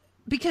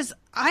because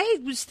I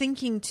was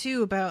thinking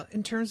too about,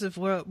 in terms of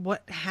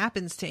what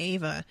happens to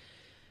Ava.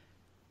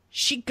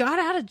 She got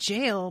out of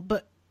jail,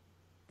 but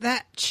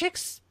that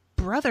chick's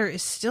brother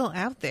is still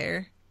out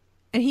there,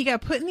 and he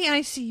got put in the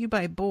ICU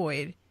by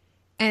Boyd,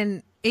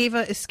 and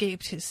Ava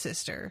escaped his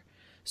sister.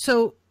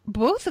 So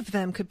both of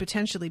them could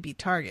potentially be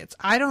targets.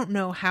 I don't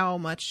know how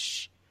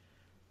much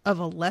of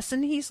a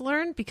lesson he's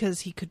learned,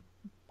 because he could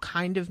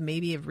kind of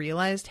maybe have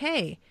realized,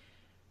 hey,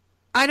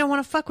 I don't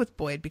want to fuck with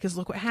Boyd because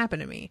look what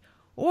happened to me.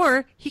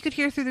 Or he could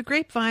hear through the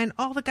grapevine,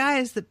 all the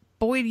guys that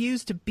Boyd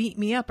used to beat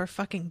me up are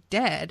fucking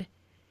dead,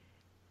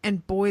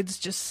 and Boyd's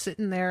just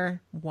sitting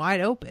there wide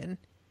open.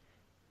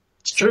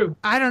 It's true.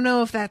 I don't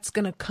know if that's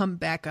going to come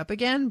back up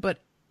again, but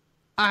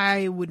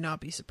I would not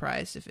be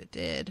surprised if it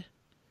did.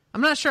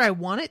 I'm not sure I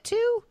want it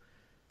to,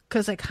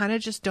 because I kind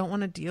of just don't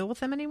want to deal with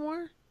them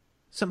anymore.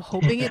 So I'm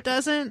hoping it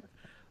doesn't,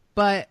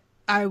 but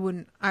I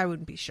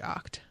wouldn't be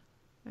shocked,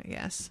 I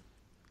guess.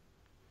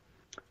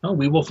 Oh,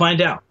 we will find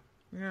out.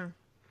 Yeah.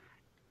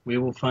 We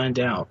will find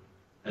out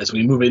as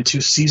we move into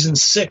season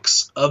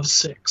 6 of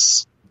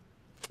 6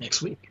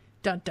 next week.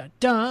 Dun, dun,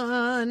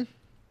 dun.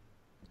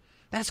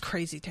 That's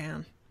crazy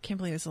town. Can't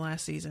believe it's the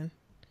last season.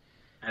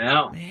 I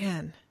know.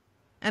 Man.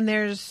 And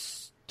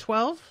there's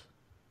 12?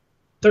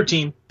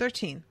 13.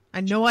 13.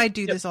 I know I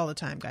do this all the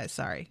time, guys.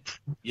 Sorry.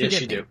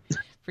 Yes, you do.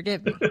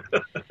 Forgive me.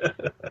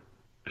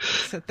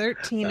 So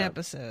 13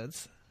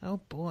 episodes. Oh,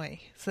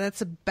 boy. So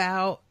that's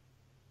about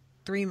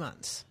 3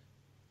 months.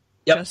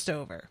 Yep. Just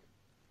over.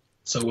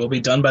 So we'll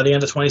be done by the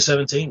end of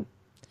 2017.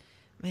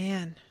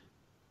 Man.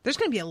 There's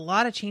going to be a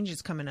lot of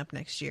changes coming up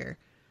next year.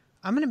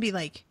 I'm going to be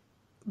like,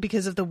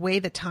 because of the way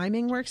the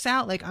timing works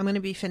out, like I'm going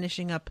to be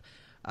finishing up,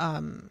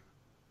 what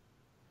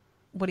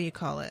do you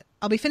call it?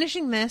 I'll be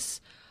finishing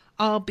this.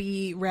 I'll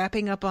be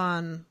wrapping up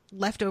on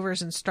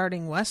Leftovers and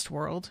starting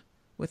Westworld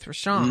with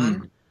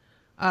Rashawn.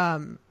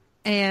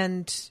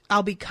 And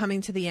I'll be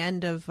coming to the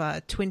end of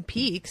Twin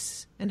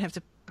Peaks and have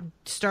to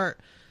start,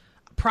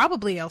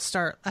 I'll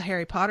start a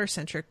Harry Potter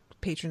centric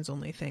patrons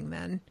only thing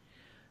then.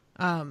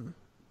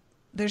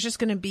 There's just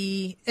going to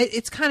be,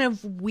 it's kind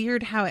of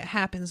weird how it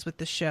happens with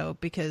the show,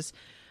 because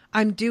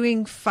I'm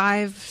doing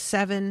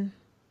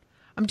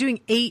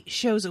 8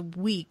 shows a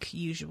week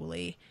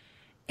usually.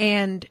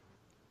 And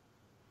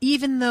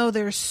even though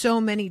there's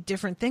so many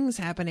different things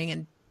happening,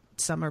 and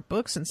some are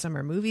books and some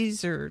are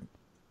movies or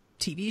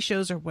TV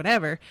shows or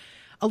whatever,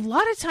 a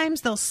lot of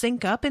times they'll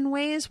sync up in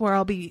ways where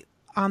I'll be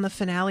on the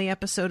finale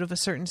episode of a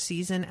certain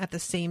season at the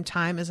same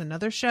time as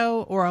another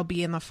show, or I'll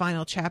be in the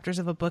final chapters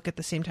of a book at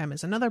the same time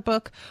as another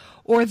book,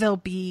 or there'll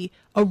be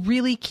a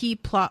really key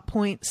plot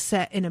point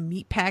set in a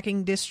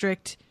meatpacking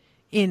district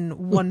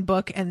in one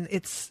book, and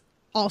it's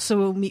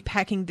also a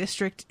meatpacking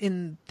district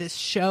in this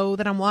show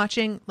that I'm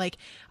watching. Like,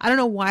 I don't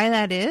know why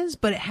that is,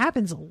 but it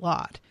happens a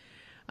lot.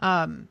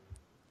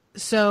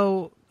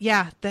 So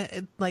yeah,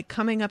 like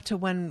coming up to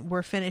when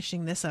we're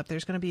finishing this up,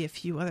 there's going to be a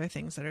few other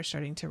things that are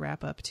starting to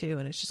wrap up too.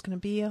 And it's just going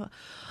to be a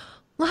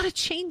lot of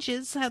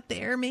changes out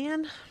there,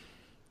 man.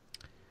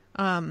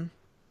 But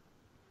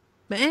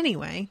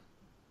anyway,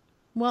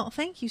 well,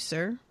 thank you,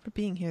 sir, for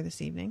being here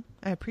this evening.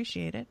 I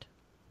appreciate it.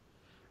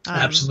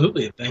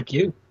 Absolutely. Thank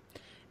you.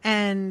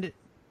 And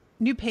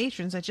new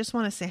patrons, I just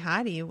want to say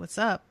hi to you. What's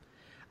up?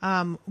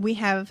 We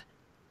have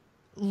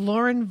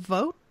Lauren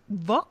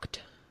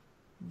Vogt.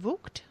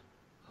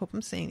 Hope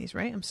I'm saying these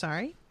right. I'm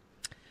sorry.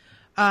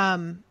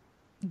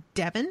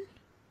 Devin,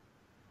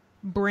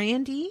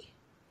 Brandy,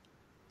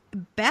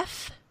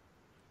 Beth,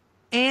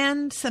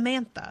 and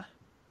Samantha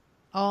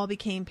all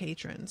became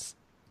patrons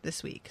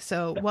this week.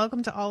 So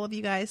welcome to all of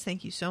you guys.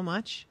 Thank you so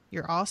much.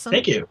 You're awesome.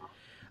 Thank you.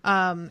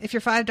 If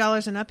you're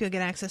 $5 and up, you'll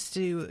get access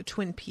to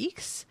Twin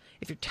Peaks.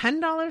 If you're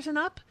 $10 and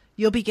up,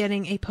 you'll be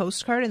getting a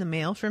postcard in the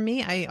mail from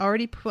me. I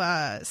already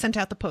sent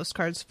out the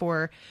postcards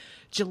for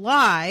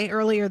July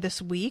earlier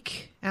this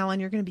week. Alan,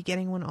 you're going to be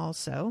getting one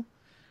also.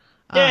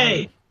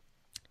 Yay!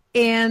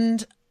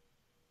 And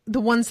the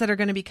ones that are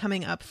going to be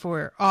coming up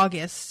for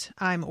August,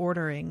 I'm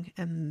ordering,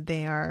 and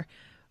they are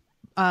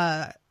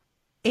a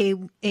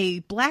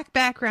black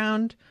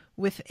background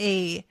with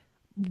a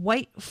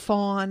white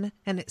fawn,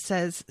 and it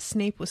says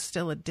Snape was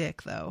still a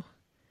dick, though.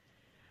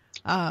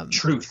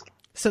 Truth.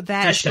 So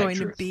that is going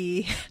truth. to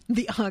be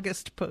the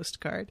August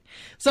postcard.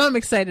 So I'm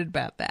excited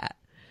about that.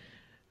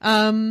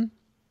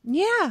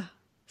 Yeah.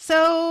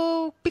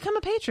 So become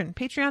a patron.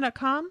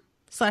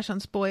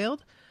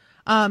 Patreon.com/unspoiled.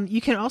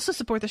 You can also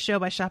support the show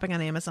by shopping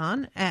on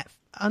Amazon at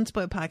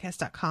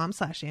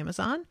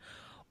unspoiledpodcast.com/Amazon.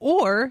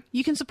 Or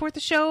you can support the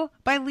show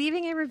by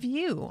leaving a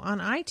review on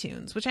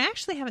iTunes, which I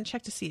actually haven't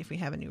checked to see if we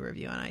have a new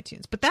review on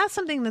iTunes. But that's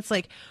something that's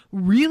like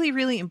really,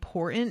 really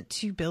important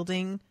to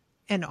building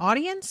an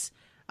audience.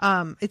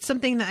 It's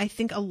something that I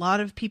think a lot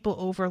of people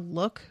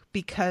overlook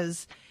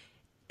because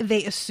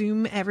they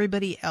assume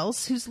everybody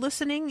else who's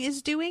listening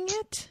is doing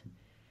it,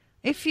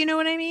 if you know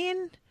what I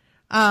mean.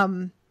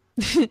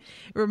 It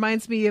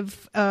reminds me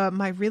of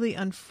my really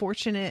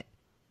unfortunate,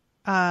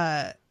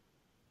 what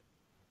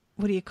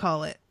do you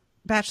call it?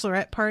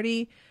 Bachelorette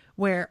party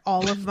where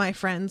all of my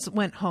friends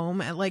went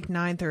home at like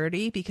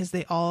 9:30 because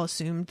they all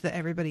assumed that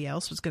everybody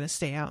else was going to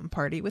stay out and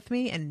party with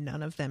me, and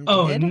none of them did.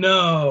 Oh,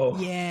 no.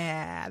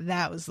 Yeah,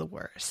 that was the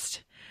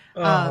worst.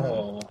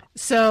 Oh.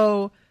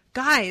 So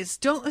guys,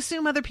 don't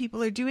assume other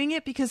people are doing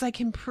it, because I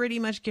can pretty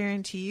much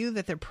guarantee you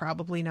that they're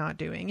probably not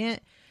doing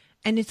it.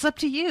 And it's up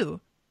to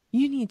you.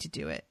 You need to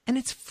do it. And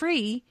it's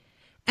free.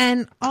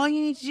 And all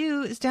you need to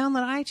do is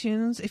download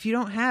iTunes if you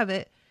don't have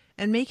it,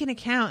 and make an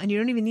account. And you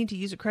don't even need to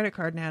use a credit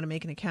card now to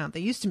make an account.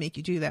 They used to make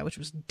you do that, which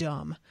was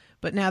dumb.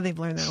 But now they've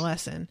learned their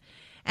lesson.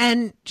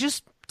 And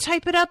just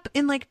type it up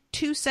in like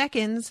 2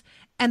 seconds.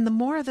 And the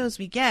more of those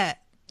we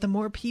get, the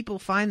more people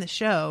find the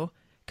show,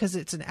 because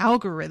it's an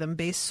algorithm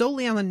based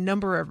solely on the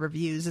number of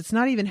reviews. It's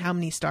not even how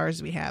many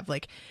stars we have.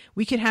 Like,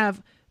 we could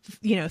have,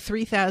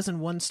 3,000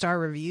 one-star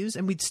reviews,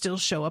 and we'd still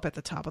show up at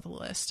the top of the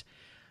list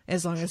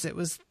as long as it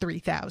was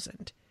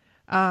 3,000.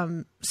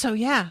 So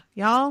yeah,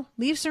 y'all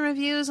leave some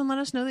reviews and let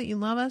us know that you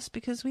love us,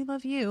 because we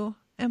love you.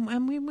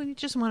 And we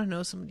just want to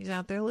know somebody's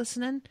out there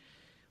listening.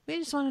 We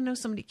just want to know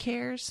somebody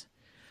cares.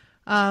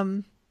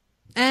 And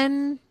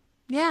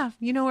yeah,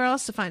 you know where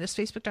else to find us.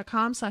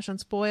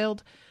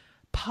 Facebook.com/unspoiled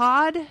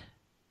pod,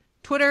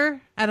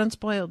 Twitter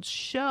 @unspoiled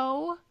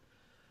show,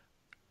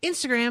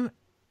 Instagram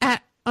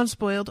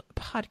 @unspoiled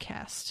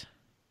podcast.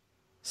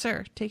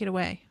 Sir, take it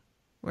away.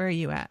 Where are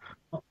you at?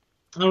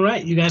 All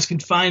right. You guys can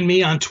find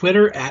me on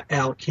Twitter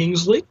 @Al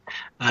Kingsley.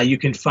 You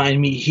can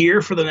find me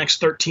here for the next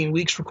 13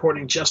 weeks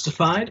recording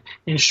Justified.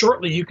 And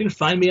shortly you can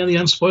find me on the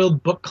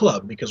Unspoiled Book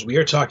Club, because we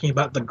are talking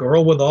about The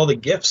Girl with All the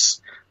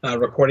Gifts,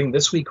 recording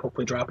this week,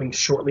 hopefully dropping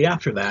shortly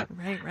after that.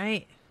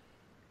 Right.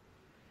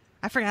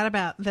 I forgot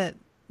about that,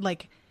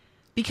 like,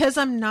 because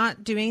I'm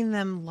not doing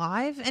them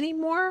live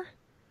anymore,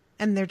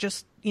 and they're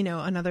just,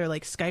 another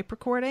like Skype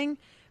recording.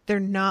 They're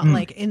not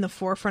like in the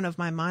forefront of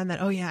my mind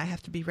that, oh yeah, I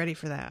have to be ready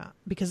for that,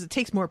 because it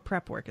takes more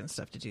prep work and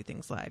stuff to do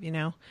things live,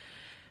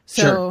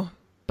 So, sure.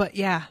 But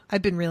yeah,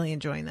 I've been really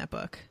enjoying that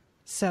book.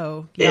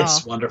 So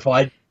it's wonderful.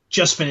 I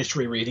just finished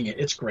rereading it.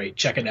 It's great.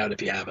 Check it out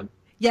if you haven't.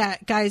 Yeah,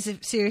 guys,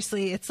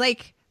 seriously, it's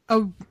like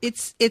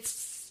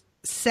it's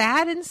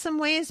sad in some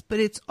ways, but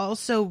it's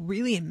also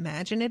really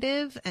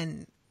imaginative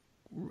and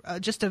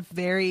just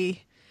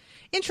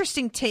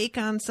interesting take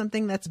on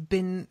something that's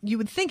been, you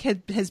would think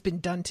has been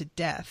done to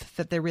death,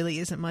 that there really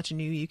isn't much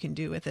new you can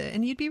do with it,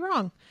 and you'd be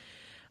wrong.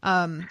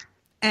 And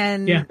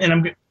I'm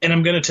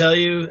going to tell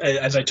you,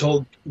 as I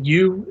told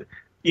you,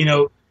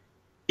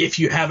 if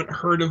you haven't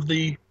heard of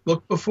the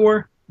book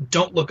before,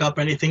 don't look up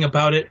anything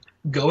about it.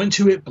 Go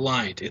into it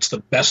blind. It's the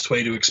best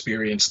way to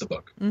experience the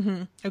book.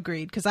 Mm-hmm.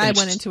 Agreed. Because I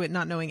went into it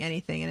not knowing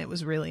anything, and it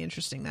was really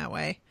interesting that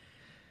way.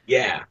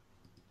 Yeah.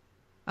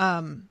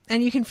 And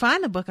you can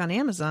find the book on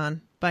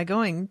Amazon by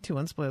going to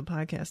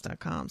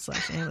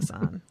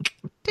unspoiledpodcast.com/Amazon.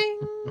 Ding.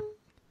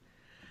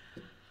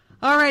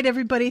 All right,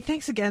 everybody.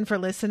 Thanks again for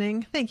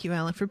listening. Thank you,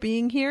 Alan, for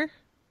being here.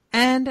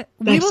 And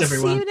we will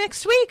see you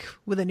next week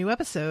with a new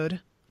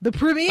episode. The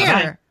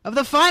premiere of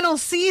the final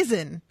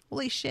season.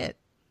 Holy shit.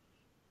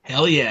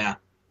 Hell yeah.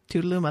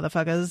 Toodaloo,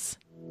 motherfuckers.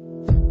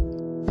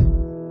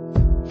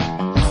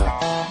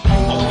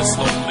 On this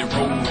lonely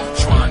road,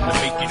 trying to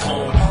make it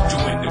home,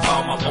 doing it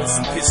by my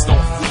lonesome, pissed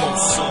off with no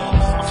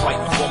son. I'm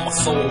fighting for my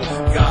soul.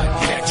 God,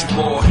 get at you,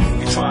 boy.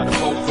 You try to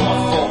go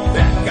fall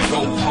back, I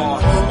go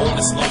hard. On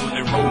this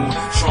lonely road,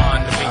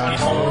 trying to make it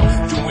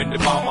home, doing it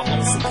by my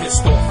lonesome,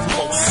 pissed off with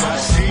no son. I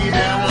see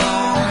them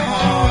long,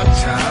 hard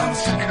times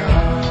to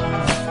come.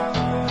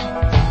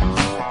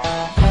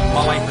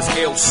 My life is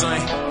ill, son.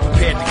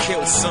 Prepared to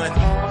kill, son.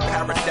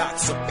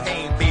 Paradox of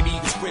pain, baby,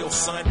 it's real,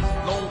 son.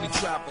 Lonely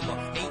traveler,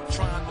 ain't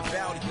trying to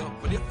value you,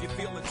 but if you're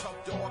feeling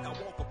tough, dog, I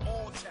walk up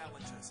all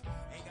challenges.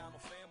 Ain't got no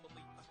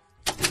family.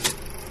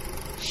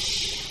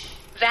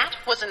 That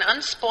was an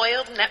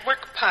Unspoiled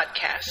Network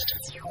podcast.